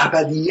تا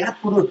ابدیت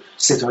رو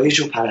ستایش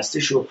و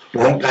پرستش رو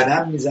با اون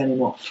قدم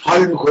میزنیم و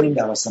حال میکنیم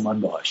در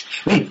آسمان باهاش.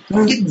 این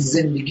یک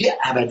زندگی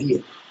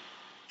ابدیه،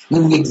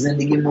 این یک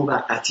زندگی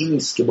موقتی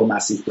نیست که با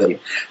مسیح داریم.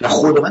 و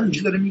خداوند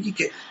اینجا داره میگه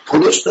که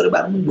خودش داره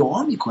برامون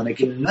دعا میکنه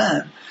که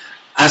من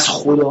از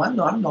خداوند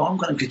دارم دعا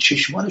میکنم که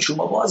چشمان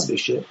شما باز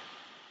بشه،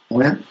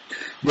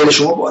 دل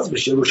شما باز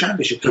بشه، روشن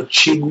بشه تا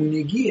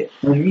چگونگی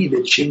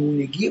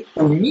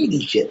امیدی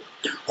که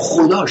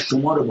خدا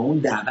شما رو به اون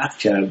دعوت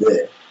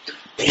کرده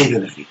پی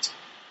ببرید.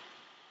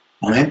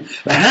 آمین.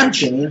 و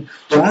همچنین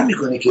دعا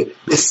میکنه که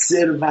به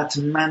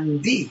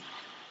ثروتمندی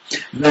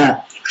و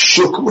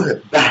شکوه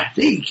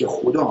بهره‌ای که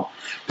خدا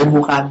به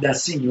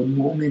مقدسین یا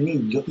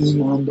مؤمنین یا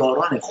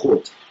ایمانداران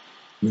خود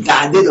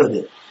وعده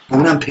داده به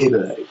اونم پی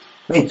ببرید.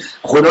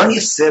 خدا یه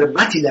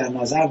ثروتی در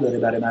نظر داره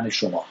برای من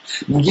شما.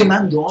 میگه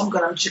من دعا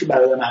میکنم، چیزی که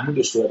برادر محمود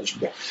استوادش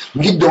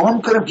میگه دعا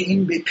میکنم که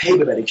این پی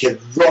ببره که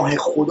راه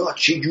خدا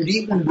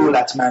چجوری اون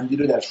دولتمندی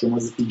رو در شما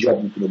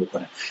ایجاد میتونه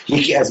بکنه.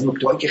 یکی از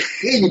نکته‌هایی که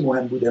خیلی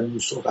مهم بود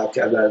امروز صحبت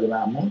کرد برادر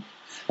محمود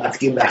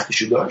وقتی که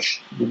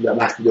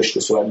وقتی داشت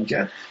صحبت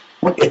میکرد،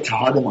 اون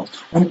اتحاد ماست.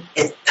 اون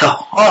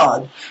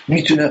اتحاد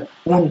میتونه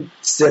اون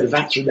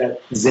ثروت رو در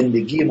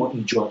زندگی ما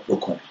ایجاد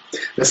بکنه.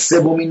 و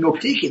سومین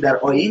نکته‌ای که در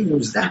آیه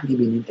 19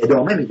 می‌بینیم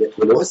ادامه میده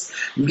پولس،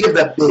 میگه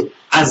و به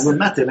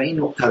عظمت، و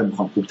این نکته رو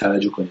میخوام خوب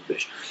توجه کنید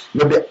بهش،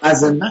 و به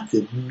عظمت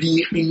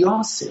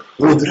بی‌قیاس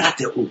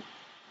قدرت او.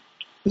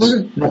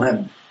 این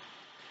مهم.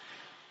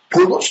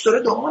 پولس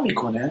داره دعا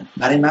میکنه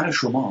برای من و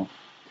شما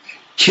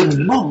که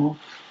ما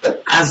به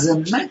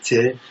عظمت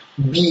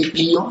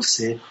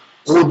بی‌قیاس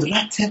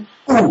قدرت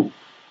او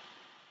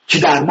که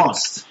در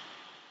ماست،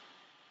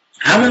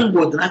 همون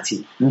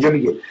قدرتی اینجا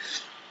میگه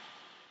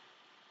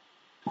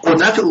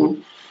قدرت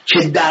او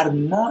که در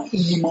ما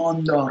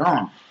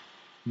ایمانداران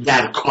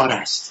در کار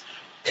است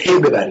پی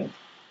ببریم.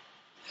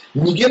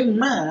 میگه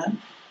من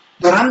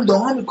دارم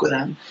دعا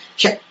میکنم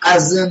که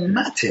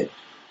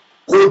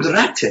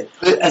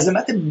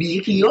عظمت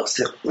بی‌قیاس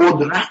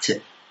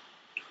قدرت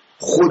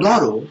خدا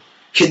رو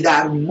که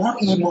در ما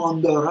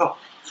ایماندارا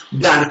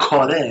در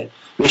کاره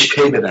بهش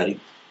پی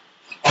ببریم،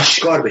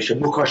 آشکار بشه،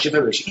 مکاشفه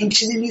بشه. این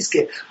چیزی نیست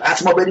که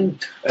بعد ما بریم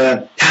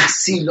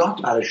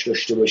تحصیلات براش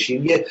داشته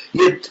باشیم،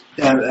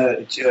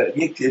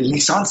 یک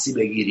لیسانسی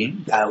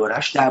بگیریم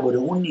درباره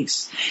اون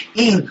نیست.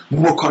 این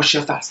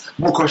مکاشفه است.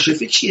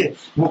 مکاشفه چیه؟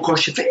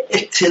 مکاشفه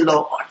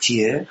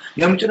اطلاعاتیه،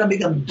 یا میتونم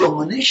بگم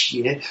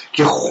دانشیه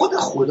که خود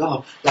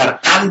خدا در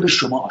قلب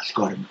شما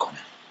آشکار میکنه.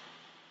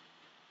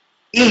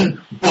 این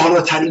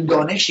بالاترین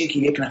دانشیه که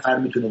یک نفر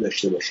میتونه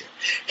داشته باشه،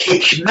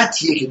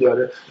 حکمتیه که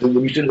داره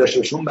میتونه داشته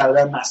باشه. اون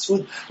برادر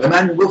مسعود و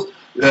من میگفت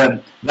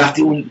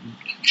وقتی اون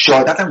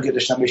شهادتم که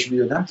داشتم بهش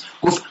میدادم،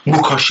 گفت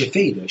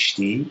مکاشفه‌ای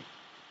داشتی؟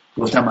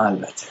 گفتم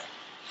البته.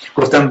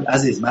 گفتم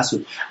عزیز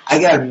مسعود،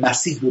 اگر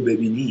مسیح رو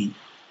ببینی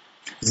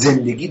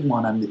زندگیت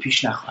مانند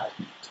پیش نخواهد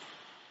بود.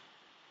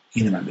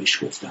 اینو من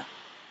بهش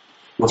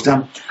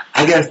گفتم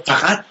اگر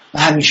فقط،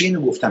 همیشه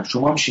اینو گفتم،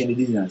 شما هم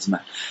شنیدید از من،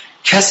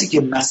 کسی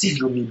که مسیح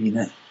رو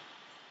میبینه،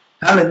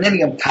 حالا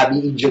نمیگم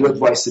طبیعی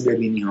جلوت وایسه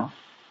ببینی ها،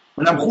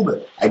 اونم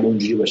خوبه اگه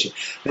اونجوری باشه،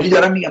 ولی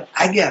دارم میگم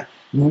اگر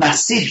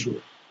مسیح رو،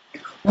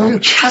 اون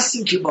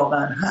کسی که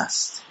واقعا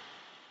هست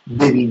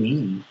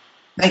ببینی،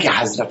 نه که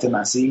حضرت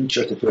مسیح این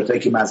چرت و پرتایی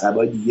که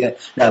مذهبای دیگه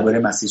درباره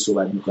مسیح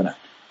صحبت میکنن،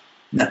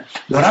 نه،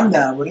 دارم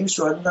درباره این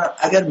صحبت میکنم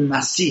اگر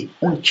مسیح،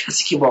 اون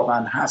کسی که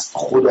واقعا هست،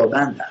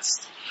 خداوند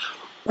هست،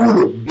 اون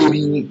رو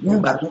ببینید،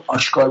 اون براتون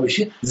آشکار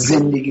بشه،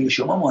 زندگی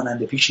شما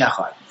مانند پیش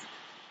نخواهد بود.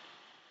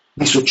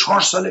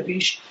 24 سال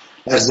پیش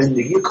در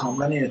زندگی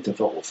کاملا این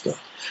اتفاق افتاد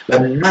و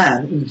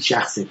من این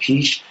شخص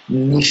پیش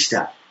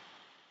نیستم.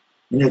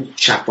 اینو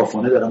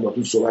شفافانه دارم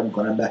باهاتون صحبت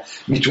میکنم و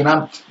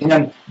میتونم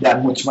اینم در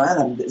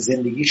مطمئنم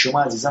زندگی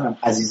شما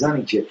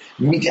عزیزانی که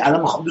میگه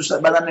الان میخوام دوست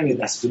بدم نمیاد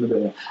دستتون رو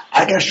ببرم،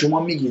 اگر شما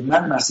میگید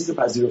من مسیح رو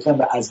پذیرفتم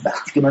و از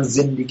وقتی که من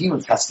زندگیمو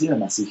تسلیم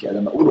مسیح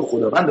کردم و او رو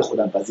خداوند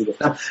خودم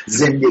پذیرفتم،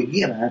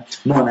 زندگی من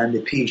مانند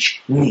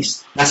پیش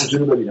نیست. دستتون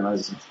رو ببینم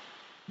عزیزان،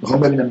 میخوام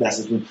ببینم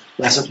دستتون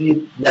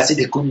دستی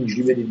تکون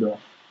اینجوری بدید به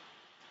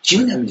چی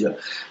میگم اینجا.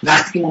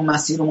 وقتی که ما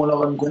مسیح رو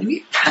ملاقات میکنیم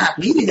یک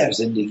تغییری در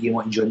زندگی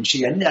ما اینجا میشه،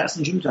 یعنی در اصل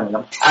اینجا میتونم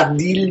بگم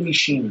تبدیل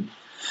میشیم،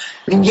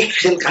 این یک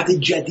خلقت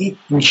جدید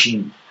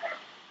میشیم.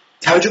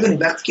 توجه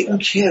کنید وقتی که اون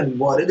کرم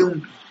وارد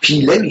اون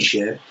پیله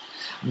میشه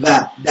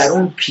و در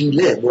اون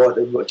پیله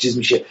وارد چیز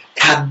میشه،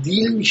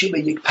 تبدیل میشه به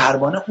یک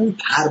پروانه.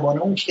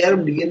 اون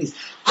کرم دیگه نیست،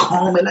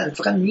 کاملا.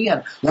 فقط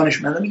میگن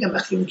دانشمندان میگن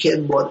وقتی اون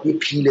کرم وارد یه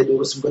پیله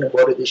درست میکنه،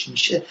 واردش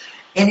میشه،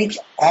 اینی که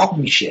آب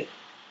میشه،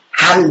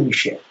 حل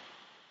میشه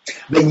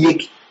و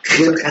یک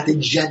خلقت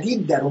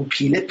جدید در اون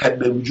پیله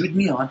به وجود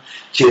میان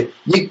که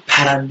یک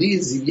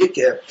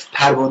یک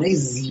پروانه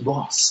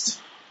زیباست.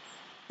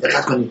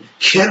 دقت کنید،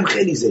 کرم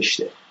خیلی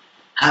زشته.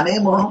 همه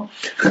ما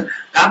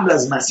قبل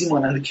از مسیح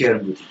مانند کرم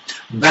بودیم،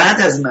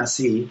 بعد از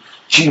مسیح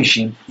چی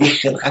میشیم؟ یک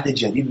خلقت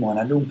جدید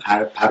مانند اون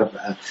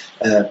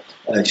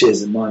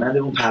مانند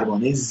اون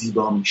پروانه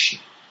زیبا میشیم.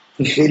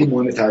 این خیلی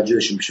مهمه توجه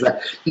داشته باشه. و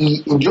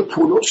اینجا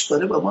پولس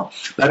داره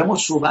برای ما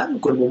صحبت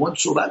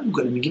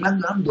میکنه، میگه من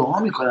دارم دعا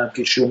میکنم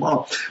که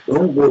شما به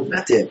اون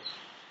قدرت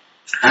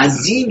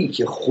عظیمی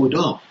که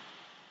خدا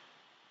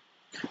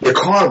به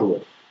کار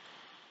برد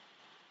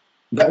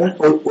و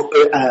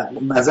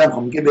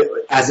اون میگه به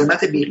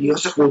عظمت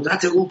بی‌قیاس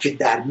قدرت او که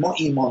در ما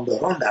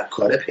ایمانداران در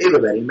کاره پی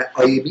ببریم. و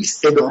آیه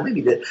 20 ادامه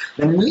میده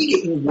و میگه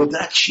این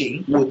قدرت چیه؟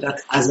 این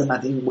قدرت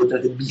عظمت، این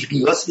قدرت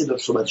بی‌قیاسی که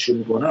داره صحبتشو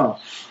میکنه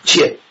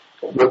چیه؟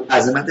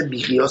 عظمت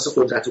بی‌قیاس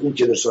قدرت اون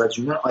که در صحبتش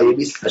میکنه آیه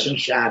 20 قشنگ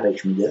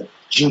شرحش میده.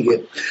 چی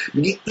میگه؟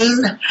 میگه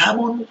این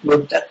همون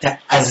قدرت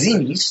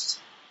عظیمی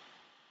است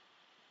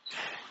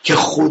که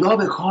خدا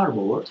به کار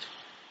برد.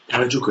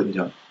 توجه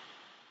کنید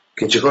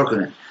که چیکار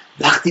کنه؟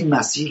 وقتی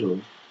مسیح رو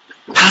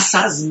پس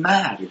از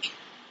مرگ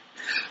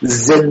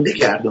زنده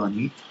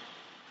گردانید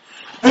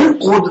اون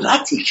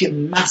قدرتی که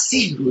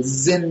مسیح رو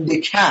زنده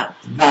کرد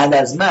بعد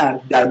از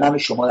مرگ در من و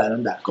شما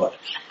الان در کار،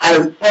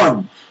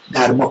 الان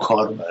در ما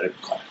کار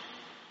میکنه.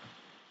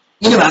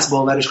 اینو بس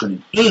باورش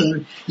کنیم.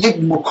 این یک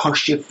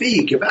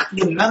مکاشفه‌ایه که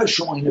وقتی من و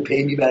شما اینو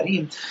پی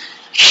میبریم،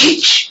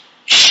 هیچ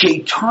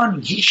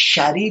شیطان، هیچ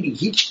شریری،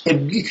 هیچ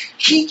ابلیس،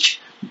 هیچ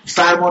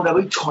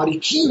فرمانروای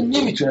تاریکی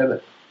نمیتونه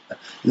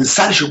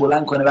سرشو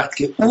بلند کنه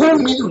وقتی که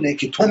اون میدونه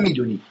که تو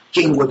میدونی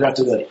که این قدرت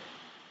رو داری.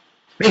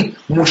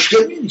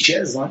 مشکل میدونی چه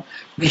ازان؟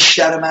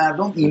 بیشتر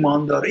مردم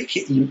ایمانداره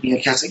که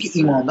کسایی که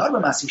ایماندار به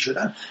مسیح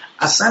شدن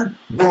اصلا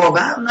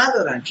باور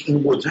ندارن که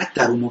این قدرت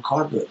در اونها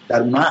کار داره،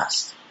 در اونها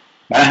هست.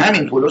 برای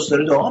همین پولس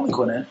داره دعا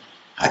میکنه،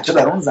 حتی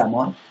در اون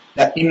زمان،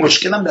 در این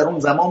مشکل هم در اون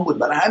زمان بود،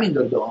 برای همین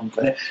داره دعا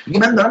میکنه، میگه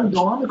من دارم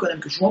دعا میکنم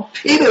که شما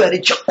پی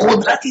ببرید چه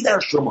قدرتی در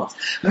شماست.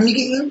 من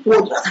میگه این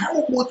قدرت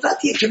همون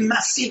قدرتیه که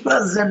مسیح رو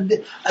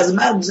از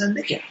مرگ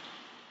زنده کرد،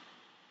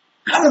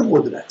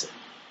 همون قدرته.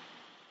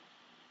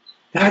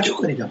 توجه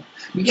کنید،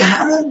 میگه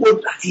همون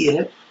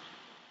قدرتیه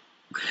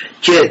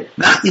که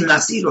وقتی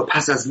مسیح رو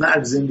پس از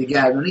مرگ زنده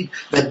گردانید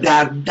و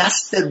در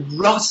دست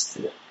راست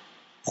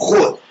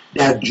خود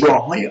در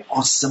جاهای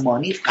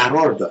آسمانی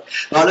قرار داد.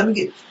 و حالا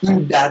میگه این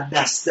در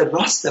دست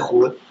راست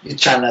خود،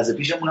 چند لحظه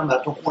پیشمونم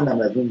براتون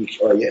خوندم از اون یک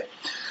آیه،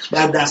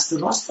 در دست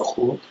راست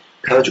خود،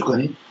 توجه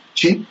کنید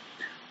چی؟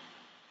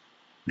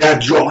 در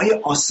جاهای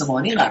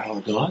آسمانی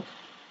قرار داد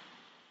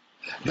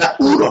و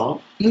او را،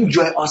 این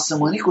جای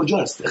آسمانی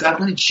کجاست؟ دقت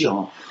کنید چی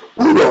ها؟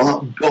 او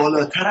را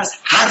بالاتر از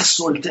هر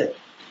سلطه،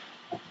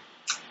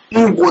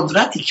 این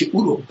قدرتی که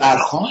او رو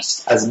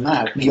برخاست از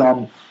مرگ،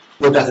 یا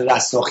قدرت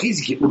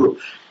رستاخیزی که او رو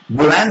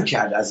بلند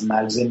کرد از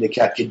مرگ زنده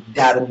کرد، که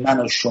در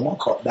من و شما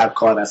در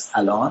کار است.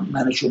 الان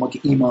من و شما که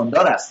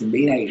ایماندار هستیم، به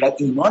این حقیقت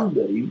ایمان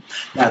داریم،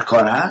 در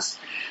کار است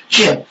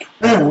که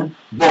اون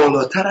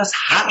بالاتر از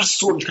هر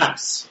سلطه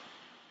است،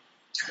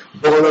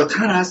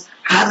 بالاتر از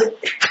هر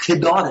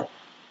اقتداره،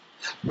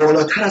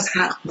 بالاتر از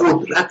هر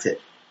قدرته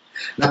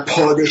و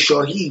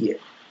پادشاهیه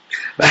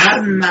و هر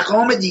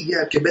مقام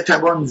دیگر که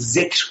بتوان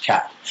ذکر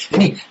کرد.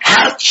 یعنی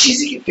هر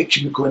چیزی که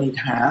فکر میکنید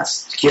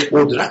هست که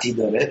قدرتی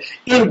داره،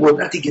 این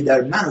قدرتی که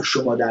در من و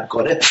شما در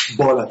کاره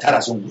بالاتر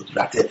از اون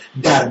قدرت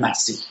در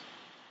مسیح.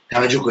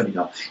 توجه کنید،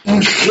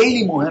 این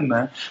خیلی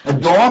مهمه.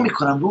 دعا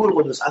میکنم روح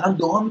القدس، الان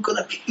دعا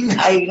میکنم که این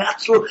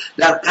حقیقت رو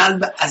در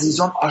قلب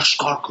عزیزان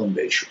آشکار کن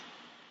بهشون.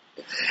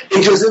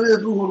 اجازه بده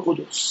روح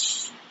القدس.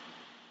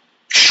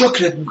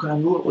 شکرت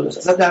میکنم روح القدس،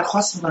 ازت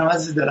درخواست میکنم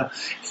عزیز دارم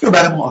اینو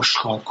برای ما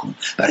آشکار کن،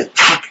 برای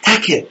تک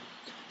تک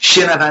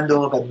شنونده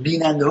ها و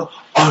بیننده ها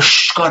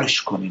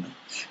آشکارش کن اینو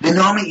به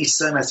نام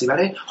عیسی مسیح.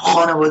 برای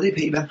خانواده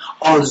پیوند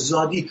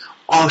آزادی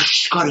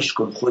آشکارش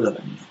کن خدا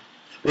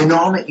به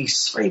نام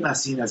عیسی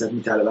مسیح. ازت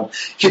میطلبم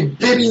که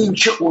ببینیم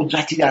چه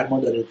قدرتی در ما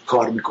داره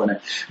کار میکنه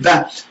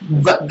و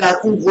در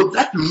اون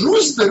قدرت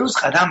روز به روز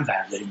قدم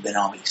برداریم به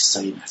نام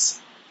عیسی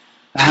مسیح.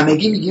 و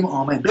همگی میگیم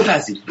آمین.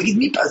 بپذیرید، بگید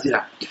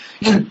میپذیرم،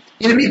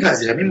 اینو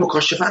میپذیرم، این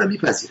مکاشفه رو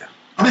میپذیرم.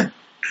 آمین.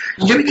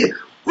 اینجا میگه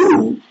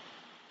او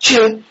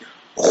چه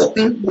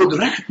این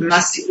قدرت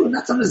مسیح رو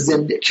نتونه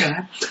زنده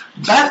کرد،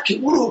 بلکه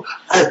او رو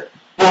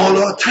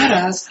بالاتر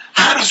از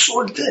هر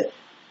سلطه.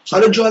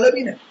 حالا جالب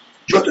اینه،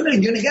 جاتون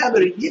اینجا نگه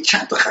دارید، یه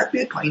چند تا خط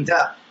بیاید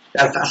پایین‌تر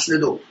در فصل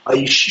 2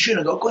 آیه 6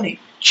 رو نگاه کنید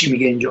چی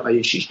میگه اینجا.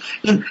 آیه 6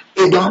 این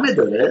ادامه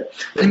داره،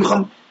 ولی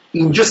میخوام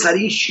اینجا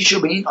سریع 6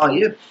 رو به این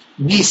آیه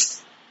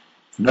 20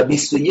 و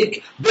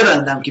 21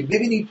 ببندم که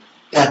ببینید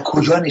در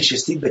کجا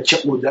نشستید و چه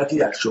قدرتی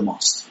در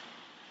شماست.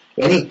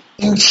 یعنی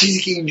این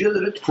چیزی که اینجا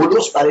داره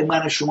پولس برای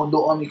من و شما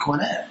دعا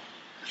میکنه،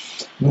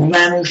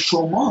 من و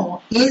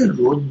شما این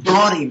رو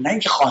داریم، نه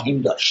اینکه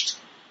خواهیم داشت.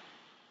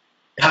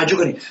 توجه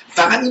کنید،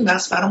 فقط این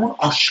بحث برامون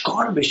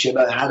آشکار بشه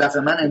و هدف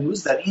من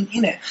امروز در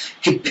اینه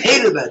که پی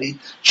ببرید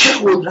چه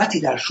قدرتی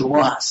در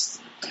شما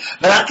هست.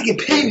 و وقتی که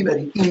پی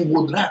میبرید این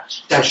قدرت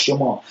در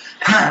شما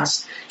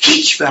هست،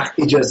 هیچ وقت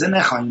اجازه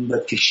نخواهیم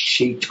داد که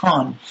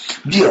شیطان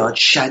بیاد،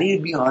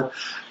 شریر بیاد،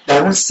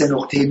 در اون 3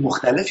 نقطه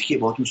مختلفی که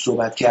باهاتون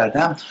صحبت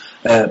کردم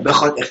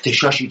بخواد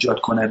اختشاش ایجاد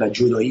کنه و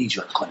جدایی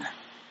ایجاد کنه.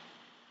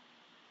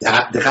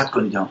 دقت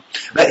کنید و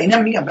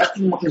اینم میگم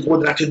وقتی ما این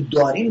قدرت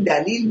داریم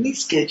دلیل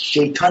نیست که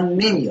شیطان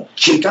نمیاد.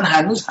 شیطان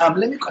هنوز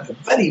حمله میکنه،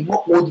 ولی ما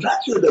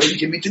قدرتی رو داریم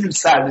که میتونیم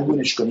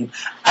سرنگونش کنیم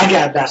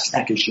اگر دست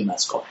نکشیم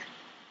از کار.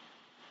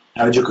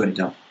 توجه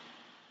کنید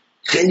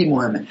خیلی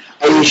مهمه.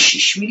 آیه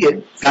 6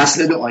 میگه،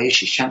 فصل 2 آیه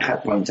 6 چند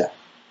خط پایین‌تر،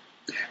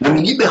 و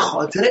میگه به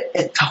خاطر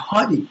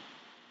اتحادی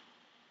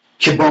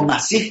که با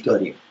مسیح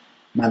داریم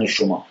من و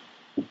شما،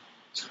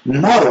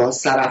 ما را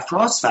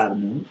سرافراز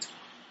فرمود.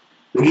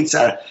 بگید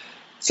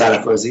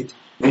سرافرازید.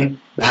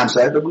 به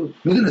همسایت بگو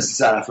میدونستی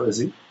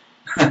سرافرازید؟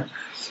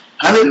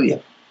 هللویا.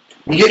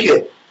 میگه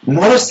که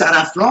ما را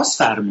سرافراز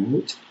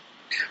فرمود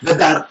و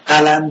در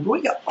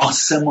قلمروی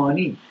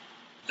آسمانی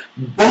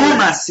با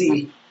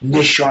مسیح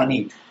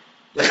نشانید.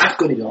 دقت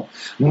کنید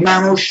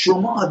من و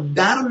شما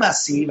در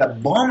مسیح و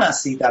با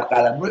مسیح در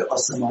قلمروی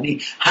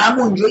آسمانی،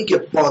 همون جایی که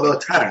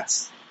بالاتر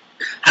است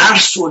هر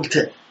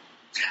سلطه،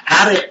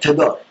 هر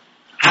اقتدار،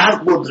 هر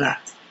قدرت،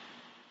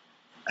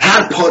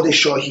 هر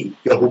پادشاهی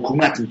یا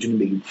حکومت میتونیم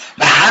بگیم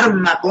و هر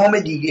مقام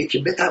دیگه که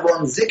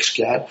بتوان ذکر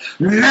کرد،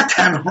 نه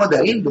تنها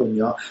در این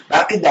دنیا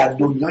بلکه در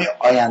دنیای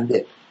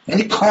آینده.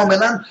 یعنی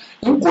کاملا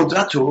این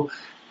قدرت رو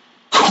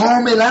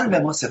کاملا به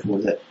ما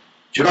سپرده.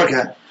 چرا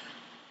که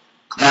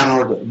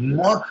قرار داد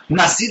ما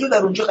مسیح رو در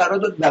اونجا قرار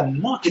داد و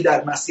ما که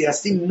در مسیح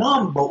هستیم ما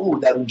هم با او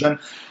در اونجا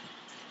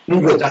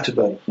اون قدرت رو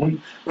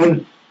داریم،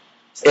 اون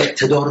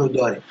اقتدار رو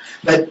داریم.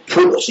 و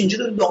پولس اینجا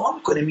داره دعا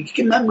میکنه، میگه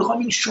که من میخوام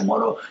این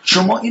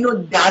شما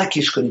اینو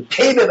درکش کنید،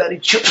 پی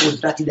ببرید چه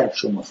قدرتی در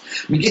شماست.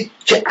 میگه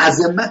که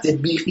عظمت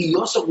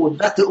بی‌قیاس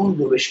قدرت اون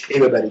رو بهش پی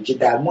ببرید که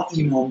در ما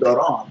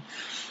ایماندارا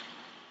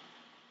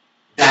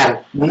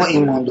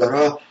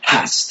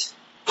هست،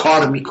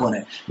 کار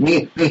میکنه،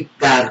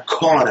 در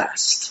کار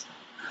است.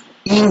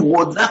 این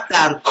قدرت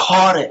در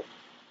کاره،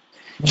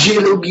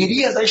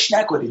 جلوگیری ازش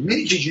نکنید.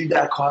 میدونی چجوری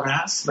در کار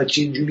هست و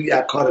چجوری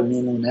در کار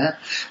میمونه؟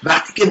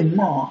 وقتی که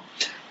ما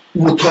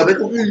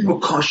مطابق اون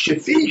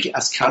مکاشفه‌ای که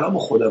از کلام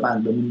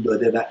خداوند بهمون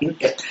داده و این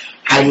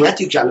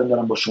حقیقتی که الان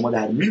دارم با شما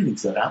در میون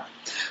میگذارم،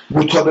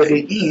 مطابق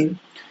این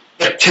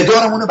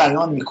اقتدارمون رو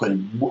بیان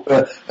میکنیم،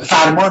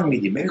 فرمان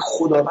میدیم. یعنی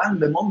خداوند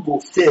به ما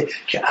گفته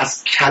که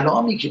از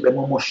کلامی که به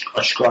ما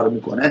آشکار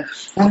میکنه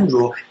اون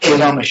رو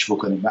اعلامش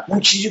بکنیم و اون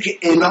چیزی که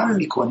اعلام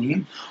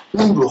میکنیم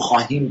اون رو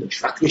خواهیم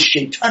داشت. وقتی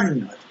شیطان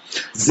میاد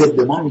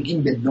ضد ما،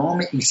 میگیم به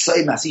نام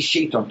عیسی مسیح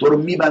شیطان تو رو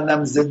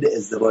میبندم ضد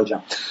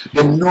ازدواجم،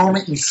 به نام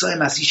عیسی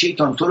مسیح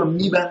شیطان تو رو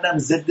میبندم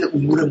ضد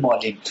امور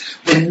مالیم،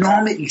 به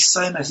نام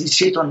عیسی مسیح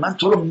شیطان من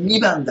تو رو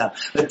میبندم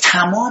و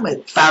تمام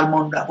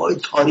فرمانروای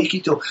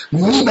تاریکی تو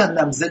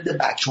میبندم ضد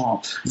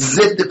بچه‌هام،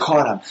 ضد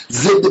کارم،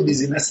 ضد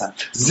بیزینسم،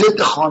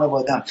 ضد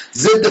خانوادم،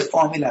 ضد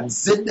فامیلم،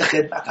 ضد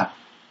خدمتم.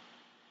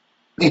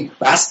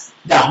 بس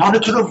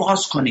دهانتون رو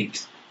باز کنید،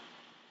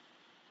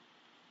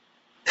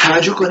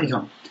 توجه کنید،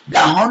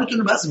 دهانتون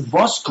رو بس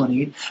باز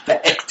کنید و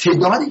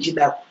اقتداری که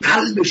در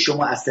قلب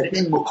شما از طریق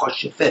این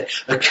مکاشفه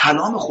و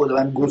کلام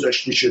خداوند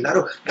گذاشته شده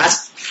رو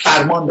بس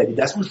فرمان بدید،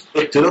 دست اون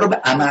اقتدار رو به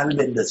عمل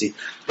بندازید،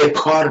 به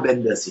کار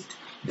بندازید.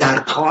 در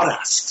کار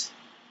است.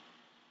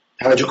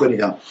 توجه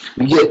کنید.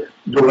 میگه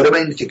دوباره من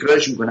این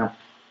تکرارش میکنم،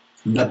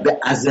 و به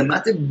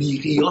عظمت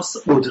بی‌قیاس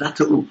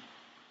قدرت او.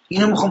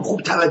 اینو میخوام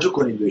خوب توجه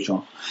کنید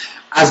بهشون.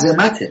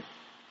 عظمت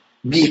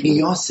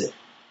بی‌قیاس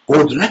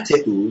قدرت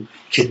او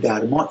که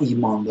در ما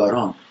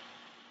ایمانداران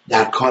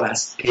در کار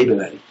است پی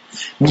ببرید.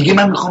 میگه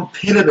من میخوام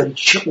پی ببرید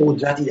چه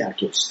قدرتی در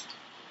توست.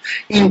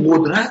 این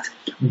قدرت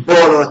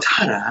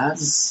بالاتر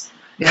از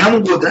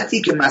همون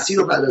قدرتی که مسیح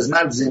رو بعد از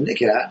مرگ زنده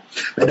کرد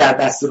و در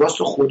دست راست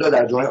خدا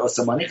در جای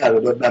آسمانی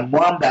قرار داد و ما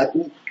هم در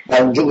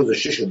اونجا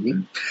گذاشته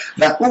شدیم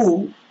و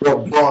او را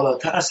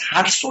بالاتر از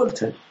هر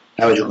سلطه،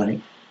 توجه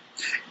کنید،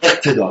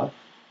 اقتدار،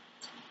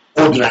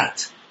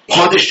 قدرت،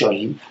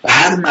 پادشاهی و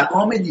هر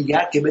مقام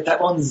دیگر که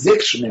بتوان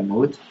ذکر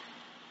نمود،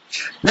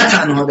 نه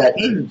تنها در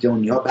این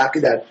دنیا بلکه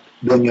در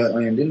دنیای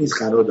آینده نیز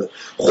قرار داد.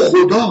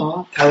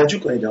 خدا، توجه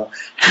کنید،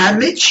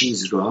 همه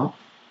چیز را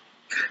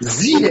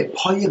زیر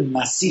پای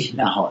مسیح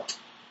نهاد.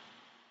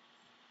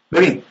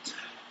 ببین،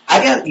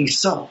 اگر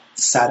عیسی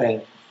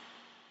سر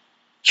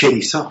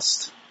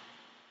کلیساست،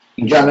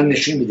 اینجا الان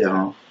نشون میده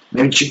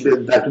ببین چی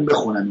براتون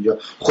بخونم اینجا.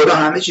 خدا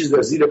همه چیز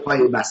را زیر پای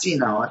مسیح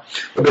نهاد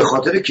و به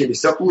خاطر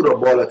کلیسا او را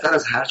بالاتر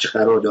از هر چه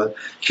قرار داد.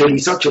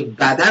 کلیسا که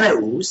بدن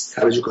اوست،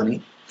 توجه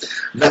کنید،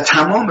 و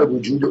تمام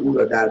وجود او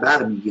را در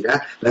بر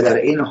میگیرد و در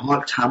این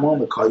حال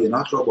تمام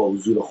کائنات را با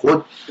حضور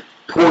خود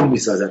پر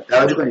میسازد.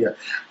 توجه کنید،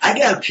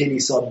 اگر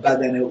کلیسا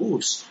بدن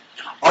اوست،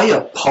 آیا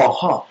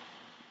پاها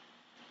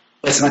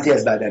قسمتی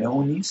از بدن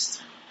او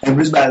نیست؟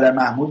 امروز برادر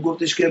محمود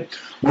گفتش که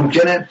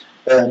ممکنه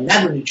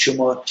ندونید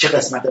شما چه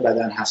قسمت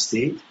بدن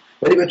هستید،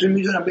 ولی بهتون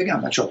میدونم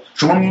بگم بچه‌ها،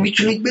 شما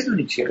میتونید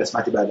بدونید چه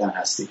قسمت بدن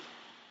هستید.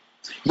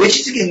 یه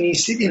چیزی که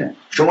نیستید اینه،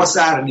 شما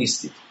سر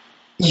نیستید،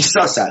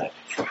 عیسی سره.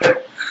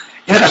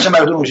 این قشنگ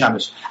براتون روشن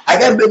بشه.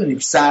 اگر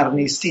بدونید سر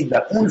نیستید و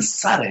اون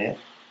سر،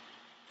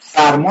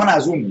 فرمان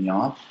از اون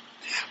میاد،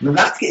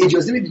 وقتی که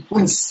اجازه میدید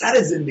اون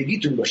سر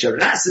زندگیتون باشه،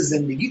 رأس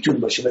زندگیتون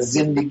باشه و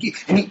زندگی،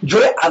 یعنی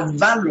جای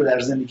اول رو در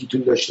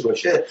زندگیتون داشته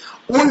باشه،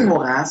 اون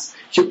موقع است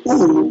که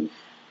او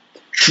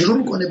شروع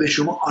میکنه به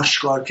شما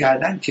آشکار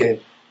کردن که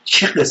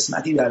چه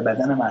قسمتی در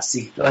بدن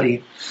مسیح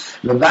دارید.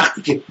 و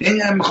وقتی که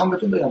میخوام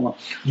بهتون بگم،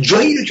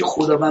 جایی رو که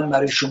خداوند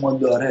برای شما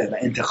داره و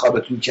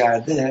انتخابتون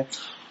کرده،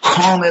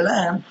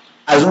 کاملا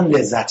از اون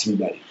لذت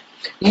میبرید.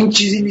 این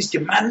چیزی نیست که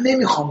من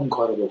نمیخوام اون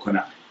کارو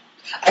بکنم.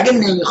 اگه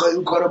نمیخوای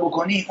اون کارو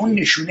بکنی، اون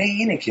نشونه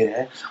اینه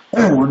که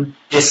اون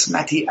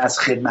قسمتی از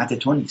خدمت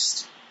تو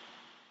نیست.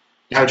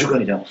 توجه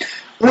کنید،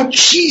 اون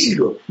چیزی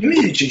رو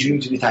میدونید چجوری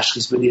میتونی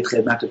تشخیص بدید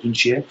خدمتتون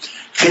چیه؟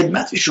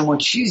 خدمت شما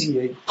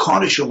چیزیه،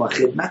 کار شما،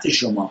 خدمت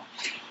شما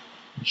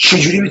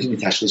چجوری میتونید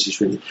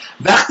تشخیصش بدید؟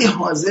 وقتی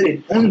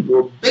حاضرید اون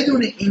رو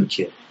بدون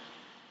اینکه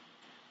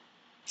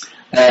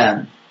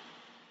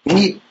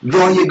یعنی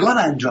رایگان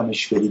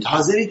انجامش بدید،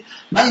 حاضرید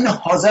من اینو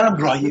حاضرم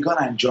رایگان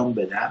انجام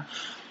بدم،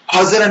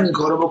 حاضرم این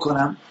کارو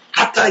بکنم،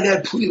 حتی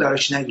اگر پولی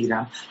براش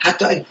نگیرم،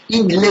 حتی اگر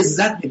این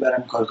لذت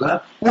میبرم کار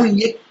کنم، اون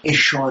یک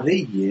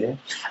اشاره‌ایه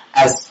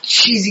از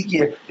چیزی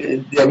که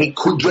یعنی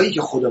کجایی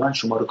که خداوند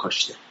شما رو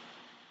کاشته.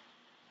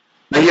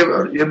 من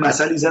یه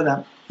مثالی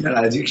زدم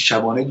از یک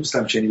شبانه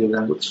دوستم شنیده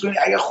بودم، گفتم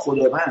اگر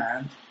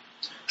خداوند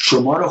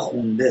شما رو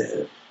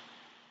خونده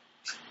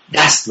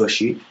دست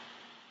باشید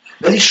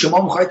ولی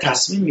شما میخواید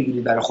تصمیم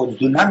میگیرید برای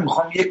خودتون من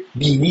میخوام یک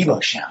بینی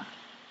باشم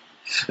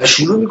و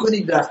شروع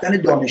میکنید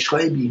رفتن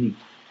دانشگاه بینی،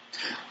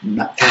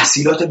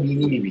 تحصیلات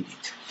بینی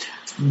میبینید،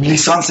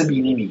 لیسانس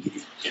بینی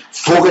میگیرید،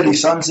 فوق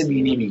لیسانس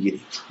بینی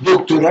میگیرید،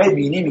 دکترای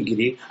بینی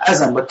میگیرید،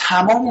 ازم با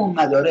تمام اون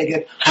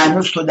مدارک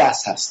هنوز تو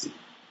دست هستی،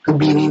 تو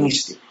بینی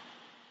نیستی.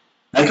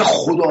 مگه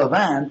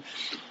خداوند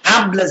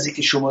قبل از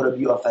اینکه شما رو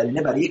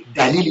بیافرینه برای یک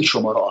دلیلی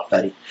شما رو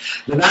آفرید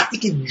و وقتی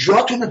که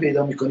جاتون رو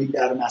پیدا میکنید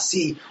در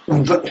مسیح،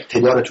 اونجا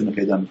اقتدارتون رو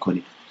پیدا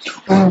میکنید.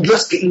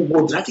 اونجاست که این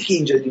قدرتی که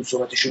اینجا دیم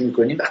صحبتشو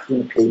میکنیم وقتی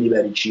اون پی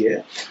میبرید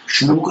چیه؟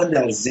 شروع میکنید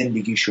در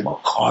زندگی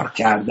شما کار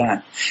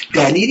کردن.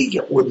 دلیلی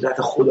که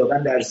قدرت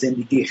خداوند در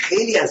زندگی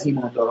خیلی از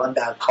ایمانداران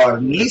در کار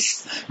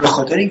نیست به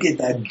خاطر اینکه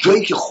در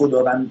جایی که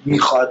خداوند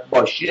میخواد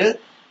باشه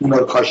اونا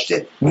رو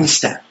کاشته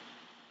نیستن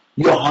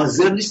یا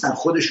حاضر نیستن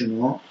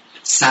خودشونو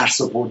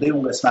سرسپرده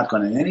اون قسمت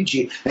کنن. یعنی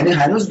چی؟ یعنی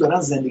هنوز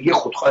دارن زندگی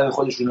خودخواه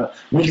خودشون رو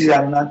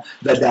میگذرونن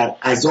و در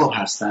عذاب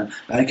هستن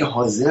برای اینکه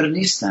حاضر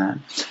نیستن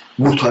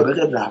مطابق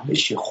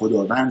روش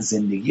خداوند،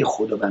 زندگی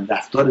خداوند،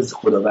 رفتار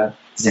خداوند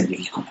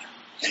زندگی کنن.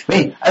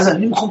 ببین از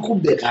این میخوام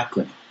خوب دقت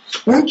کنیم.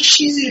 اون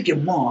چیزی که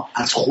ما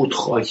از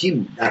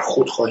خودخواهیم در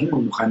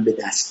خودخواهیمون میخوایم به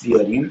دست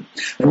بیاریم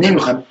و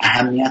نمیخوایم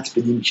اهمیت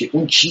بدیم که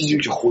اون چیزی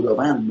که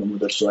خداوند به ما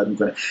داره صحبت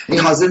میکنه، این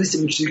حاضر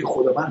نیستیم این چیزی که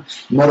خداوند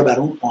ما رو برای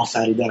اون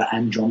آفریده رو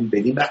انجام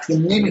بدیم، وقتی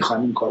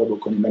نمیخوایم این کارو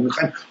بکنیم و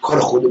میخوایم کار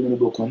خودمون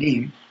رو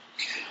بکنیم،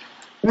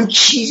 اون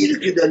چیزی رو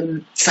که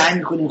داریم سعی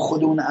میکنیم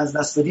خودمون از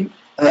دست بدیم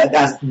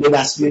به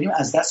دست بیاریم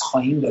از دست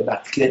خواهیم داد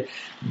وقتی که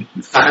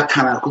فقط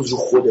تمرکز رو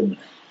خودمونه.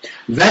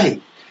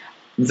 ولی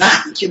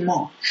وقتی که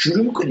ما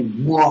شروع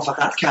میکنیم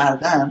موافقت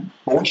کردن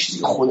با اون چیزی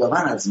که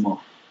خداوند از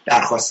ما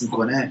درخواست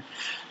میکنه،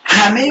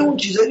 همه اون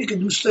چیزایی که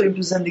دوست داریم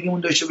تو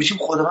زندگیمون داشته باشیم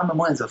خداوند به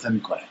ما اضافه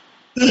میکنه.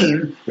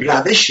 این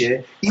روش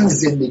این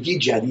زندگی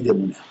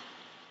جدیدمونه.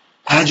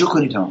 توجه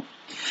کنید ها.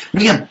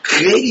 میگم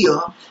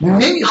خیلیا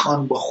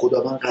نمیخوان با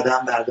خداوند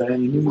قدم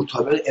بردارن، یعنی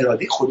مطابق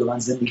اراده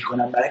خداوند زندگی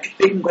کنن، برای که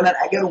فکر میکنن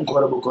اگر اون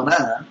کارو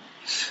بکنن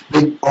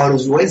به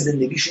آرزوهای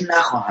زندگیشون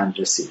نخواهند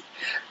رسید.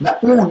 و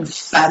اون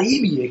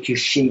فریبیه که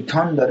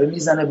شیطان داره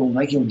میزنه به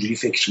اونایی که اونجوری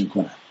فکر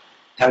میکنن.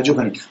 توجه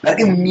کنید،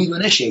 بلکه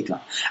میدونه شیطان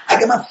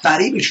اگه من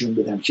فریبشون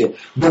بدم که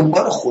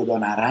دنبال خدا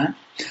نرن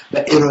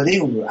و اراده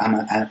اون رو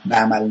به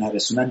عمل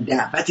نرسونن،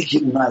 دعوتی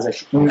که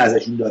اون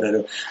ازشون داره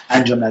رو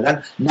انجام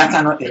ندن، نه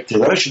تنها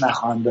اقتدارش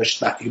نخواهند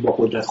داشت وقتی با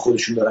قدرت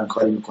خودشون دارن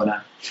کاری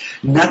میکنن،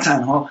 نه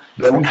تنها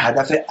به اون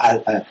هدف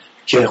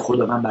که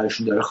خداوند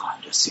براشون داره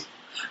خواهند رسید.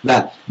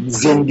 و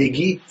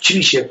زندگی چی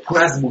میشه؟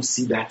 پر از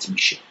مصیبت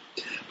میشه،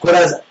 پر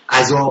از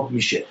عذاب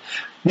میشه.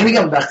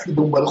 نمیگم وقتی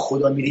دنبال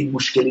خدا میرید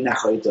مشکلی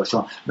نخواهید داشت،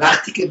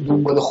 وقتی که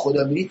دنبال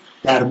خدا میرید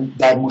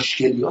در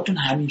مشکلاتون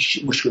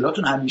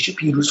همیشه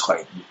پیروز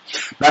خواهید بود.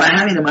 برای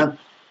همین من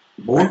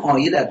با اون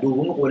آیه در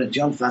دوم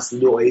قرنتیان فصل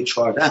 2 آیه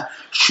 14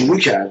 شروع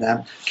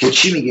کردم که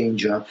چی میگه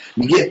اینجا؟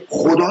 میگه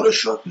خدا رو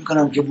شکر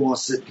میکنم که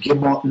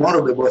ما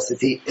رو به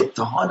واسطه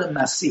اتحاد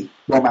مسیح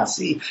با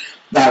مسیح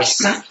در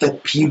صف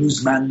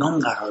پیروزمندان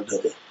قرار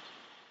داده.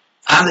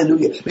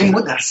 هللویا. ببین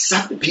ما در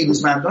صف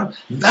پیروزمندان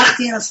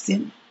وقتی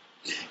هستیم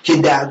که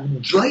در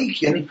جایی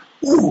که یعنی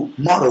او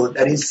ما رو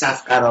در این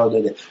صف قرار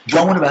داده،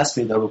 جامون رو بس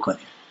پیدا بکنیم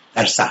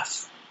در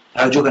صف.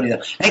 توجه کنید،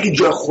 نه که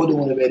جای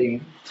خودمون رو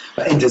بریم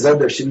و انتظار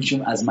داشته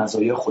باشیم از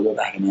مزایای خدا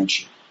بهره مند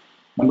شیم.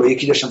 من با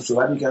یکی داشتم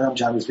صحبت میکردم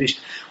چند روز پیش،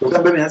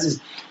 گفتم ببین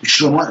عزیز،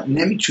 شما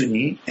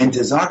نمیتونی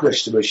انتظار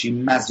داشته باشی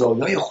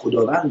مزایای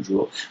خداوند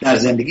رو در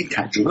زندگی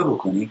تجربه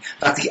بکنی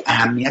وقتی که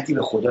اهمیتی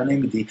به خدا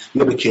نمیدی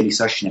یا به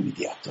کلیساش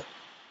نمیدی. حتی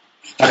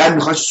فقط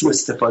میخوای سوء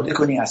استفاده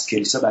کنی از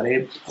کلیسا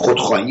برای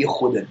خودخواهی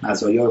خودت،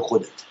 مزایای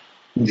خودت.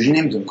 اینجوری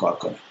نمیتونی کار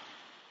کنی.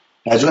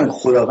 راجع به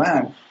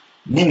خداوند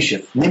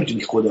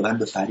نمیتونی خداوند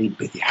به فریب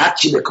بدی. هر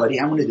چی بکاری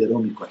همون درو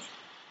میکنی.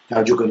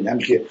 توجه کنید،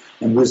 همین که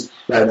امروز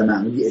برادر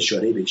محمودی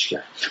اشاره بهش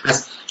کرد.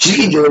 پس چیزی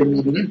که اینجا داریم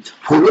میبینیم،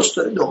 پولس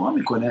داره دعا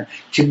میکنه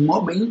که ما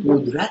به این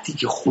قدرتی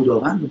که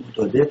خداوند به ما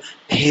داده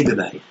پی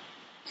ببریم.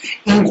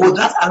 این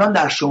قدرت الان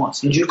در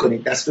شماست. اینجوری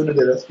کنید، دستتون رو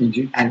دراز،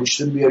 اینجوری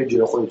انگشتتون بیارید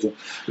جلوی خودتون،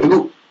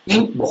 بگو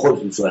این با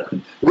خودتون صحبت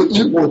کنید، بگو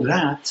این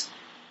قدرت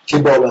که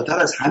بالاتر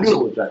از همه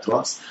قدرت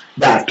هاست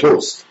در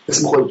توست.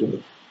 اسم خودتون رو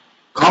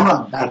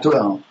کاملا در تو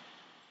هم.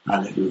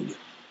 هللویا.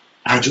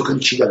 توجه کنید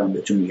چی دارم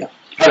بهتون میگم.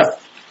 حالا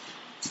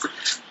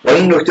با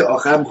این نکته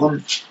آخر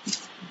میخوام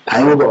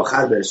پیامو به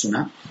آخر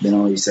برسونم، به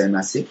نام عیسی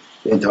مسیح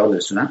به انتها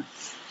برسونم.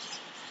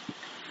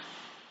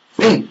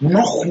 ببین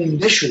ما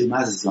خونده شدیم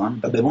عزیزان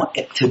و به ما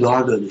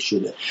اقتدار داده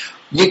شده.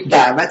 یک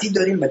دعوتی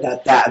داریم و در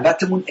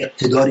دعوتمون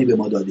اقتداری به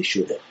ما داده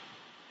شده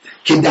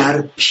که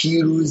در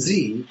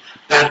پیروزی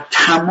بر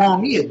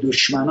تمامی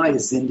دشمنای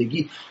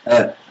زندگی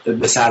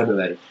به سر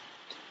ببریم.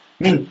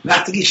 این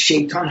وقتی که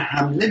شیطان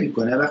حمله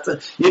میکنه، وقتی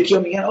یکی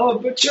ها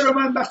میگن چرا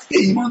من وقتی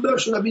که ایماندار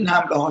شدم این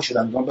حمله ها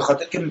شدم، به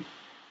خاطر که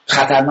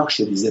خطرناک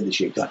شدی ضد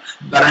شیطان،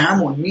 برای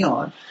همون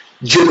میاد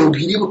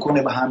جلوگیری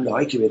بکنه به حمله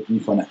هایی که بهت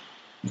میکنه.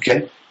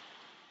 اوکی؟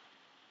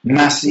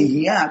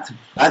 مسیحیت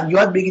بعد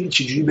یاد بگیری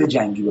چجوری به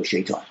جنگی با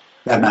شیطان.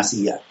 در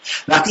مسیحیت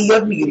وقتی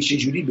یاد میگیری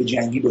چجوری به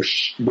جنگی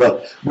با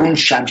اون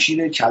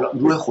شمشیر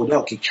روح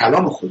خدا که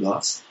کلام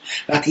خداست،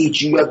 وقتی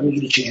یاد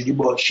میگیری چجوری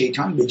با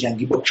شیطان به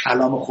جنگی با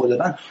کلام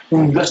خداوند،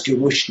 اونجاست که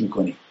رشد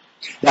میکنی،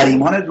 در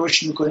ایمان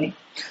رشد میکنی،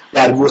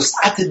 در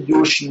وسعت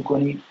رشد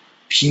میکنی.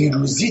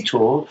 پیروزی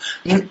تو،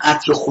 این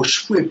عطر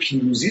خوشبو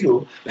پیروزی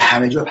رو به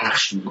همه جا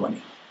پخش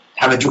میکنی.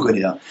 توجه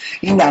کنید،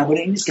 این درباره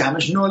این نیست که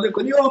همش ناله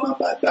کنی من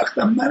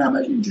بدبختم، من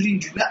همش اینجوری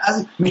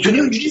از میتونی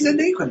اونجوری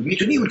زندگی کنی،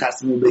 میتونی اون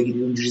تصمیم رو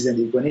بگیری اونجوری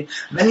زندگی کنی،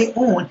 ولی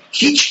اون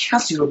هیچ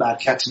کسی رو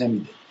برکت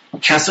نمیده.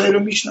 کسایی رو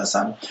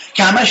میشناسم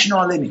که همش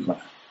ناله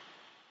میکنن،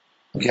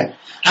 اوکی،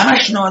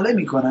 همش ناله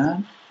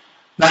میکنن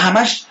و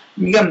همش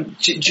میگم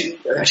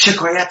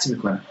شکایت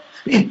میکنن.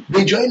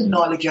 به جای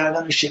ناله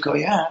کردن و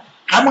شکایت،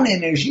 همون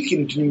انرژی که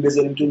میتونیم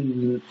بذاریم تو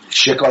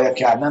شکایت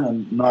کردن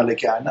و ناله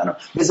کردن رو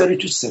بذاری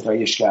تو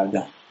ستایش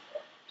کردن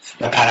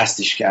و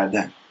پرستش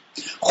کردن.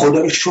 خدا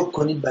رو شکر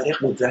کنید برای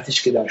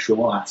قدرتش که در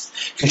شما هست،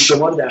 که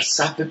شما رو در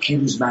صف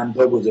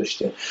پیروزمندا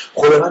گذاشته.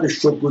 خداوند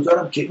شکر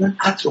گذارم که اون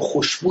عطر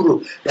خوشبو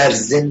رو در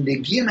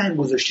زندگی من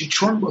گذاشتی،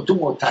 چون با تو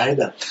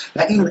متحدم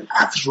و این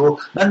عطر رو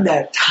من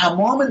در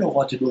تمام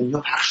نقاط دنیا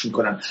پخش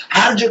میکنم.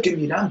 هر جا که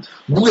میرم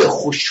بوی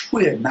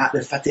خوشبوی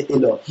معرفت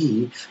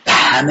الهی به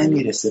همه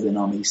میرسه به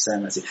نام عیسی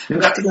مسیح.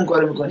 وقتی اون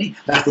کارو میکنی،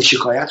 وقت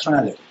شکایت رو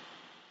نداری،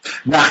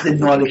 وقت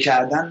ناله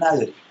کردن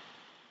نداری.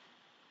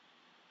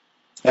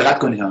 دقت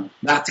کنید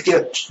وقتی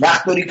که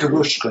وقت داری که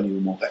رشد کنی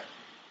اون موقع.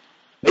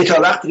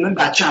 تا وقتی که این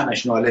بچه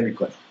همش ناله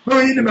میکنه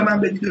اینو به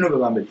من بدید، اونو به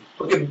من بدید،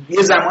 اوکی،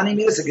 یه زمانی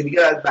میرسه که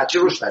دیگه بچه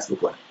رشد بس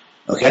بکنه،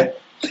 اوکی،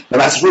 و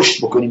بس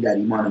رشد بکنیم در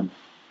ایمانمون.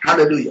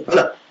 هللویا.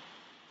 حالا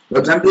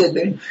لطفاً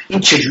ببینید این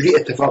چجوری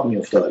اتفاق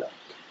میفته. حالا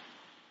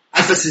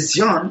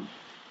افسسیان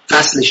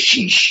فصل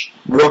 6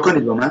 نگاه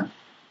کنید با من.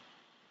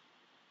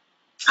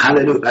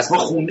 هللویا. پس ما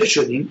خونده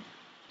شدیم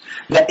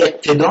و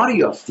اقتدار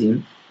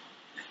یافتیم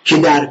که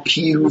در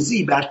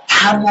پیروزی بر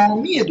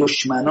تمامی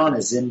دشمنان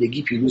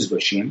زندگی پیروز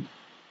باشیم.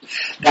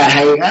 در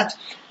حقیقت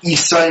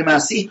عیسی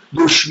مسیح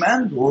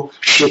دشمن رو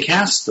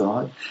شکست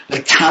داد و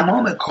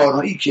تمام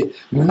کارهایی که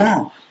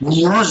ما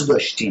نیاز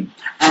داشتیم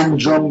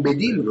انجام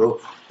بدیم رو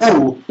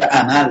او به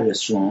عمل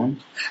رسوند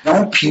و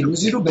اون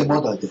پیروزی رو به ما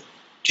داده.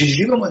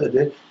 چجوری به ما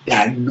داده؟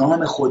 در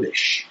نام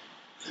خودش.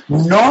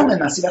 نام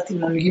مسیح، وقتی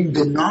ما میگیم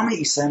به نام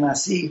عیسی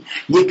مسیح،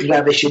 یک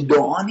روش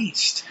دعا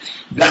نیست.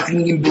 وقتی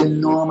میگیم به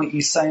نام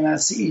عیسی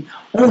مسیح،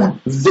 اون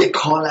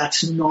وکالت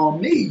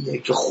نامه‌ایه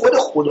که خود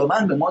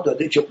خداوند به ما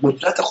داده که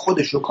قدرت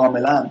خودش رو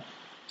کاملا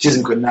چیز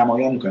میکنه،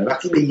 نمایان میکنه.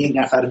 وقتی به یک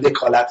نفر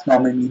وکالت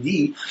نامه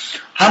میدی،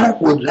 همون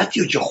قدرتی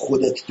رو که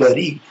خودت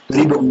داری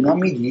به اونا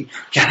میدی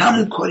که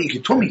همون کاری که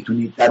تو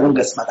میتونی در اون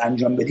قسمت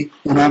انجام بدی،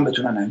 اونا هم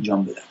بتونن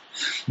انجام بدن.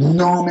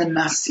 نام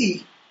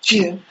مسیح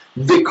چیه؟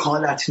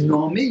 وکالت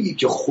نامه‌ای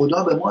که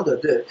خدا به ما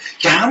داده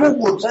که همون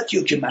قدرتی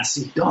رو که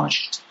مسیح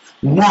داشت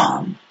ما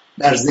هم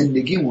در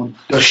زندگیمون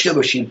داشته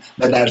باشیم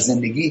و در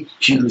زندگی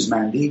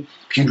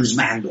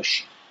پیروزمند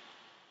باشیم.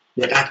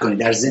 دقت کنید،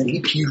 در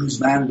زندگی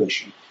پیروزمند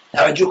باشیم.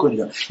 توجه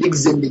کنید، یک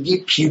زندگی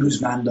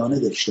پیروزمندانه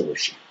داشته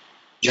باشیم.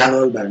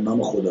 جلال بر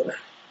نام خداوند.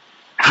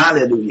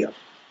 هللویا.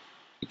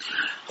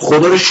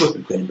 خدا رو شکر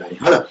می‌کنیم برای این.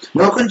 حالا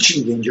نگاه کنید چی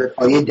میگه اینجا،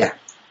 آیه 10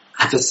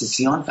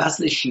 افسسیان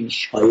فصل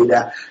 6 آیه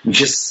 10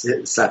 میشه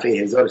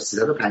صفحه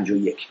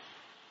 1351.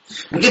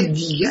 میگه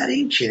دیگر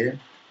این که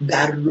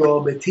در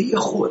رابطه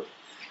خود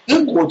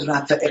این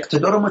قدرت و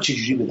اقتدار ما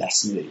چجوری به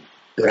دست میاریم.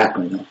 دقت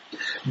کنید،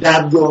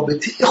 در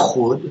رابطه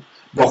خود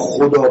با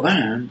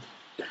خداوند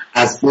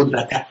از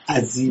قدرت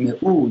عظیم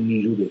او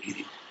نیرو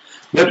بگیریم.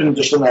 یادتون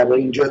داشتم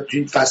درباره اینجا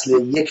توی فصل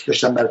 1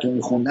 داشتم براتون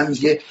میخوندم،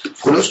 میگه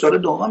پولس داره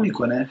دعا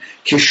میکنه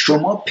که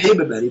شما پی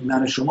ببرید،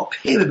 من و شما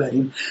پی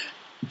ببریم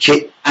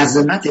که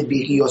عظمت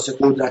بی‌قیاس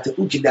قدرت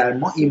او که در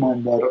ما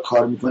ایماندارا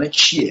کار میکنه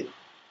چیه.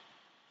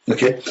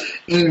 اوکی؟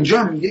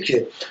 اینجا میگه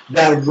که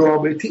در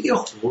رابطه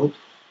خود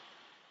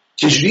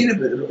چجوری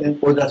این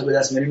قدرت رو به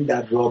دست میاریم؟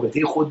 در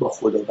رابطه خود با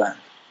خداوند،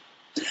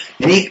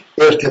 یعنی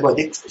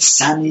ارتباط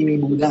صمیمی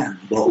بودن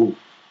با او.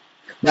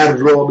 در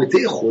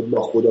رابطه خود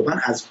با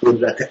خداوند از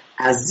قدرت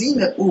عظیم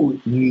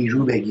او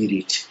نیرو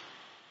بگیرید.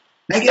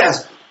 نگه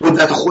از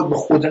قدرت خود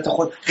با قدرت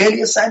خود.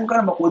 خیلی سعی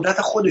میکنن با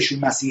قدرت خودشون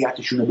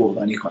مسیحیتشون رو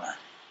بحرانی کنن.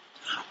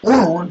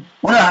 اون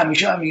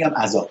همیشه هم میگم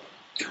عذاب،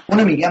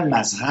 اونو میگم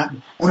مذهب،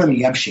 اونو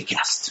میگم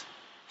شکست.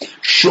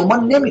 شما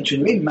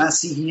نمیتونید. این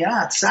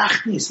مسیحیت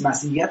سخت نیست،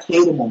 مسیحیت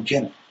غیر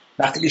ممکنه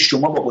وقتی که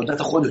شما با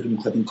قدرت خودتون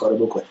میخواید این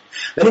کارو بکنید.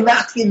 ولی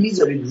وقتی که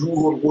میذارید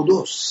روح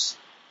القدس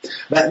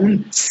و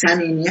اون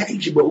صمیمیتی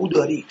که با او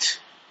دارید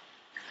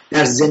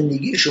در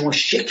زندگی شما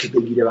شکل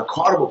بگیره و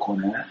کار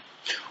بکنه،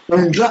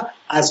 اونجا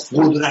از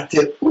قدرت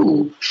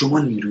او شما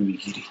نیرو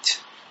میگیرید،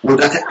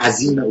 قدرت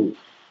عظیم او.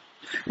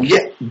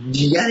 میگه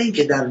دیگر این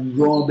که در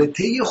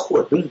رابطه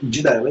خود،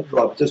 اینجا در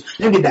رابطه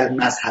نمیگه در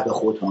مذهب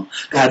خود ها،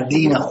 در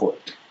دین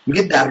خود،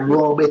 میگه در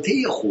رابطه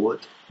خود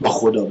با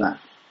خداوند،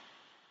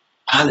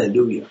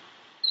 هللویا،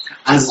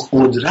 از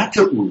قدرت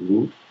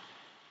او،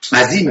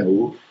 عظیم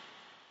او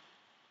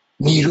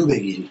نیرو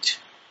بگیرید.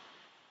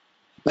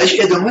 بهش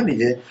ادامه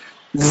میده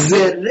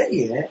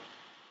ذره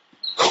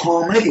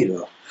کاملی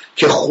را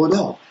که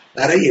خدا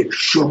برای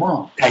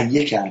شما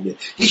تهیه کرده.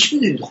 هیچ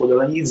میدونید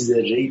خداوند یک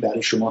ذره‌ای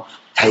برای شما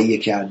تهیه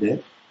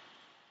کرده؟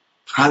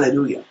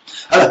 هللویا.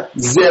 حالا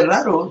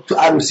ذره رو تو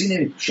عروسی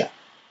نمیپوشن،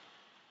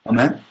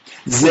 آمین.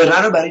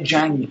 ذره رو برای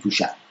جنگ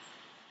میپوشن.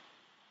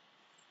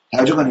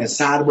 توجه کنید،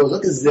 سربازا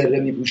که ذره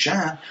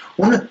میپوشن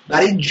اون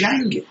برای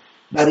جنگ،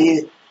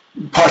 برای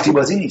پارتی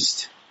بازی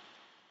نیست.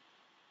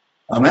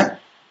 آمین.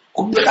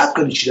 خوب دقت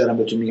کنید چی دارم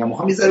بهتون میگم.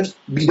 میخوام یه ذره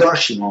بیدار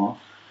شیم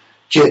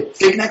که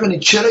فکر نکنید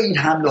چرا این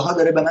حمله ها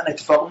داره به من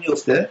اتفاق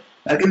میفته،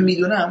 بلکه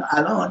میدونم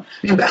الان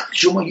وقتی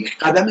شما یک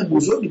قدم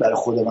بزرگی برای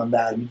خداوند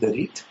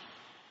برمی‌دارید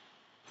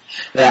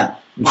و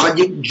میخواد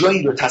یک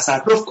جایی رو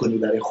تصرف کنی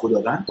برای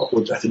خداوند با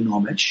قدرت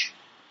نامش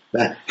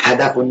و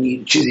هدف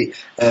و چیزی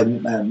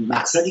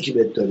مقصدی که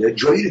بهت داده،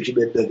 جایی رو که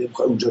بهت داده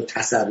میخواد اونجا رو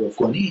تصرف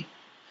کنی،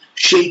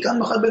 شیطان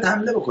میخواد بهت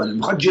حمله بکنه،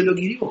 میخواد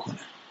جلوگیری بکنه.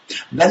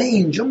 ولی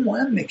اینجا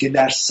مهمه که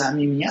در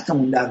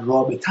صمیمیتمون، در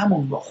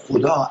رابطمون با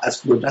خدا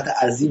از قدرت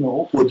عظیم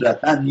او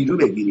قدرتمند نیرو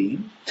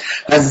بگیریم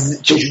و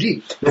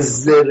چجوری به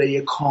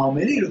ذره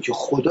کاملی رو که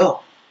خدا،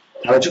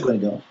 توجه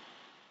کنید،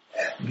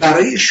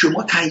 برای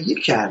شما تهیه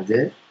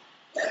کرده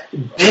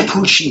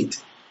بپوشید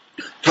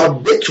تا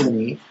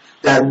بتونید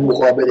در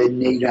مقابل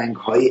نیرنگ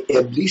های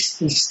ابلیس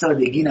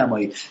ایستادگی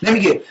نمایید.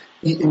 نمیگه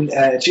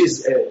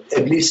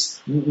ابلیس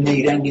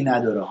نیرنگی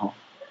نداره ها،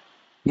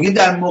 میگه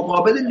در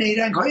مقابل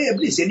نیرنگ های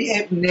ابلیس،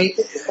 یعنی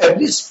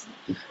ابلیس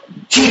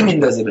تیر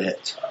میندازه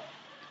بهت،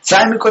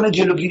 سعی میکنه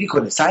جلوگیری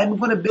کنه، سعی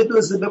میکنه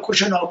بدزده،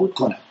 بکشه، نابود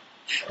کنه.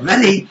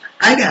 ولی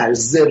اگر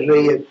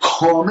ذره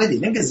کاملی،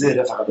 نمیگه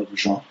ذره فقط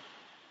بپوشن،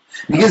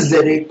 میگه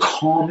ذره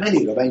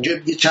کاملی رو، و اینجا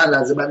یه چند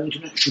لحظه بعد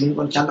میتونه شروع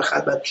میکنه چند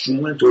خط بعد شروع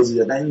میکنه توضیح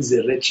دادن این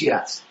ذره چی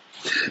هست.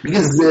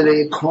 میگه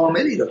ذره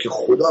کاملی رو که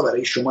خدا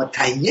برای شما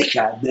تهیه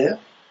کرده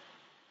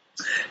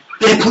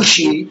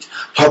بپوشید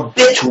تا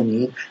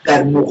بتونید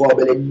در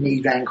مقابل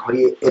نیرنگ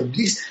های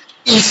ابلیس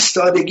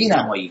ایستادگی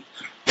نمایید،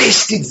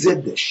 بستید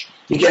ضدش.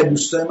 یکی از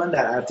دوستای من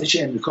در ارتش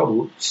امریکا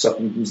بود،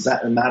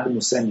 مرد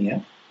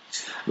مسنیه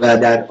و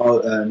در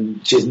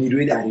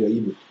نیروی دریایی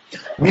بود.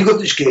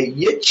 میگفتش که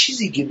یه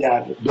چیزی که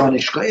در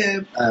دانشگاه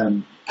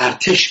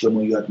ارتش به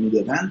ما یاد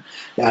میدادن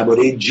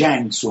درباره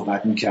جنگ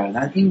صحبت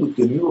میکردن این بود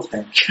که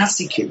میگفتن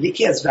کسی که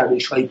یکی از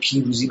روش‌های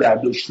پیروزی بر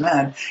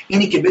دشمن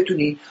اینی که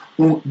بتونی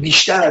اون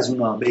بیشتر از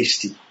اونا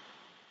بیستی،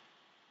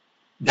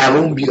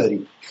 دوام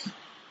بیاری.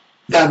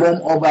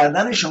 دوام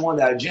آوردن شما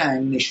در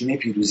جنگ نشونه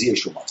پیروزی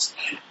شماست.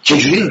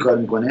 چجوری این کار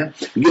میکنه؟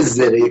 یه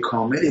ذره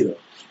کاملی رو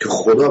که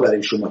خدا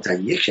برای شما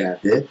تهیه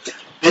کرده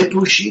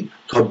بپوشید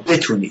تا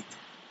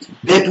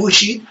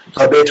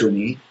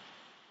بتونید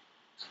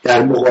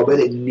در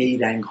مقابل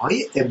نیرنگ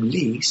های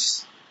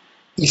ابلیس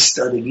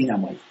ایستادگی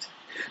نمایید.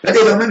 بعد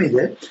ادامه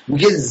میده،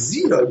 میگه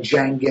زیرا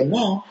جنگ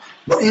ما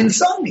با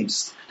انسان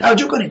نیست.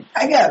 توجه کنید،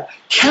 اگر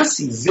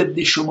کسی ضد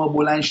شما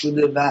بلند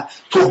شده و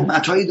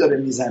تهمتایی داره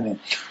میزنه،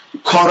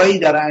 کارایی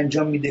داره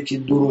انجام میده که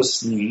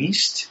درست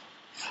نیست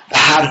و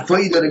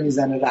حرفایی داره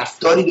میزنه،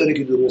 رفتاری داره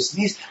که درست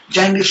نیست،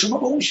 جنگ شما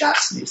با اون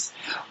شخص نیست.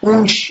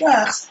 اون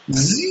شخص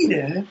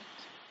زیر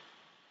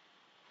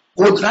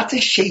قدرت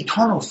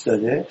شیطان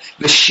افتاده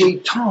و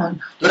شیطان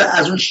داره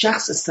از اون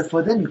شخص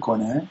استفاده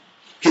میکنه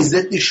که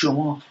ضد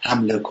شما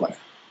حمله کنه.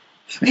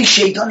 این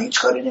شیطان هیچ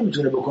کاری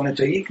نمیتونه بکنه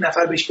تا یک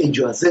نفر بهش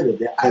اجازه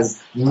بده از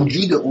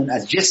وجود اون،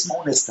 از جسم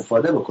اون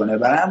استفاده بکنه.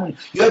 برای همون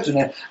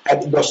یادتونه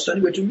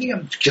داستانی بهتون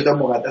میگم کتاب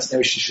مقدس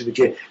نوشته شده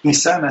که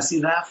عیسی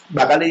مسیح رفت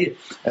بغل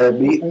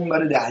به اون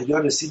ور دریا،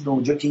 رسید به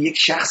اونجا که یک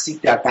شخصی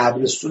در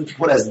قبرستون که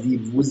پر از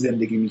دیو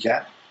زندگی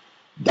میکرد،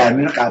 در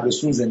میان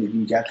قبرستون زندگی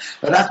میکرد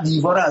و رفت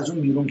دیوار از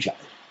اون بیرون کرد،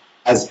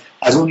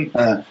 از اون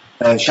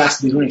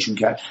شخص بیرونشون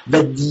کرد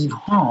و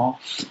دیوها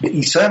به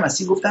عیسی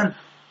مسیح گفتن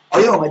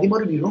آیا آمدی ما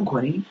رو بیرون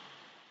کنی؟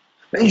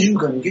 و اینجوری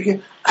میکنه، میگه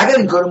که اگر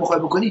این کارو میخوای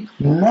بکنی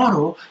ما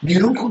رو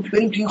بیرون کن که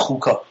بریم توی این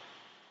خوکا.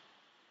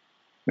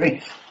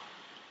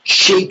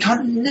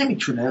 شیطان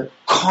نمیتونه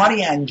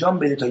کاری انجام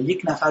بده تا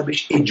یک نفر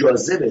بهش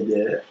اجازه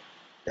بده.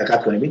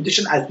 دقت کنید، این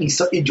داشتن از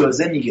عیسی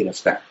اجازه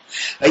میگرفتن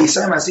و عیسی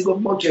مسیح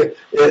گفت ما که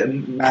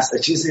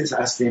چیزی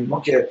هستیم،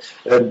 ما که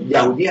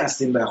یهودی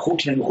هستیم و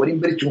خوک نمیخوریم،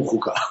 برید تو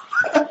خوکا.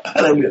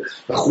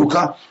 و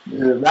خوکا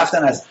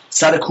رفتن از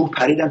سر کوه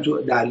پریدن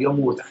تو دریا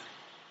مردن.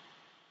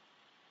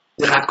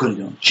 دقت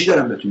کنید چی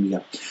دارم بهتون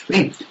میگم.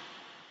 ببین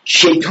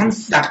شیطان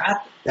فقط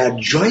در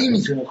جایی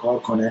میتونه کار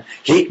کنه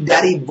که یک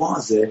دری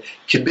بازه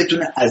که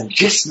بتونه از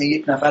جسم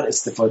یک نفر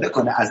استفاده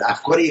کنه، از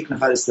افکار یک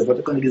نفر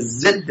استفاده کنه که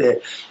ضد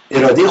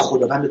اراده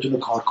خداوند بتونه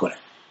کار کنه.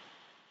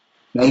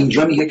 و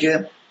اینجا میگه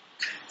که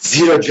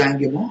زیرا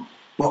جنگ ما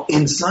با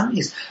انسان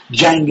نیست.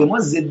 جنگ ما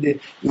ضد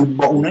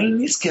با اونایی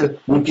نیست که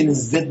ممکنه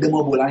ضد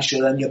ما بلند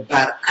شدن یا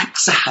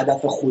برعکس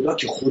هدف خدا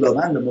که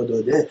خداوند به ما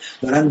داده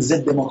دارن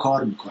ضد ما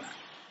کار میکنن.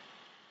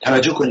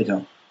 توجه کنید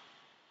هم.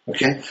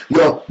 اوکی؟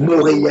 یا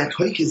موقعیت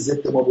هایی که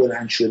ضد ما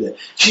بلند شده.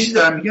 چیزی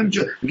دارم میگم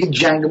میگه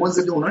جنگ ما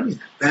ضد اونا نیست،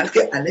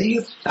 بلکه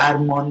علیه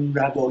فرمان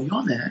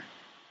روایان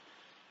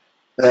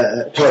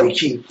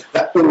تاریکی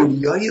و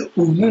اولیای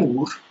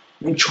امور.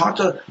 این 4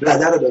 تا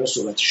رده رو داره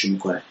صحبتشو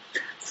میکنه.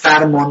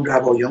 فرمان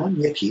روایان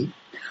یکی،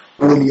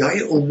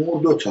 اولیای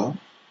امور 2 تا،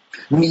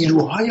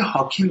 نیروهای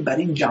حاکم بر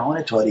این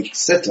جهان تاریک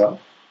 3 تا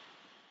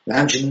و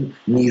همچنین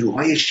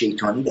نیروهای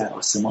شیطانی در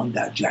آسمان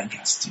در جنگ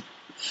هستیم.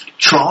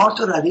 4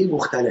 تا رده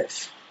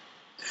مختلف.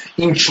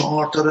 این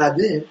 4 تا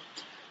رده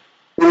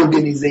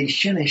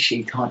ارگانیزیشن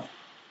شیطانه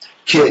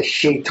که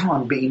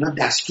شیطان به اینا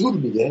دستور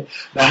میده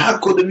و هر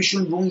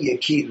کدومشون رو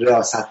یکی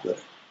ریاست داره.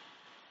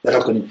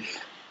 دقت کنید،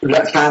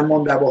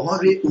 فرمان رواها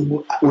روی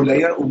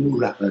اولای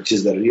امور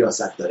چیز داره،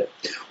 ریاست داره.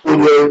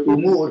 اولای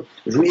امور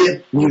روی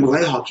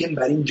نیروهای حاکم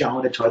بر این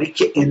جهان تاریک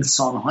که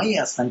انسانهایی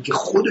هستن که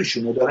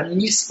خودشونو دارن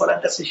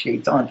میسپارن دست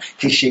شیطان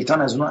که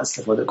شیطان از اونها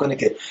استفاده کنه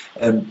که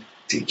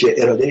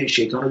اراده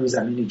شیطان رو رو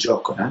زمین اجرا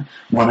کنن،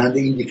 مانند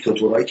این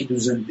دیکتاتورهایی که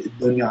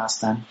دنیا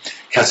هستن،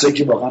 کسایی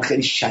که واقعا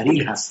خیلی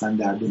شریر هستن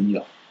در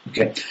دنیا.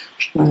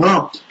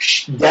 اونا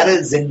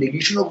در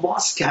زندگیشون رو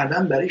باز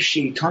کردن برای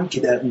شیطان که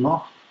در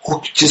اونا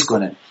چیز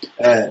کنه،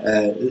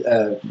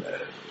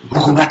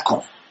 حکومت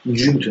کنه.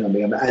 اینجوری میتونم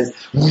بگم، از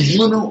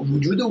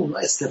وجود اونا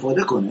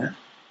استفاده کنه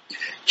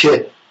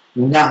که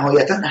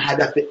نهایتا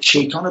هدف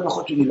شیطان رو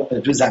بخواد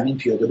تو زمین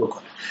پیاده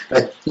بکنه.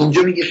 و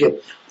اینجا میگه که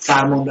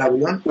فرمان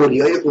روایان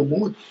اولیای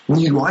امور،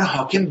 نیروهای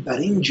حاکم بر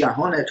این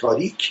جهان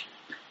تاریک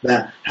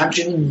و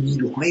همچنین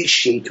نیروهای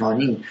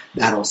شیطانی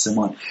در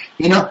آسمان،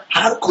 اینا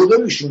هر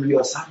کدومشون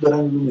ریاست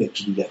دارن روی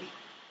یکی دیگری.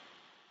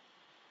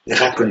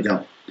 دقت کنید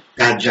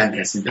در جنگ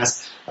هستیم.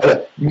 پس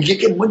میگه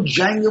که ما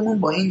جنگمون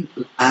با این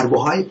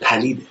ارواحهای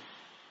پلیده.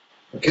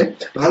 اوکی؟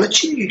 و حالا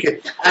چی میگه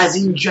که از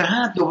این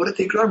جهت، دوباره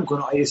تکرار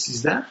میکنه آیه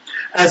 13،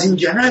 از این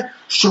جهت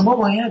شما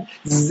باید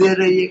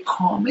زره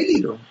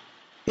کاملی رو،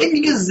 این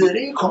میگه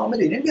زره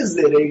کاملی، نمیگه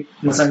زره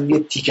مثلا یه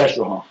تیکش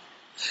رو ها،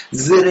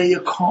 زره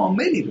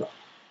کاملی رو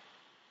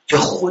که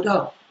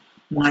خدا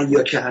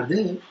مهیا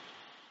کرده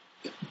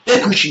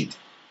بپوشید.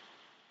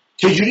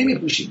 چجوری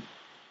میپوشید؟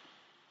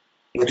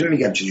 یادتون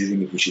میگم چجوری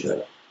میپوشید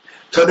داره.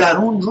 تا در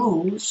اون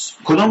روز،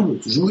 کدام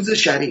روز؟ روز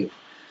شریر.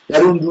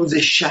 در اون روز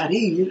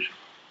شریر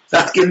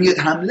وقتی میاد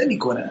حمله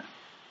میکنه،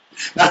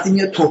 وقتی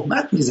میاد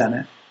تهمت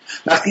میزنه،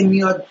 وقتی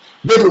میاد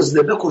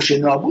بدزده، بکشه،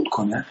 نابود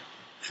کنه،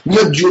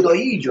 میاد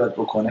جدایی ایجاد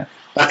بکنه،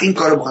 وقتی این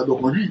کارو بخواد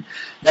بکنه،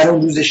 در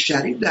اون روز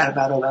شریر در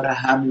برابر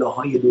حمله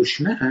های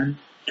دشمن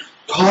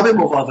تاب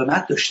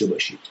مقاومت داشته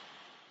باشید.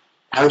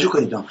 توجه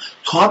کنید،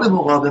 تاب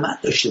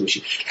مقاومت داشته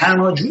باشید.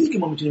 تنها جوری که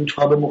ما میتونیم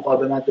تاب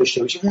مقاومت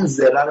داشته باشیم اون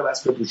ذره رو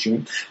بس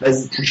بپوشیم. و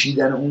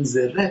پوشیدن اون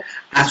ذره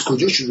از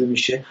کجا شروع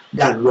میشه؟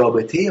 در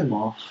رابطه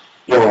ما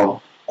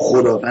با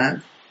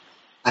خداوند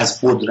از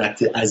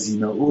قدرت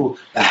عظیم او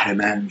بهره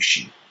مند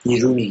میشیم،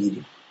 نیرو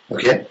میگیریم.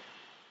 اوکی؟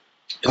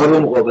 تاب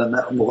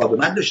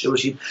مقاومت داشته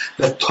باشید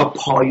و تا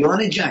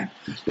پایان جنگ،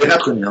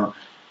 دقت کنید،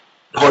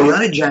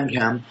 پایان جنگ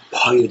هم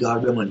پایدار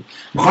بمانید.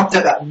 میخوام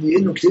یه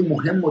نکته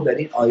مهم رو در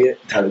این آیه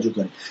توجه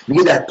کنید.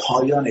 میگه در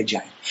پایان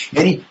جنگ،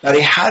 یعنی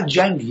برای هر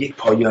جنگ یک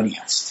پایانی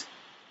هست.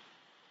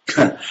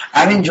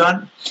 امین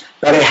جان،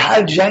 برای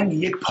هر جنگ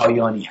یک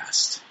پایانی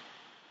هست.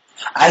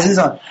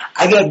 عزیزان،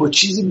 اگر با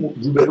چیزی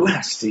روبرو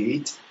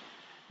هستید،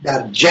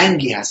 در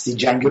جنگی هستید،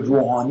 جنگ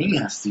روحانی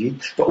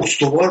هستید و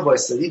استوار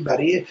وایستادید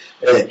برای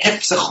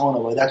حفظ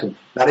خانواده‌تون،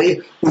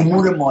 برای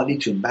امور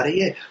مالیتون،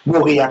 برای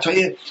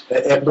موقعیت‌های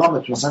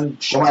اقدامتون، مثلا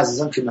شما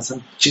عزیزان که مثلا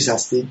چیز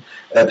هستید،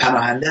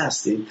 پناهنده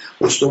هستید،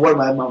 استوار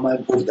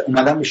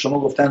اومدن به شما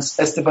گفتن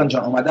استفان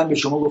جان، اومدن به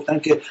شما گفتن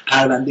که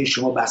پرونده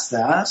شما بسته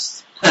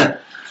است،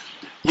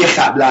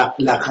 یه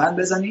لبخند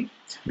بزنید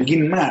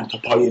بگید من تا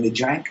پایان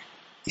جنگ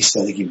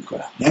ایستادگی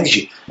میکنم. یعنی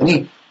چی؟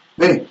 یعنی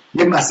ببین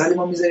یه مسئله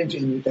ما میذاریم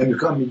تو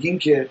امریکا، میگیم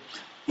که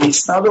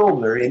it's not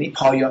over، یعنی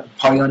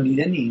پایان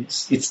دیده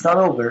نیست. it's not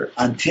over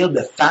until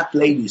the fat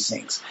lady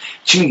sings.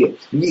 چی میگه؟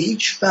 میگه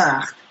هیچ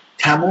وقت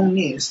تموم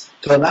نیست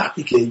تا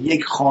وقتی که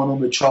یک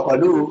خانم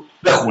چاقالو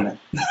بخونه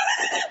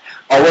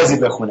آوازی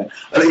بخونه.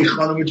 حالا این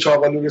خانم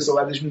چاقالو رو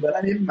صحبتش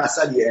میکنن، یه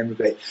مسئله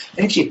امریکایی،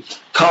 یعنی که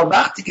تا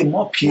وقتی که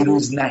ما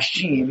پیروز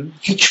نشیم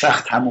هیچ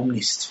وقت تموم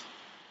نیست.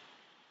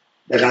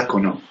 دقت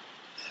کنم،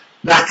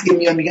 وقتی که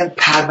میاد میگن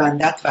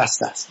پروندت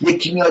بسته است،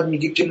 یکی میاد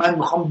میگه که من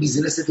میخوام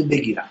بیزینست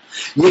بگیرم،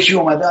 یکی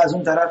اومده از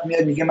اون طرف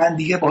میاد میگه من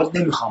دیگه باز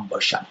نمیخوام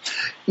باشم.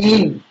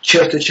 این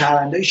چرت و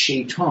چرندای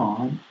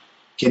شیطان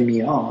که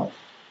میاد،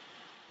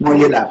 ما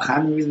یه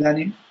لبخند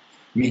میزنیم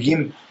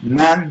میگیم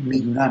من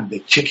میدونم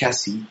به چه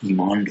کسی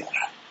ایمان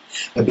دارم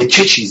و به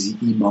چه چیزی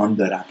ایمان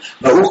دارم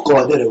و او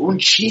قادره اون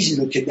چیزی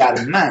رو که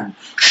در من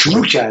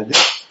شروع کرده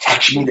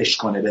تکمیلش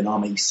کنه به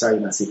نام عیسی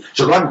مسیح.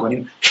 چیکار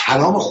میکنیم؟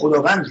 کلام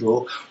خداوند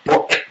رو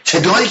با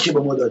اقتداری که به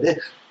ما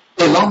داده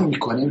اعلام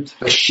میکنیم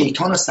و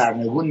شیطان رو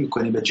سرنگون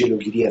میکنیم و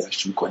جلوگیری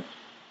ازش میکنیم.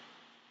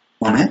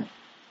 آمین.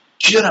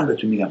 چی دارم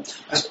بهتون میگم؟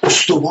 پس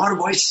استوار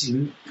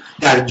وایسیم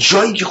در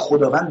جایی که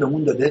خداوند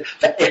بهمون داده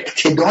و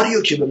اقتداری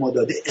رو که به ما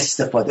داده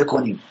استفاده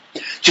کنیم.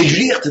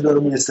 چجوری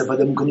اقتدارمون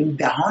استفاده میکنیم؟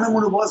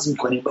 دهانمون رو باز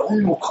میکنیم و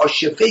اون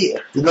مکاشفه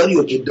اقتداری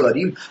رو که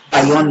داریم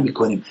بیان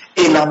میکنیم،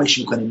 اعلامش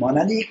میکنیم،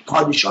 مانند یک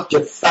پادشاه که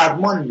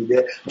فرمان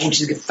میده و اون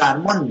چیزی که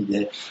فرمان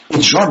میده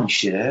اجرا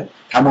میشه،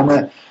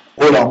 تمام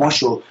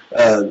علماش و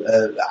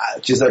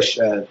چیزاش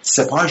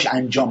سپاهش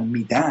انجام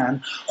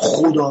میدن.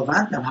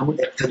 خداوند هم همون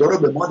اقتدار رو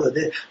به ما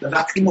داده و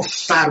وقتی ما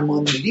فرمان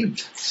میدیم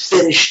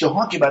فرشته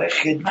ها که برای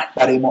خدمت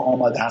برای ما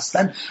آماده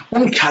هستن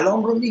اون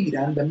کلام رو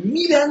میگیرن و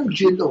میرن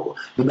جلو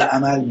و به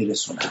عمل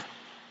میرسونن.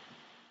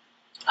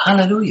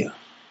 هللویا.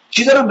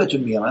 چی دارم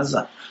بهتون میگم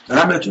عزیزان؟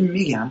 دارم بهتون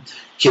میگم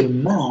که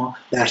ما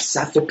در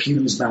صف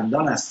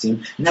پیروزمندان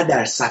هستیم، نه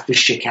در صف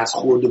شکست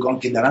خوردگان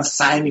که دارن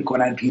سعی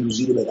میکنن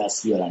پیروزی رو به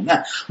دست بیارن.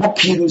 نه، ما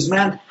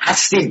پیروزمند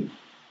هستیم.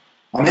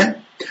 آمین.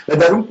 و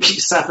در اون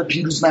صف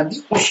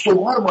پیروزمندی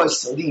استوار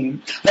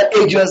وایسادیم و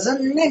اجازه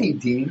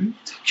نمیدیم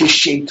که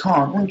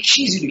شیطان اون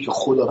چیزی رو که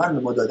خداوند به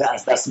ما داده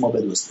از دست ما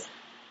بدزده.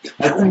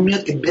 و اون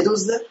میاد که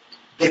بدزده،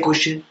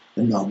 بکشه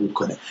و نابود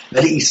کنه.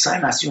 ولی عیسی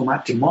مسیح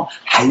اومد که ما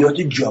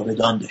حیات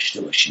جاودان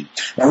داشته باشیم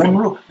و اون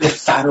رو به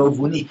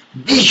فراوانی،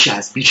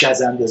 بیش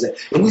از اندازه.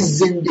 یعنی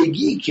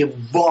زندگی که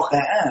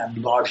واقعا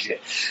لارژه،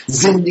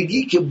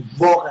 زندگی که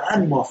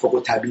واقعا موافق و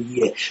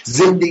طبیعیه،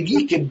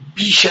 زندگی که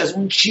بیش از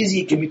اون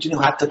چیزی که میتونی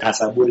حتی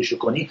تصورش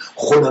کنی،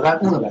 خداوند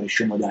اون رو برای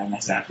شما در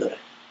نظر داره.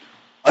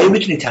 آیا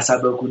میتونی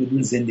تصور کنید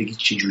اون زندگی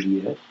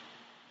چجوریه؟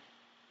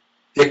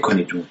 فکر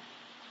کنید اون.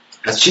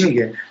 پس چی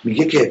میگه؟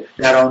 میگه که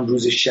در آن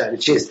روز شری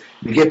چیست؟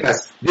 میگه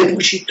پس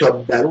بکوشید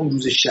تا در اون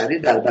روز شری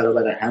در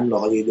برابر حمله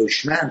های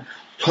دشمن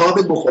تاب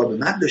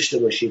مقاومت داشته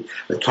باشید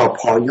و تا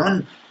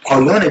پایان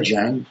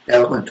جنگ،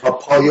 تا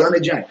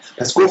پایان جنگ.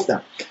 پس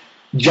گفتم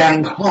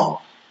جنگ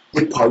ها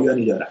یک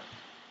پایانی دارن،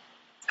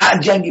 هر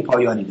جنگی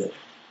پایانی داره.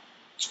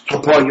 تا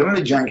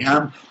پایان جنگ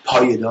هم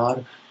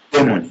پایدار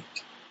بمونید.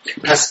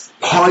 پس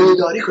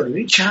پایداری کنید.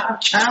 این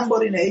چند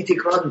بار این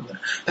تکرار میکنه.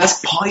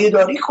 پس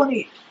پایداری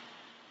کنید.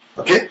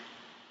 اوکی؟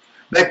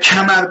 و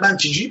کمربند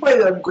چجوری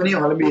پایدار میکنی؟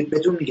 حالا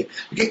بهتون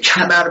میگه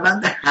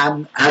کمربند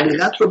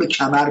حقیقت رو به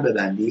کمر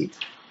ببندید.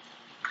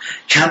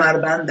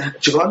 کمربند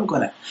چیکار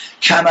میکنه؟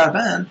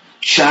 کمربند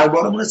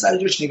شلوارمون سر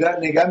جاش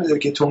نگه میداره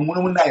که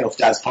تومونمون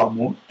نیافته از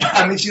پامون،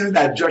 همه چیز رو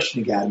در جاش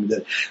نگه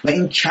میداره. و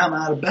این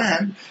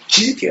کمربند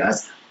چیزی که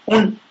هست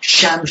اون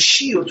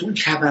شمشیر رو تو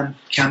اون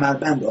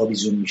کمربند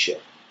آویزون میشه.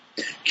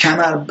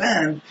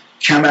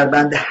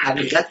 کمربند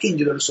حقیقت که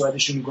اینجا داره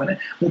صحبتش میکنه،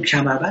 اون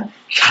کمربند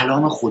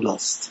کلام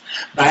خداست.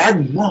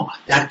 باید ما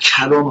در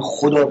کلام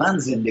خداوند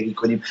زندگی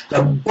کنیم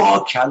و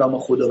با کلام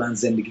خداوند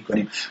زندگی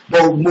کنیم، با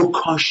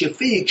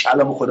مکاشفه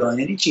کلام خداوند.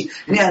 یعنی چی؟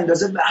 یعنی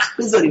اندازه وقت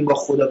بذاریم با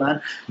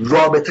خداوند،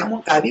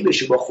 رابطمون قوی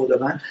بشه با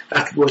خداوند.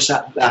 وقتی باهاش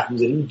وقت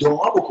میذاریم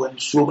دعا بکنیم،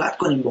 صحبت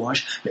کنیم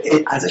باهاش،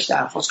 ازش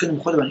درخواست کنیم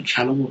خداوند این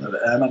کلامو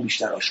برای من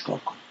بیشتر آشکار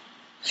کن.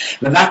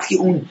 و وقتی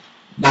اون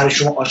برای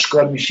شما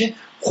آشکار میشه،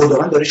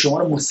 خداوند داره شما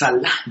رو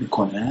مسلح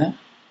میکنه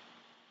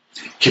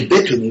که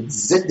بتونید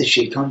ضد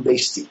شیطان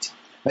بایستید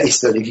و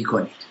ایستادگی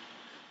کنید.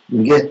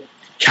 میگه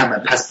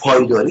پس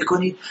پایداری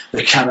کنید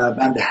و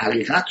کمربند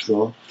حقیقت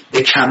رو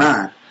به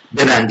کمر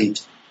ببندید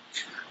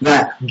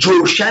و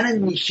جوشن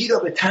نیکی را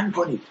به تن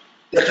کنید.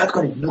 دقت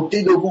کنید.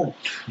 نکته دوم،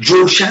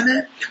 جوشن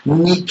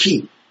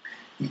نیکی.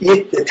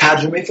 یک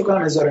ترجمه فکر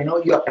کنم 1009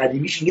 یا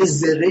قدیمیش میگه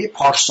ذره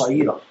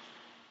پارسایی را.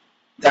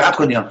 دقت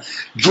کنید.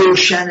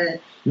 جوشن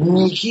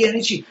نیکی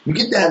یعنی چی؟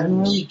 میگه در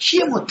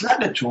نیکی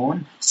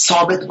مطلقتون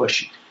ثابت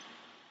باشید.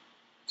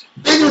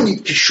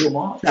 بدونید که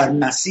شما در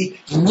مسیح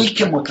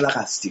نیک مطلق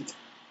هستید.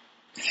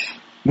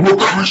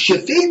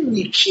 مکاشفه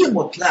نیکی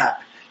مطلق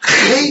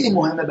خیلی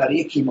مهمه برای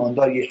یک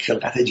ایماندار، یک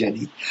خلقت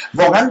جدید.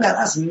 واقعا در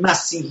از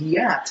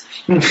مسیحیت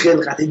این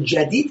خلقت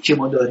جدید که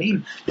ما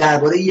داریم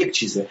درباره یک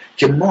چیزه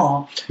که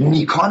ما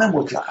نیکان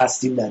مطلق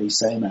هستیم در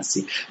عیسی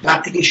مسیح.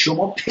 وقتی که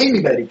شما پی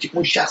میبرید که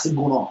اون شخص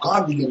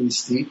گناهکار دیگه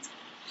نیستید،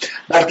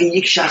 بلکه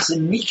یک شخص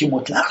نیک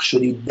مطلق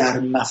شدید در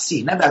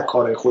مسیح، نه در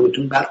کارهای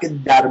خودتون بلکه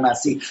در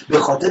مسیح، به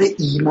خاطر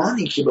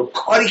ایمانی که به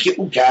کاری که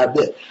او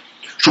کرده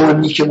شما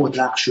نیک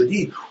مطلق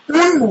شدید،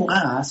 اون موقع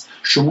است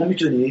شما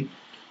میتونید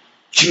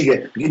چی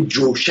میگه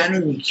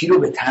جوشن نیکی رو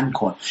به تن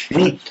کن.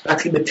 یعنی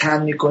وقتی به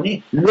تن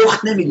میکنی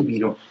لخت نمیدی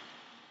بیرون،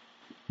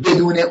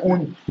 بدون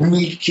اون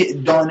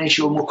نیک دانش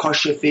و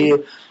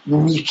مکاشفه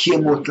نیکی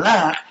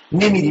مطلق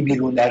نمیدی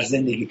بیرون در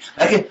زندگی.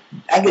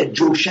 اگه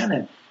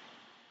جوشن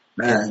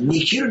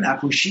نیکی رو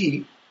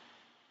نپوشی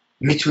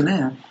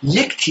میتونه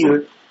یک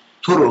تیر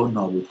تو رو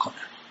نابود کنه.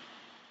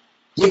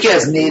 یکی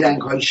از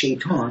نیرنگ های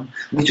شیطان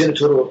میتونه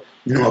تو رو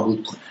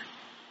نابود کنه.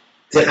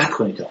 دقت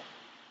کنید.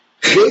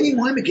 خیلی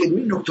مهمه که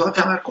روی نکته ها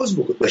تمرکز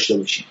داشته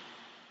باشیم.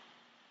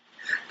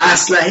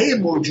 اسلحه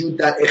موجود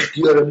در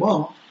اختیار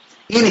ما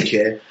اینه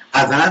که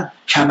اولا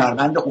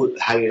کمربند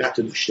حقیقت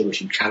رو داشته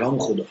باشیم، کلام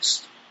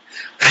خداست،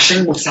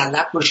 قشنگ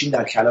مسلط باشیم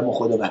در کلام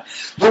خداوند.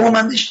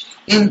 دومندش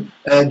این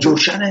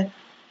جوشن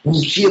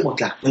نیکی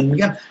مطلق. من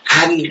میگم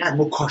حقیقت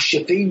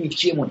مکاشفه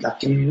نیکی مطلق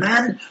که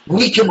من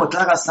نیک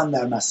مطلق هستم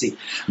در مسیح.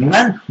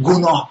 من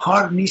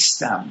گناهکار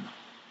نیستم.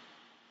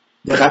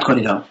 دقت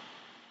کنید ها.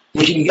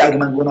 یکی میگه اگه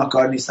من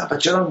گناهکار نیستم پس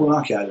چرا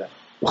گناه کردم؟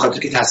 به خاطر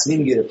که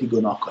تصمیم گرفتی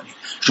گناه کنی.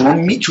 شما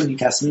میتونی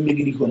تصمیم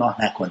بگیری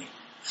گناه نکنی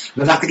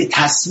و وقتی که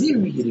تصمیم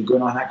میگیری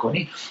گناه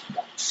نکنی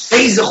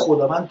فیض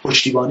خداوند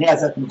پشتیبانی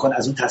ازت میکنه،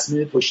 از اون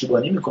تصمیم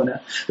پشتیبانی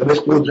میکنه و بهت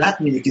قدرت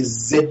میده که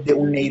ضد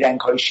اون نیرنگ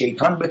های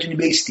شیطان بتونی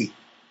بیستی.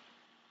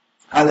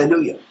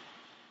 هللویا.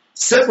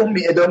 سوم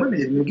ادامه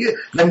میده میگه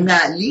و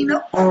نعلین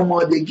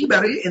آمادگی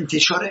برای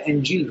انتشار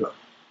انجیل را،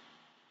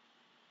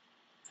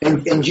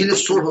 انجیل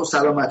صلح و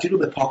سلامتی رو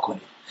به پا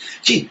کنید.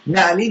 چی؟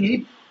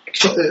 نعلین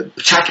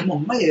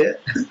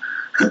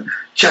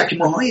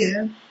چکمه های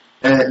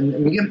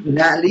میگه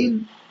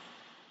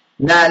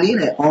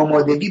نعلین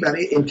آمادگی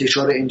برای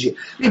انتشار انجیل.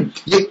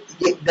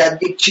 در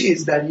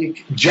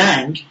یک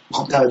جنگ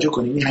خب توجه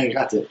کنید، این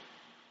حقیقته.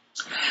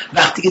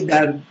 وقتی که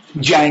در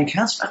جنگ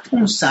هست، وقتی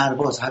اون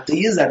سرباز حتی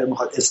یه ذره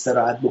میخواد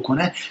استراحت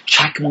بکنه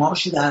چکمه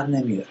هاشو در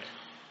نمیاره.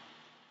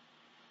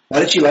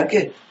 برای چی؟ برای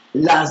که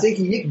لحظه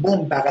که یک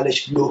بمب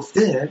بغلش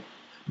بیفته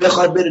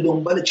بخواد بره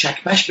دنبال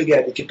چکمش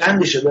بگرده که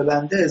قندشو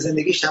ببنده،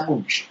 زندگیش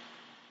تموم میشه.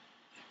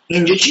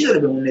 اینجا چی داره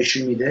به اون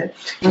نشون میده؟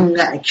 این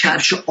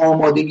کفش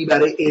آمادگی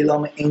برای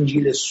اعلام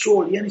انجیل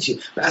صلح یعنی چی؟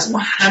 بس ما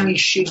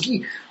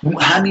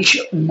همیشه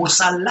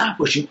مسلح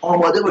باشیم،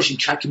 آماده باشیم،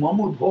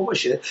 چکمه‌مون پا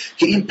باشه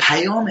که این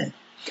پیام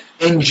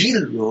انجیل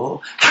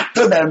رو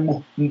حتی در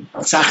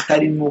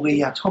سخت‌ترین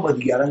موقعیت‌ها با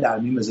دیگران در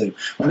میون بذاریم.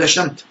 من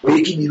داشتم با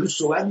یکی دیروز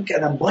صحبت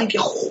می‌کردم، با اینکه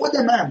خود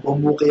من با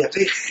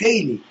موقعیت‌های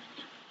خیلی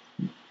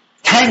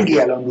تنگی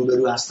الان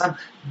روبرو هستم،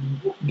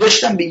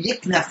 داشتم به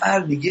یک نفر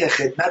دیگه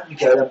خدمت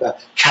میکردم و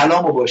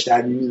کلام رو باش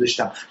در میون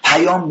میذاشتم،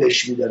 پیام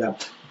بهش میدادم،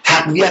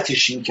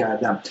 تقویتش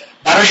میکردم،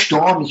 براش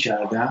دعا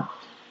میکردم،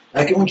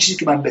 بلکه اون چیزی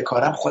که من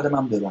بکارم خودم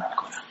هم درو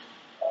میکنم.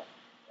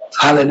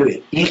 هللویا.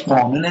 این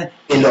قانون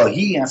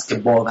الهی است که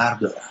باور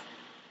دارم.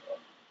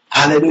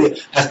 هللویا.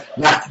 پس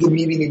وقتی که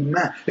میبینید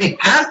من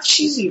هر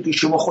چیزی که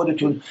شما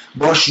خودتون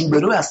باش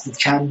روبرو هستید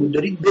کمبود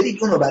دارید، برید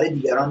اون رو برای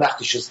دیگران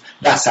وقتش رو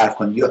صرف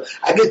کنید. یا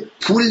اگه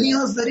پول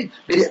نیاز دارید،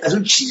 برید از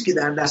اون چیزی که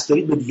در دست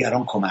دارید به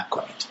دیگران کمک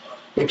کنید،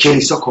 به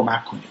کلیسا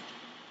کمک کنید.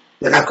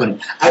 دقت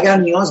کنید. اگر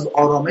نیاز به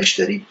آرامش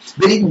دارید،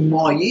 برید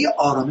مایه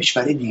آرامش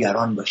برای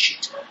دیگران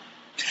باشید.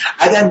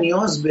 اگر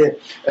نیاز به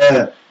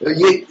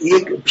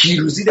یک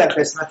پیروزی در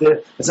قسمت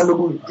مثلا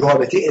بگو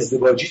رابطه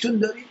ازدواجیتون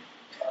دارید،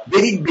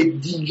 برید به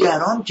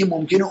دیگران که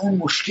ممکنه اون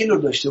مشکل رو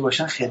داشته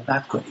باشن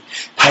خدمت کنید،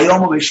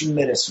 پیام رو بهشون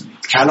برسونید،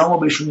 کلام رو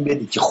بهشون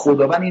بدید که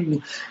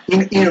خداوند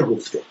این رو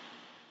گفته.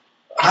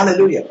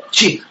 هللویا.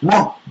 چی؟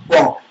 ما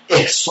با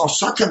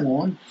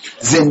احساساتمون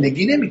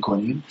زندگی نمی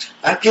کنیم،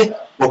 بلکه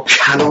با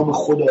کلام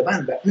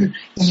خداوند و اون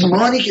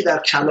ایمانی که در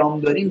کلام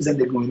داریم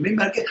زندگی کنیم.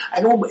 بلکه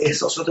اگه ما با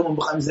احساساتمون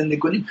بخوایم زندگی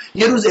کنیم،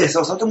 یه روز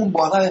احساساتمون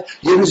بالا،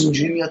 یه روز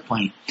اینجوری میاد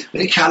پایین.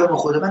 ولی کلام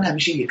خداوند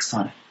همیشه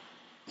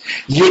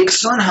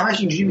یکسان همش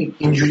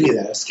اینجوریه.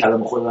 در از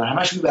کلام خداوند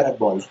همش میبرد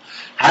بالا.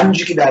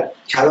 همونجوری که در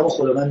کلام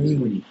خداوند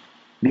میمونی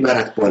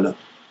میبرد بالا.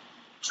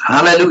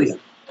 هللویا.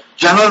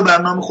 جلال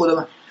بر نام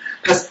خداوند.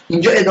 پس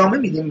اینجا ادامه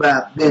میدیم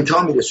و به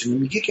انتها میرسونیم.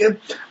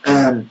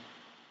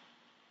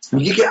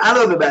 میگه که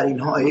علاوه بر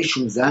اینها آیه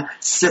 16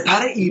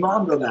 سپر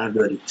ایمان را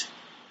بردارید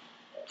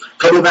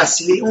تا به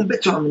وسیله اون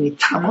بتوانید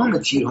تمام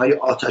تیرهای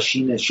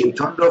آتشین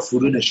شیطان را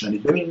فرو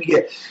نشانید. ببین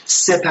میگه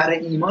سپر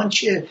ایمان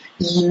چیه؟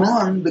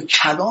 ایمان به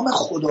کلام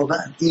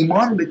خداوند،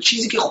 ایمان به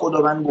چیزی که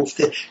خداوند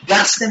گفته.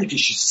 دست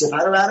نمیکشید،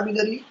 سپر رو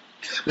برمیداری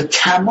و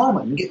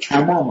میگه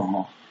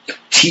تمام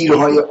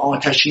تیرهای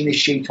آتشین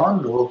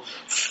شیطان رو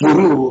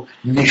فرو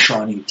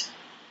نشانید.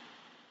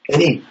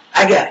 یعنی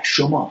اگر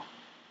شما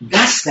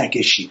دست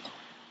نکشید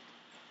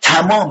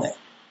تمام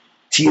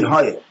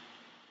تیرهای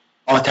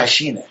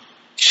آتشین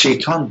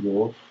شیطان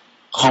رو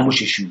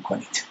خاموششون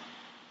کنید.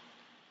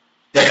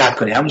 دقت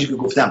کنید، همونجوری که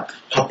گفتم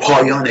تا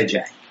پایان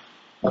جنگ.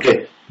 اوکی،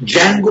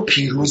 جنگ و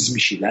پیروز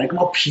میشید، یعنی که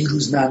ما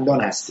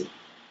پیروزمندان هستیم.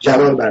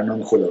 جلال بر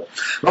نام خدا.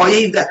 و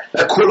آیه 17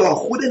 و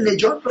کلاهخود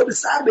نجات را به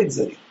سر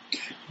بگذارید.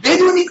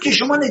 بدونید که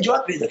شما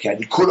نجات پیدا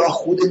کردید.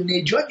 کلاهخود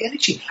نجات یعنی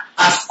چی؟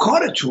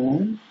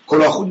 افکارتون،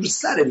 کلاهخود رو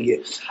سر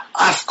دیگه،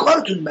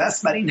 افکارتون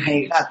بس بر این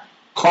حقیقت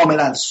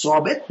کاملا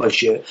ثابت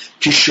باشه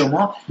که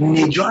شما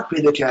نجات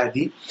پیدا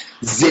کردید،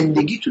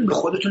 زندگیتون به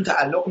خودتون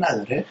تعلق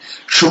نداره،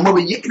 شما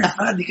به یک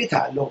نفر دیگه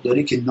تعلق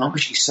داره که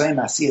نامش عیسی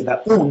مسیحه و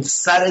اون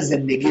سر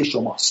زندگی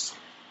شماست.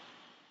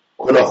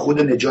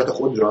 کلاهخود نجات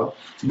خود را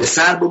به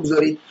سر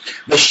بگذارید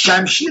و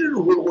شمشیر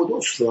روح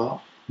القدس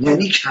را،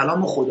 یعنی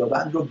کلام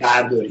خداوند رو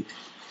بردارید.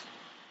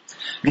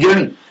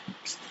 میگم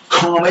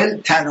کامل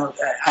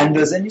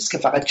اندازه نیست که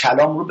فقط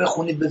کلام رو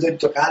بخونید بذارید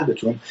تو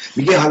قلبتون.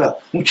 میگه حالا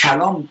اون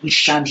کلام، اون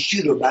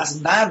شمشیر رو بس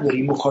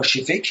برداری،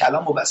 مکاشفه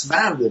کلام رو بس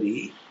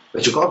برداری و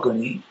چیکار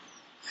کنی؟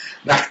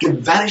 وقتی که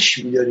ورش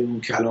میداری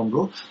اون کلام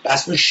رو،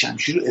 بس اون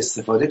شمشیر رو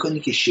استفاده کنی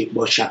که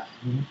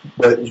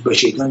با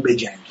شیطان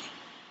بجنگی.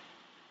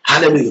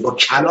 هللویا. با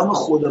کلام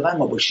خداوند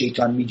ما با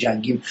شیطان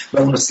میجنگیم و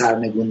اون رو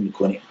سرنگون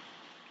میکنیم.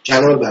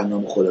 جلال بر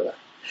نام خداوند.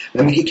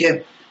 و میگه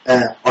که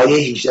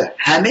آیه 18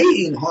 همه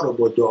اینها رو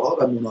با دعا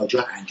و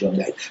مناجات انجام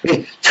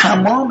دهید.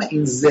 تمام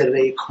این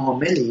ذره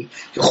کاملی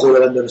که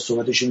خداوند داره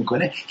صحبتش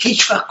میکنه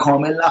هیچ وقت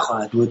کامل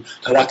نخواهد بود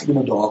تا وقتی که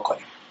ما دعا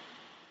کنیم.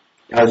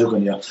 توجه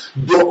کنید،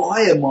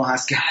 دعای ما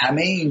هست که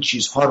همه این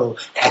چیزها رو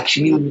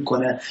تکمیل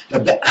میکنه و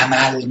به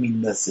عمل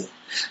میندازه.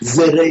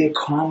 ذره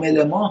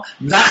کامل ما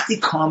وقتی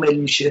کامل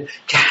میشه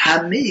که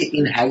همه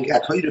این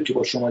حقیقت هایی رو که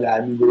با شما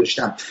در میون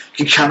گذاشتم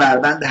که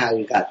کمربند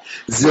حقیقت،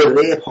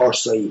 ذره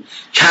پارسایی،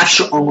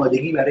 کفش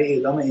آمادگی برای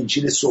اعلام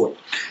انجیل صلح،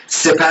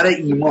 سپر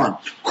ایمان،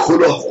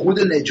 کلاهخود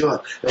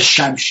نجات و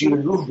شمشیر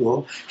روح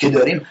رو که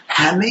داریم،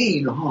 همه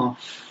اینها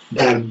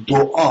در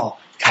دعا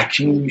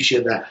تکمیل میشه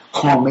و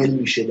کامل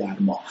میشه در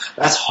ما.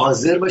 بس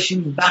حاضر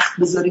باشیم وقت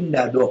بذاریم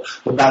در دعا.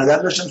 و برادر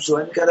داشتم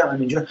صحبت میکردم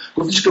اینجا،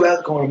 گفتش که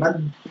بعد کامل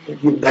من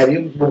در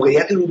این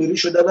موقعیت روبرو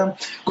شدم،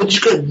 گفتش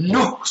که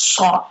 9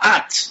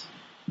 ساعت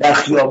در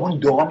خیابون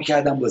دعا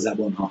میکردم با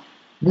زبانها.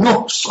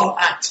 9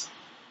 ساعت.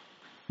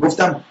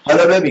 گفتم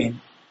حالا ببین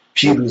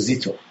پیروزی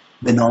تو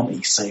به نام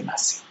عیسی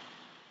مسیح.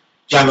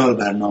 جلال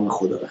بر نام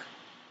خداوند،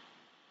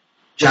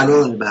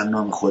 جلال بر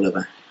نام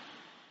خداوند،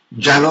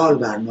 جلال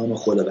بر نام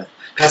خداوند.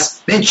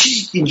 پس به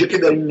چیزی اینجا که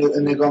داریم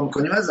نگاه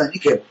میکنیم از زنی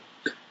که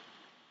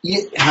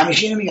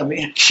همیشه اینو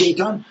میگم،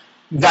 شیطان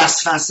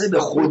وسوسه به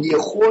خودی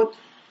خود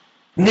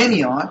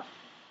نمیاد.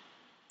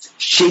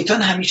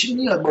 شیطان همیشه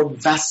میاد با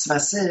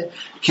وسوسه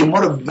که ما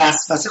رو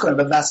وسوسه کنه،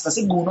 و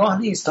وسوسه گناه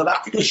نیست تا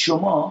وقتی که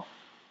شما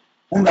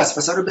اون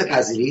وسوسه رو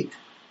بپذیرید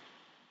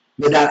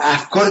و در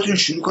افکارتون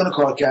شروع کنه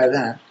کار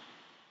کردن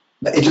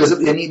و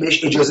اجازه، یعنی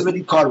بهش اجازه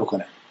بدید کار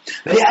بکنه.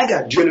 ولی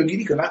اگر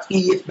جلوگیری کنه وقتی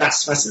یک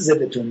وسوسه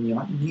ضدتون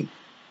میاد،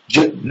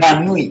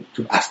 ممنوعی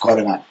تو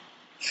افکار من.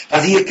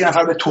 وقتی یک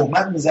نفر به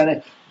تهمت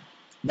میزنه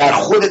در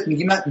خودت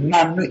میگی من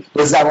ممنوعی،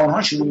 به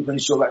زبانها شروع میکنی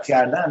صحبت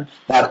کردن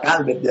در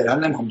قلبت، در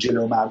حال نمیخوام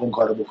جلو مردم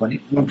کارو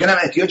بکنی، ممکنه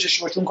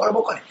احتیاجش باشه اون کارو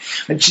بکنی.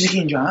 من چیزی که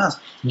اینجا هست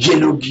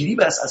جلوگیری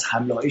بس از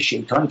حمله های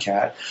شیطان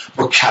کرد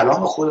با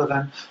کلام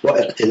خداوند، با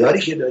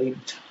اقتداری که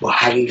داریم، با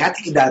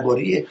حقیقتی که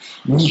درباره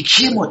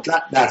نیکی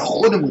مطلق در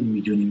خودمون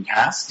میدونیم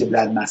هست که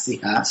در مسیح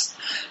هست،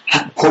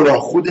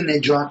 کلاهخود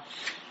نجات،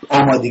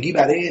 آمادگی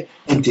برای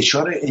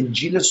انتشار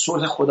انجیل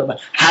صلح خداوند.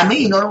 همه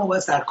اینا رو ما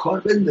باید در کار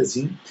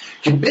بندازیم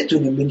که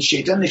بتونیم به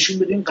شیطان نشون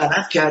بدیم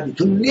غلط کردی،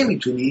 تو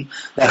نمیتونی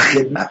در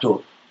خدمت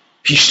و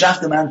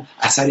پیشرفت من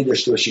اثری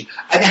داشته باشی.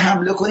 اگه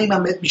حمله کنی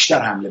من بهت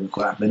بیشتر حمله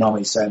میکنم به نام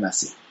عیسی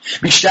مسیح،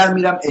 بیشتر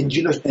میرم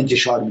انجیل رو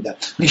انتشار میدم،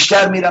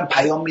 بیشتر میرم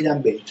پیام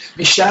میدم به این،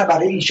 بیشتر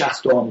برای این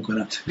شخص دعا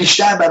میکنم،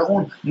 بیشتر برای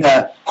اون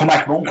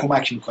کمک به اون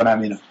کمک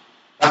میکنم. اینا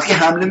وقتی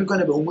حمله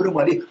میکنه به امور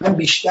مالی، من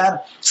بیشتر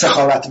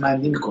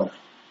سخاوتمندی میکنم،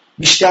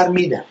 بیشتر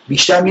میدم،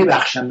 بیشتر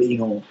میبخشم به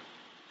این اون.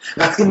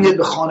 وقتی میاد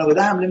به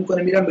خانواده حمله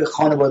میکنه، میرم به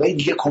خانواده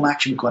دیگه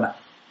کمک میکنم.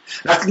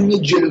 وقتی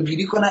میاد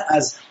جلوگیری کنه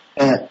از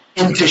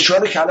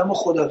انتشار کلام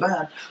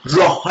خداوند،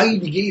 راههای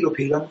دیگه ای رو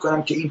پیدا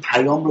میکنم که این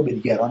پیام رو به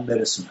دیگران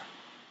برسونم.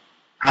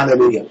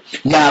 هللویا.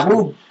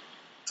 یعقوب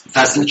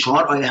فصل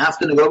 4 آیه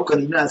 7 نگاه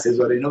بکنید، اینو از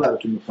هزار اینا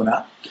براتون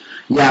میخونم.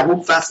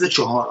 یعقوب فصل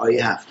 4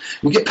 آیه 7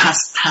 میگه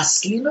پس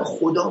تسلیم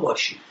خدا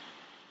باشید.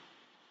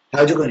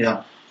 توجه کنید،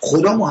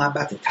 خدا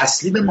محبته،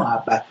 تسلیم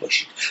محبت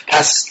باشید،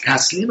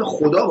 تسلیم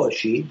خدا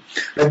باشید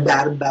و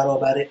در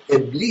برابر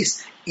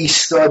ابلیس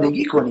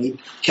ایستادگی کنید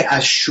که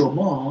از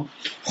شما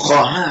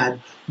خواهد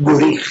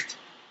گریخت.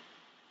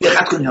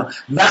 دقت کنید،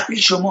 وقتی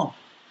شما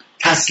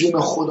تسلیم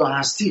خدا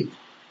هستید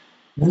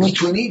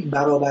میتونید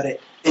برابر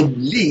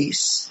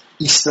ابلیس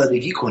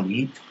ایستادگی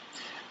کنید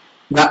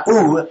و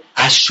او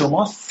از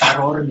شما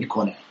فرار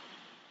میکنه.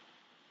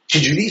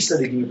 چجوری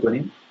ایستادگی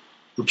میکنیم؟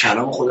 رو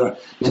کلام خدا.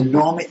 به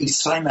نام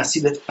عیسی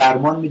مسیح بهت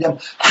فرمان میدم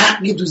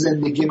حقی تو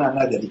زندگی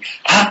من نداری،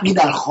 حقی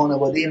در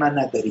خانواده من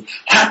نداری،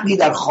 حقی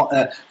در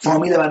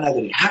فامیل من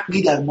نداری،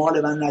 حقی در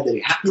مال من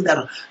نداری، حقی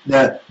در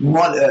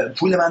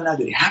پول من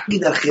نداری، حقی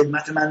در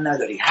خدمت من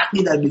نداری،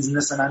 حقی در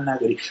بیزنس من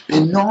نداری. به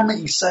نام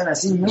عیسی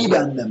مسیح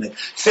میبندمت.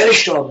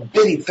 فرشته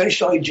برید،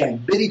 فرشته های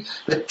جنگ برید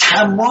و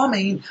تمام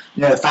این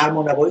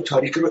فرمانروای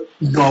تاریک رو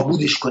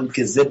نابودش کنید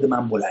که ضد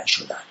من بلند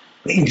شدن.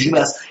 و اینجوری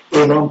بس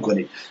اعلام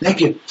کنید، نه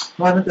که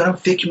من دارم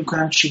فکر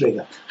میکنم چی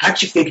بگم. هر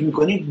چی فکر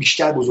میکنید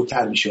بیشتر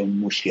بزرگتر میشه اون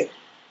مشکل.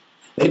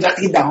 ولی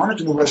وقتی که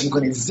دهانتون رو باز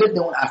میکنید ضد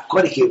اون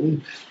افکاری که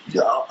اون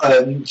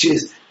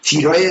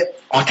تیرای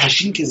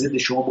آتشین که ضد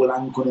شما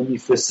بلند میکنه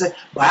میفرسته،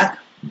 باید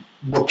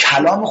با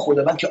کلام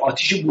خداوند که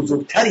آتش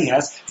بزرگتری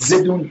هست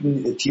ضد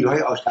اون تیرهای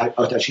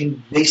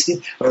آتشین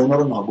بیستید و اونا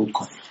رو نابود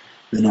کنید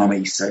به نام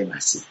عیسی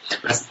مسیح.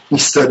 پس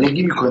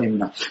ایستادگی میکنیم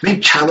اینا. این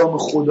کلام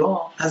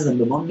خدا از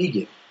به ما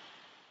میگه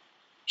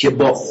که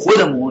با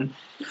خودمون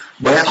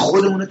باید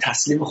خودمون رو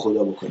تسلیم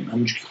خدا بکنیم.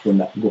 همونجور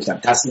که گفتم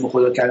تسلیم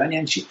خدا کردن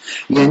یعنی چی؟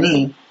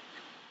 یعنی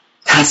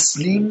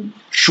تسلیم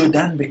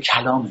شدن به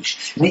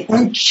کلامش. یعنی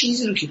اون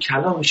چیزی رو که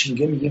کلامش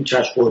میگه میگیم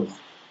چشم قربان.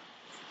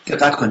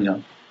 دقت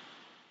کنید،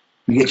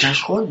 میگه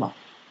چشم قربان.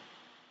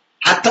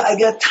 حتی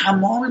اگر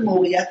تمام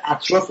موقعیت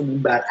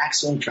اطرافمون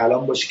برعکس اون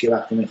کلام باشه که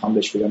وقتی میخوام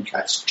بهش بگم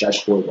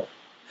چشم قربان،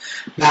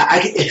 و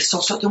اگه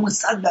احساساتمون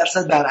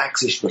 100%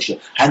 برعکسش باشه،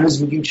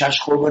 هنوز میگیم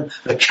چشم قربان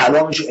و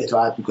کلامشو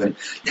اطاعت میکنیم.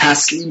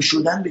 تسلیم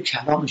شدن به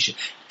کلامشه،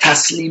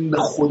 تسلیم به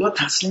خدا،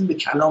 تسلیم به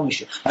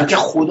کلامشه، بلکه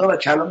خدا و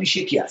کلامش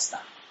یکی هستن.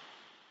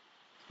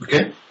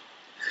 اوکی؟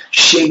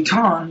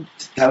 شیطان،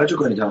 توجه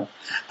کنید ها،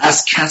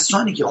 از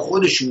کسانی که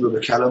خودشون رو به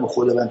کلام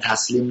خداوند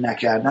تسلیم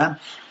نکردن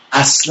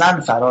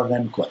اصلا فرار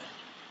نمیکنه.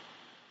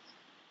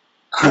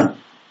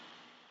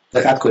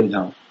 دقت کنید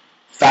ها،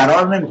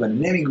 فرار نمیکنه،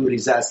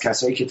 نمیگریزه از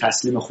کسایی که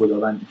تسلیم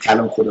خداوند،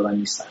 کلام خداوند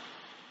نیستن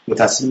یا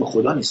تسلیم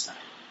خدا نیستن.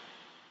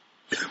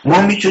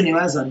 ما میتونیم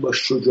ازن با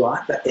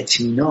شجاعت و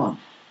اطمینان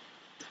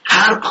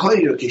هر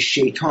کاری رو که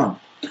شیطان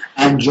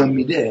انجام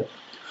میده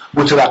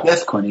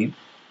متوقف کنیم،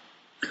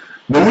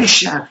 به اون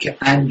شرط که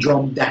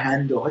انجام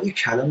دهنده های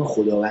کلام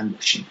خداوند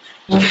باشیم.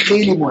 این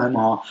خیلی مهمه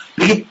ها.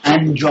 بگید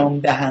انجام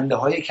دهنده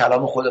های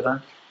کلام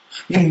خداوند.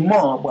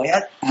 ما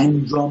باید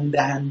انجام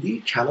دهنده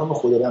کلام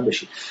خداوند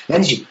بشیم.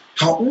 یعنی چی؟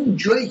 تا اون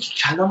جایی که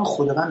کلام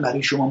خداوند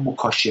برای شما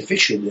مکاشفه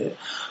شده،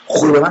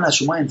 خداوند از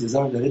شما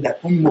انتظار داره در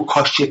اون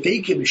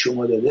مکاشفه‌ای که به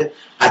شما داده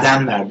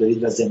قدم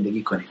بردارید و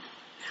زندگی کنید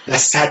و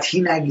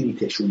سطحی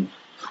نگیریدشون.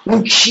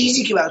 اون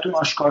چیزی که براتون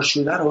آشکار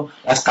شده رو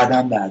از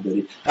قدم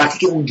بردارید. وقتی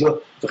که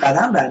اونجا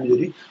قدم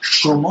برمیدارید،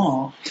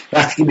 شما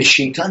وقتی که به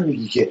شیطان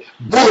میگی که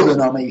برو به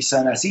نام عیسی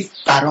مسیح،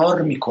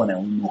 فرار میکنه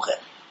اون موقع.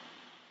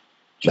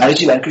 برای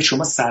چی؟ برای که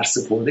شما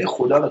سرسپرده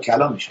خدا و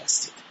کلامش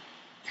هستید.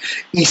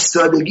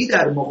 ایستادگی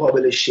در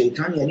مقابل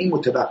شیطان یعنی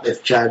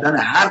متوقف کردن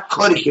هر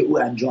کاری که او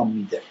انجام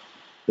میده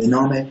به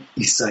نام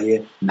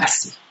عیسی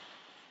مسیح.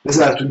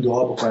 بذار براتون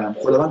دعا بکنم.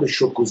 خداوند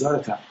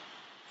شکرگزارتم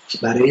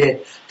برای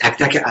تک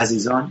تک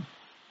عزیزان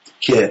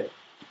که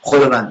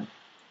خداوند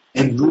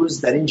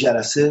امروز در این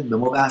جلسه به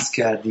ما وعظ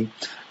کردی.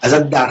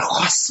 ازت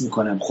درخواست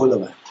میکنم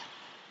خداوند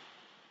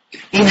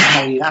این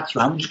حقیقت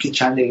رو، همونجور که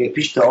چند دقیقه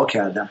پیش دعا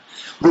کردم،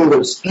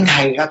 روز این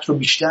حقیقت رو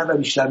بیشتر و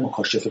بیشتر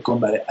مکاشفه کن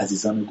برای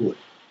عزیزان گل.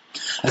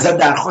 ازت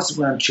درخواست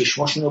میکنم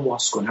چشماشون رو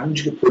باز کن،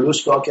 همونجور که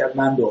پولس دعا کرد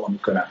من دعا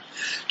میکنم،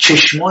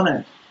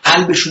 چشمان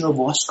قلبشون رو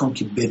باز کن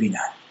که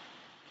ببینن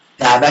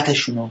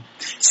دعوتشونو،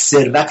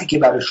 ثروتی که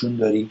براشون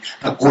داری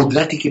و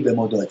قدرتی که به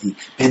ما دادی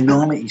به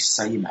نام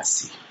عیسی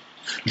مسیح.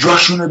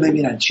 جاشونو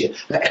ببینن چیه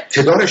و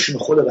اقتدارشونو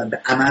خداوند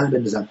به عمل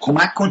بندازن.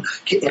 کمک کن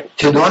که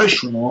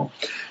اقتدارشونو،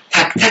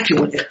 تک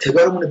تکمون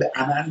اقتدارمون رو به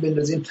عمل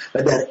بندازیم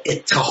و در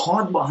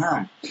اتحاد با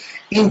هم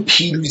این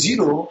پیروزی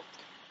رو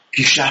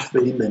پیشرفت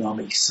بدیم به نام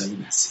عیسی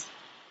مسیح.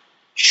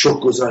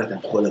 شکرگزارتم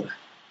خداوند،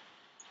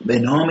 به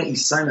نام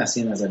عیسی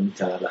مسیح نظر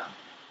می‌طلبم.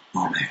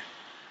 آمین.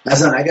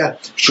 مثلا اگر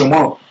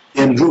شما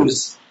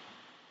امروز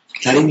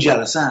در این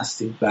جلسه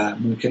هستید و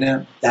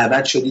ممکنه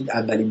دعوت شدید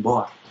اولین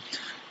بار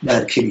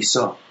در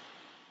کلیسا،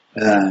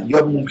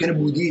 یا ممکنه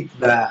بودید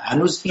و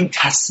هنوز این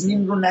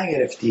تصمیم رو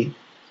نگرفتید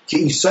که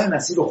عیسی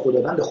مسیح رو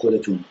خداوند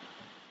خودتون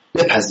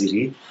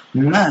بپذیرید،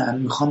 من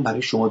میخوام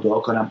برای شما دعا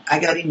کنم.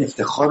 اگر این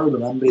افتخار رو به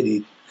من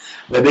بدید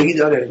و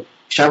بگید آره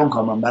شبان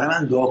کامان برای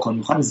من دعا کن،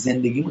 میخوام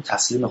زندگیمو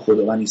تسلیم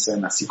خداوند عیسی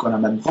مسیح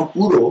کنم و میخوام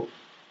او رو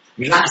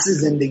رأس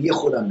زندگی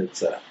خودم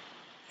بگذارم،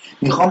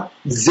 میخوام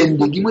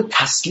زندگیمو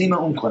تسلیم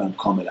اون کنم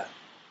کاملا.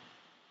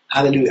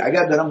 هللویا.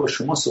 اگر دارم با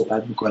شما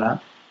صحبت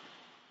میکنم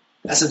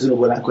دستتون رو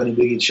بلند کنید،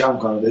 بگید شام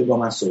کانون داری با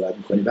من صحبت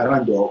میکنی، برای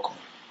من دعا کن.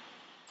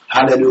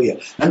 هللویا.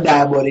 من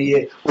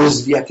درباره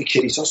عضویت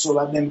کلیسا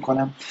صحبت نمی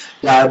کنم،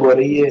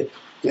 درباره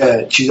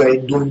چیزای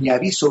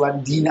دنیوی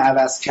صحبت، دین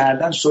عوض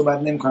کردن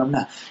صحبت نمی کنم،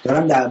 نه،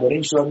 دارم درباره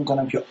این صحبت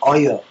میکنم که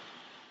آیا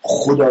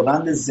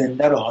خداوند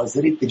زنده رو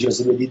حاضرید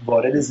اجازه بدید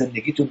وارد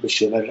زندگیتون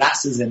بشه و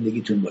رأس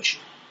زندگیتون باشه.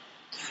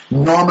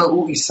 نام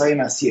او عیسی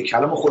مسیح.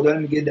 کلام خدا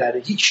میگه در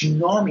هیچ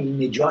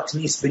نامی نجات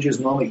نیست به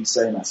جز نام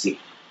عیسی مسیح.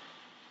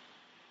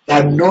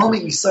 در نام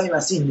عیسی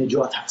مسیح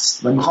نجات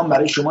هست و میخوام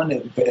برای شما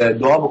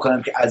دعا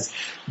بکنم که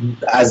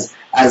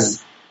از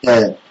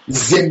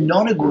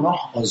زندان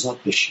گناه آزاد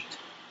بشید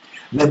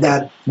و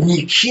در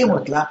نیکی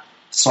مطلق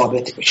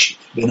ثابت بشید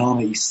به نام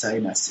عیسی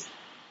مسیح.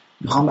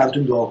 میخوام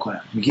براتون دعا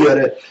کنم. میگی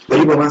آره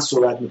داری با من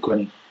صحبت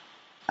میکنی.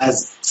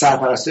 از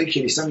سرپرستای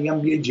کلیسا میگم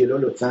بیا جلو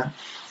لطفا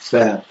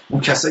و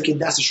اون کسایی که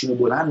دستشون رو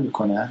بلند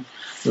میکنن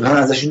لطفا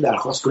ازشون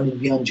درخواست کنید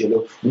بیان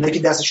جلو. اونایی که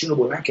دستشون رو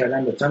بلند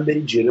کردن لطفا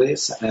برید جلوی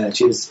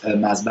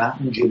مذبح،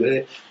 اون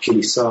جلوی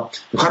کلیسا.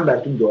 میخوام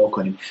براتون دعا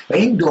کنیم و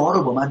این دعا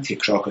رو با من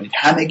تکرار کنید.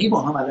 همگی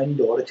با هم الان این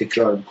دعا رو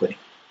تکرار میکنیم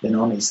به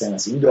نام عیسی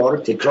مسیح. این دعا رو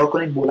تکرار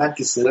کنید بلند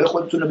که صدای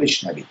خودتون رو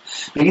بشنوید.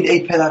 بگید ای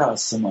پدر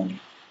آسمانی،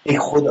 ای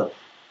خدا،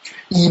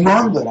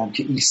 ایمان دارم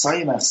که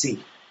عیسی مسیح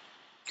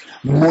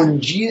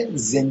منجی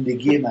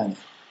زندگی منه.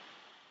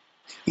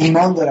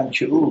 ایمان دارم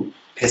که او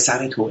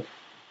پسر توه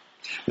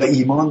و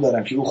ایمان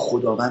دارم که او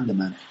خداوند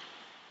منه.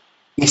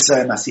 عیسی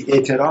مسیح،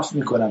 اعتراف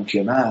میکنم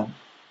که من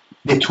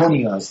به تو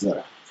نیاز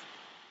دارم،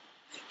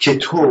 که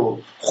تو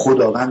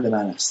خداوند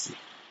من هستی.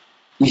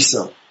 عیسی،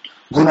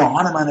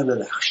 گناهان منو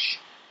ببخش،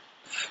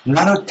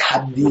 منو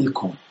تبدیل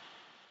کن،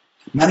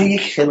 منو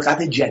یک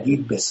خلقت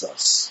جدید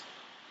بساز،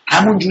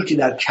 همون جور که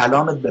در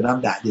کلامت به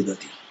من وعده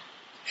دادی.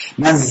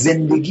 من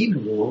زندگیم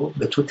رو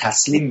به تو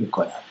تسلیم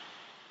میکنم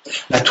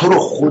و تو رو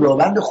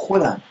خداوند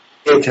خودم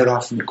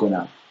اعتراف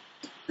میکنم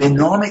به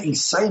نام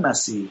عیسی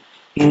مسیح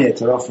این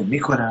اعتراف رو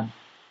میکنم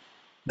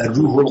و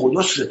روح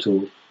القدس رو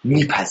تو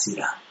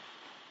میپذیرم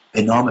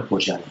به نام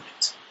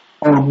پرجلالت.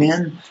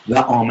 آمین و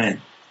آمین.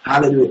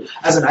 هللویا.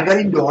 از اگر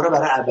این دعا رو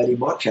برای اولین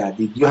بار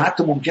کردید یا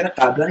حتی ممکنه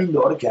قبلا این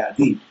دعا رو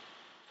کردید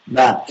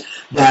و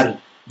در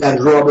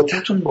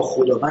رابطتون با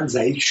خداوند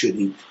ضعیف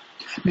شدید،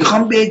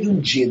 میخوام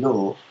بدون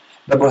جلو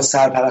و با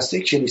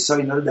سرپرستی کلیسا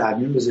اینا رو در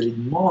میون بذارید.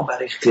 ما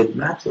برای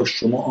خدمت با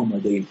شما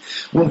آماده ایم.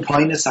 اون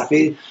پایین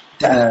صفحه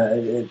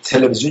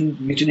تلویزیون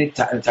میتونید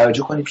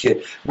توجه کنید که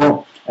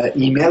ما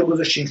ایمیل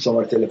گذاشتیم،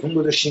 شماره تلفن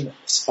گذاشتیم،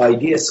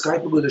 آیدی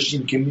اسکایپ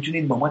گذاشتیم که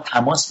میتونید با ما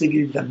تماس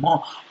بگیرید و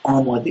ما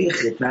آماده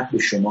خدمت به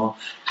شما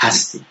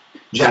هستیم.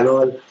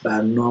 جلال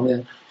بر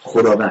نام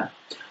خداوند.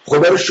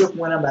 خدا رو شکر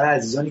می‌کنم برای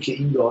عزیزانی که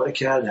این دعا رو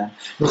کردن.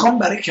 میخوام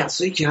برای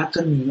کسایی که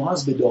حتی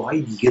نیاز به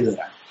دعاهای دیگه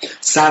دارن،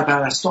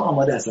 سرپرستا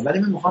آماده هستن، ولی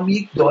من میخوام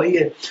یک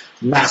دعای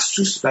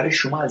مخصوص برای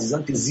شما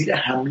عزیزان که زیر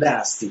حمله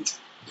هستید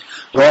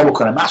دعا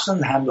بکنم، مخصوصا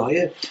حمله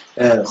های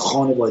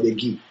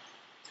خانوادگی.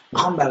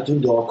 میخوام براتون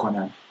دعا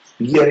کنم.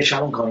 میگه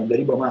شبان کارم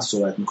داری با من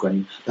صحبت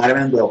میکنیم، برای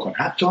من دعا کن.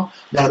 حتی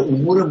در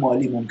امور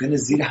مالی ممکنه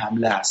زیر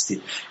حمله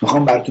هستید،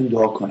 میخوام براتون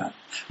دعا کنم.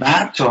 و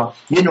حتی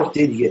یه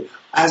نکته دیگه،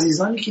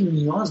 عزیزانی که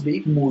نیاز به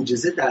یک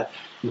معجزه در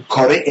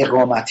کار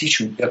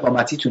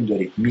اقامتیتون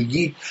دارید،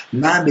 میگید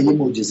من به یه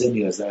معجزه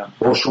نیاز دارم،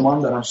 با شما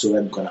هم دارم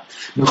صحبت میکنم،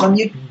 میخوام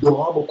یک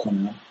دعا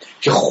بکنم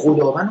که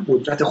خداوند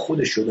قدرت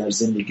خودش رو در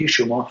زندگی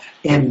شما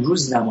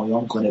امروز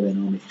نمایان کنه به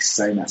نام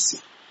عیسی مسیح.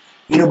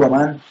 اینو با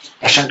من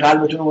قشنگ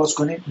قلبتون رو باز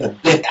کنید و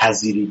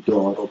بپذیرید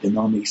دعا رو به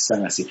نام عیسی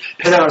مسیح.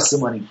 پدر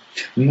آسمانی،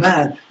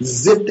 من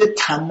ضد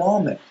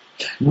تمام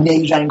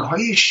نیرنگ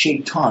های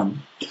شیطان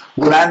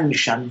بلند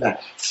میشم و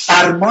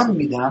فرمان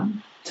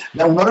میدم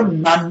و اونا رو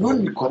ممنون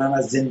میکنم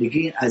از زندگی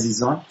این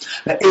عزیزان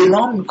و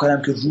اعلام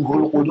میکنم که روح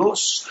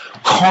القدس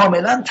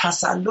کاملا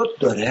تسلط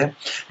داره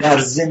در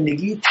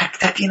زندگی تک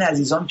تک این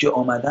عزیزان که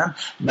آمدن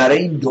برای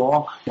این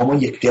دعا با ما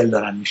یک دل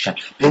دارن میشن.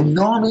 به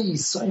نام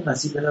عیسی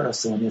مسیح پدر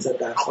آسمانی ازت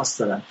درخواست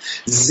دارم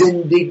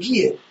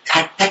زندگی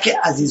تک تک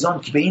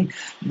عزیزان که به این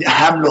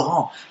حمله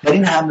ها در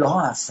این حمله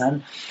ها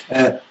هستن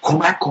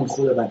کمک کن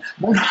خداوند.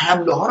 من اون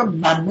حمله ها رو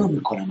ممنون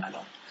میکنم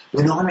الان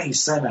به نام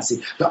عیسی مسیح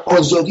و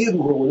آزادی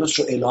روح القدس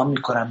رو اعلام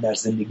میکنم در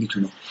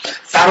زندگیتون.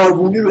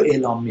 فراوانی رو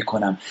اعلام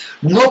میکنم،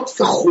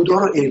 لطف خدا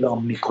رو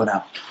اعلام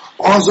میکنم،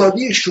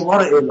 آزادی شما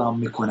رو اعلام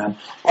میکنم،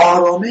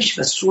 آرامش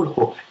و صلح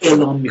رو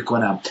اعلام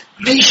میکنم،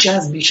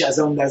 بیش از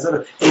اون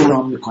رو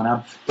اعلام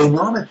میکنم به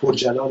نام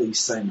پرجلال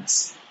عیسی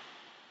مسیح.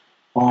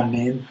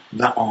 آمین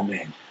و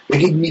آمین.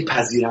 بگید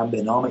میپذیرم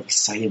به نام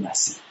عیسی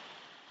مسیح.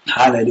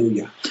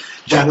 هللویا.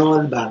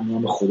 جلال بر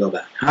نام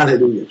خداوند.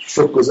 هللویا.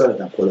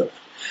 شکرگزارم خداوند.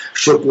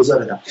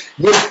 شکرگزارم.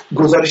 یک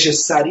گزارش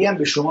سریع هم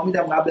به شما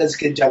میدم قبل از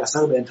که جلسه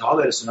رو به انتها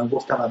برسونم.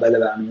 گفتم اول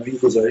برنامه یه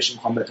گزارش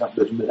میخوام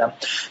بهتون بدم.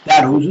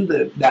 در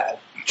حدود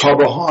تا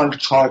به حال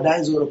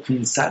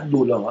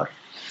 $14,500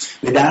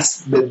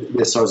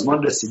 به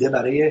سازمان رسیده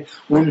برای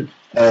اون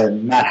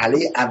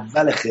مرحله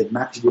اول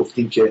خدمتی.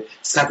 گفتیم که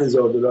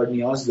 $100,000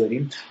 نیاز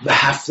داریم و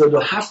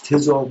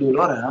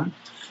 $77,000 هم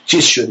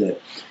چیز شده،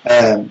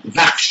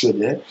 وقف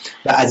شده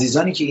و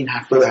عزیزانی که این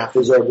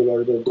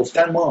 $77,000 رو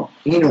گفتن ما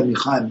اینو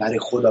میخوایم برای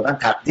خداوند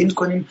تقدیم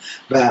کنیم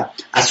و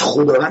از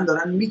خداوند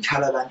دارن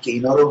میطلبن که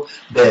اینا رو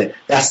به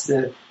دست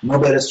ما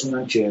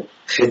برسونن که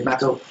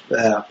خدمت رو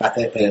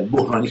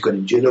بحرانی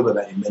کنیم، جلو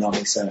ببریم به نام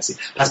عیسی مسیح.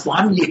 پس با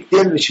هم یک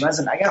دل بشیم.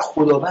 اگر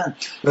خداوند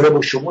داره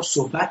با شما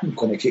صحبت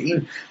میکنه که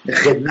این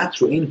خدمت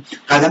رو، این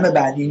قدم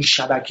بعدی، این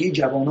شبکه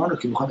جوانان رو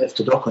که میخوام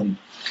افتتاح کنیم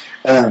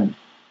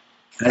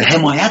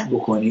حمایت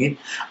بکنید،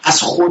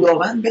 از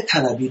خداوند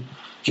بطلبید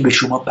که به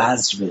شما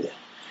بذر بده.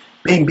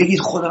 بگید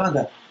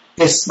خداوند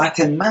قسمت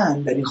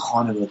من در این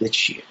خانواده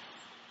چیه،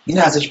 این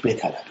ازش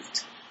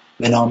بطلبید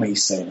به نام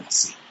عیسی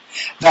مسیح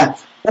و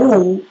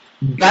او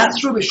بذر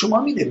رو به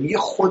شما میده. میگه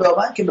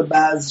خداوند که به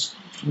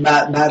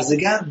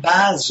برزگر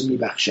بذر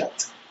میبخشد.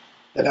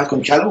 دقت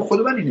کنید کلام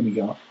خداوند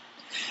اینو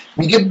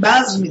میگه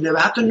بذر میده و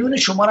حتی نون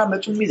شما رو هم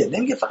بهتون میده.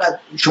 نمیگه فقط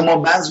شما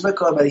بذر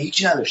بکار برای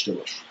هیچی نداشته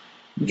باش،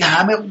 میگه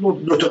همه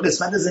دو تا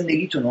قسمت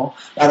زندگیتون رو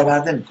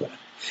برآورده میکنه.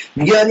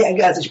 میگه ولی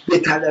اگه ازش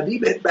بطلبی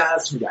بهت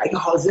بذر میده، اگه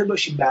حاضر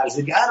باشی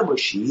برزگر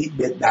باشی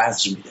بهت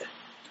بذر میده.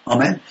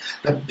 آمین.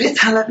 و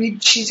بطلبید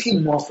چیزی که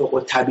موافق و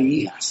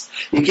طبیعی هست.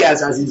 یکی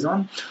از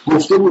عزیزان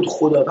گفته بود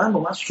خداوند با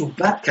من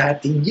صحبت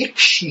کرد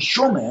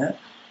 1/6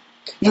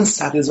 این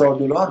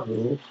 $100,000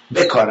 رو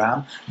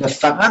بکارم و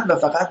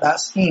فقط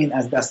بس این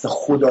از دست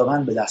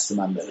خداوند به دست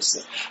من برسه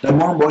و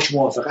ما هم باش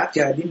موافقت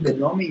کردیم. به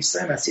نام عیسی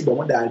مسیح با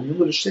ما در میون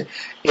گذاشته.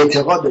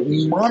 اعتقاد داریم،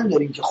 ایمان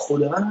داریم که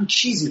خداوند اون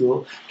چیزی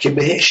رو که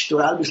بهش تو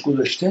قلبش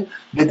گذاشته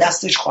به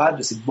دستش خواهد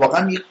رسید.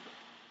 واقعا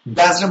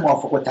بذر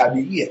موافق و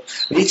طبیعیه.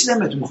 و یه چیزی هم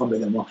بهتون میخوام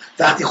بگم، ما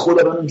وقتی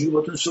خداوند اونجوری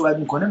باهاتون صحبت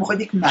میکنه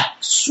میخواد یک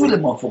محصول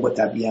موافق و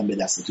طبیعی هم به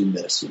دستتون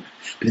برسونه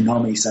به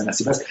نام عیسی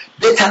مسیح. پس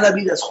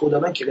بطلبید از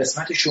خداوند که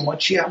قسمت شما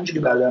چیه، همونجوری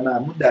که برادر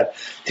محمود در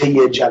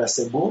طی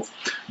جلسه گفت،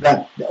 و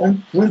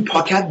اون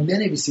پاکت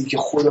بنویسید که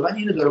خداوند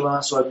اینو داره با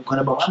من صحبت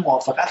میکنه، با من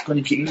موافقت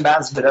کنید که این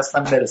بذر به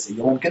دستم برسه.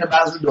 یا ممکنه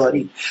بذر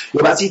دارید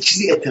یا بعضی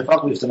چیزی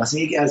اتفاق بیفته، مثلا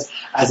یکی از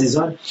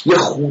عزیزان یه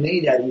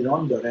خونه‌ای در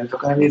ایران داره، فکر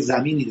کنم یه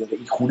زمینی داره،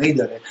 این خونه‌ای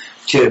داره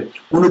که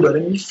اونو داره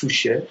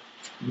میفروشه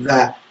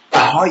و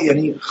بهای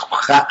یعنی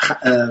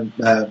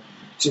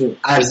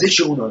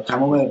ارزش اونو،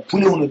 تمام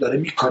پول اونو داره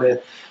میکاره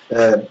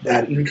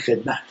در این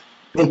خدمت.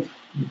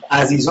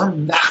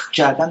 عزیزان وقت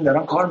کردن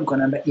دارن کار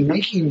میکنن و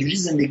اینایی که اینجوری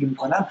زندگی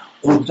میکنن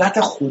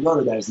قدرت خدا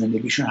رو در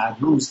زندگیشون هر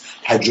روز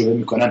تجربه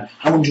میکنن.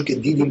 همونجور که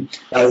دیدیم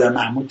برادر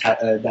محمود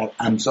در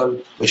امثال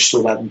باش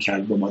صحبت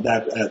میکرد با ما،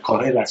 در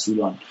کارهای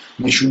رسولان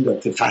نشون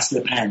داد فصل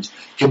 5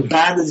 که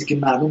بعد از اینکه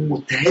مردم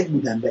متحد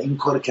بودن و این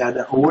کار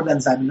کردن، آوردن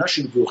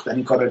زمیناشو فروختن،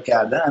 این کارو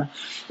کردن،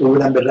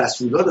 آوردن به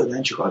رسولا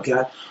دادن، چیکار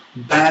کرد؟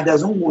 بعد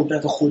از اون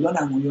قدرت خدا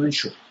نمایان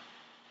شد،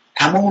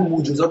 تمام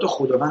معجزات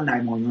خداوند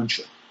نمایان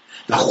شد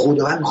و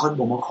خداوند میخواد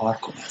با ما کار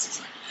کنه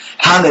عزیزان.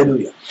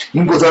 هللویا.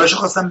 این گزارش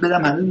خواستم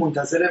بدم، هنوز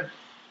منتظر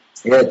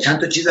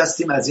چند تا چیز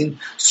هستیم از این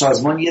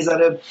سازمان. یه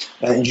ذره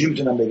اینجوری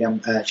میتونم بگم،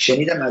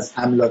 شنیدم از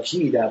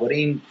املاکی درباره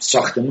این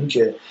ساختمون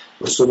که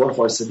استوار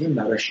فارسدیم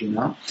براش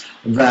اینا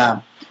و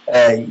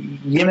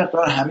یه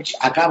مقدار همه چی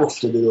عقب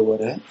افتاده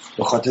دوباره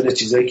به خاطر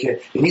چیزایی که،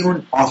 یعنی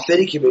اون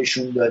آفری که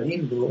بهشون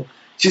دادیم رو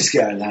چیز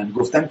کردن،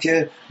 گفتم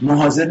که ما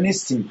حاضر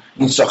نیستیم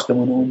این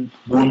ساختمون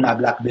به اون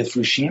مبلغ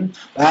بفروشیم،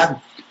 بعد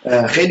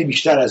خیلی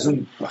بیشتر از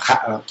اون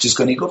چیز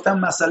کنی. گفتم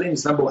مسئله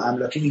نیست، من با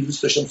املاکی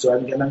دیروز داشتم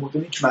صحبت می‌کردم،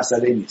 گفتم هیچ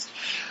مسئله نیست،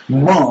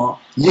 ما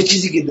یه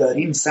چیزی که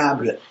داریم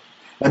صبره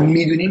و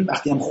میدونیم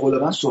وقتی هم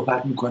خداوند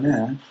صحبت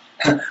میکنه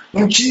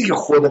اون چیزی که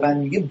خداوند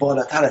میگه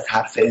بالاتر از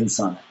حرف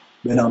انسانه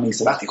به نام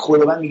عیسی. وقتی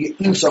خداوند میگه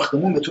این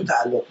ساختمون به تو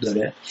تعلق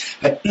داره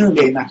و این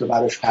قیمت رو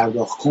براش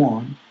پرداخت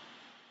کن،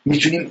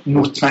 میتونیم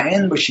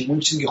مطمئن باشیم اون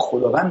چیزی که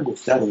خداوند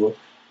گفته رو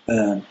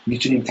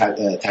میتونیم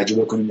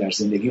تجربه کنیم در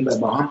زندگیم و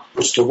با هم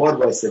استوار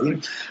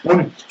وایسادیم.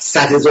 اون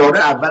 100,000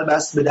 اول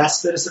بس به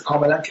دست برسه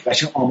کاملا که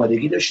قشنگ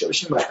آمادگی داشته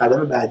باشیم و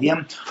قدم بعدی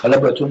هم حالا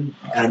بهتون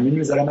ترمیم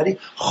میذارم، ولی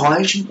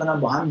خواهش میکنم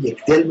با هم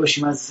یک دل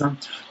باشیم عزیزان،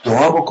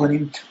 دعا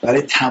بکنیم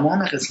برای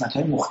تمام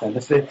قسمت‌های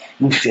مختلف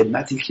این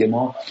خدمتی که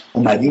ما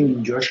اومدیم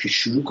اینجاش که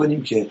شروع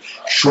کنیم، که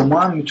شما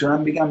هم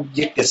میتونم بگم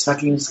یک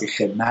قسمتی این که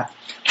خدمت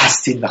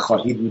هستید و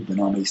خواهید بود به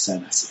نام عیسی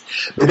مسیح.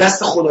 به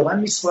دست خداوند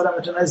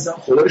میسپارمتون عزیزان.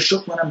 خدا رو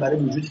شکر کنم برای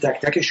وجود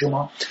تک تک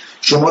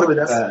شما رو به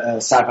دست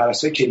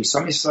سرپرستای کلیسا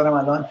میسپارم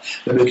الان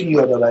و بهتون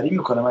یادآوری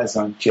میکنم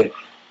عزیزان که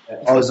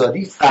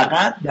آزادی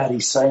فقط در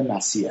عیسی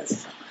مسیح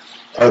است.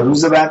 تا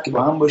روز بعد که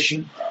با هم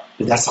باشیم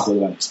به دست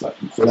خداوند میسپارم.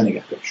 خدا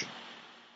نگهدار شما.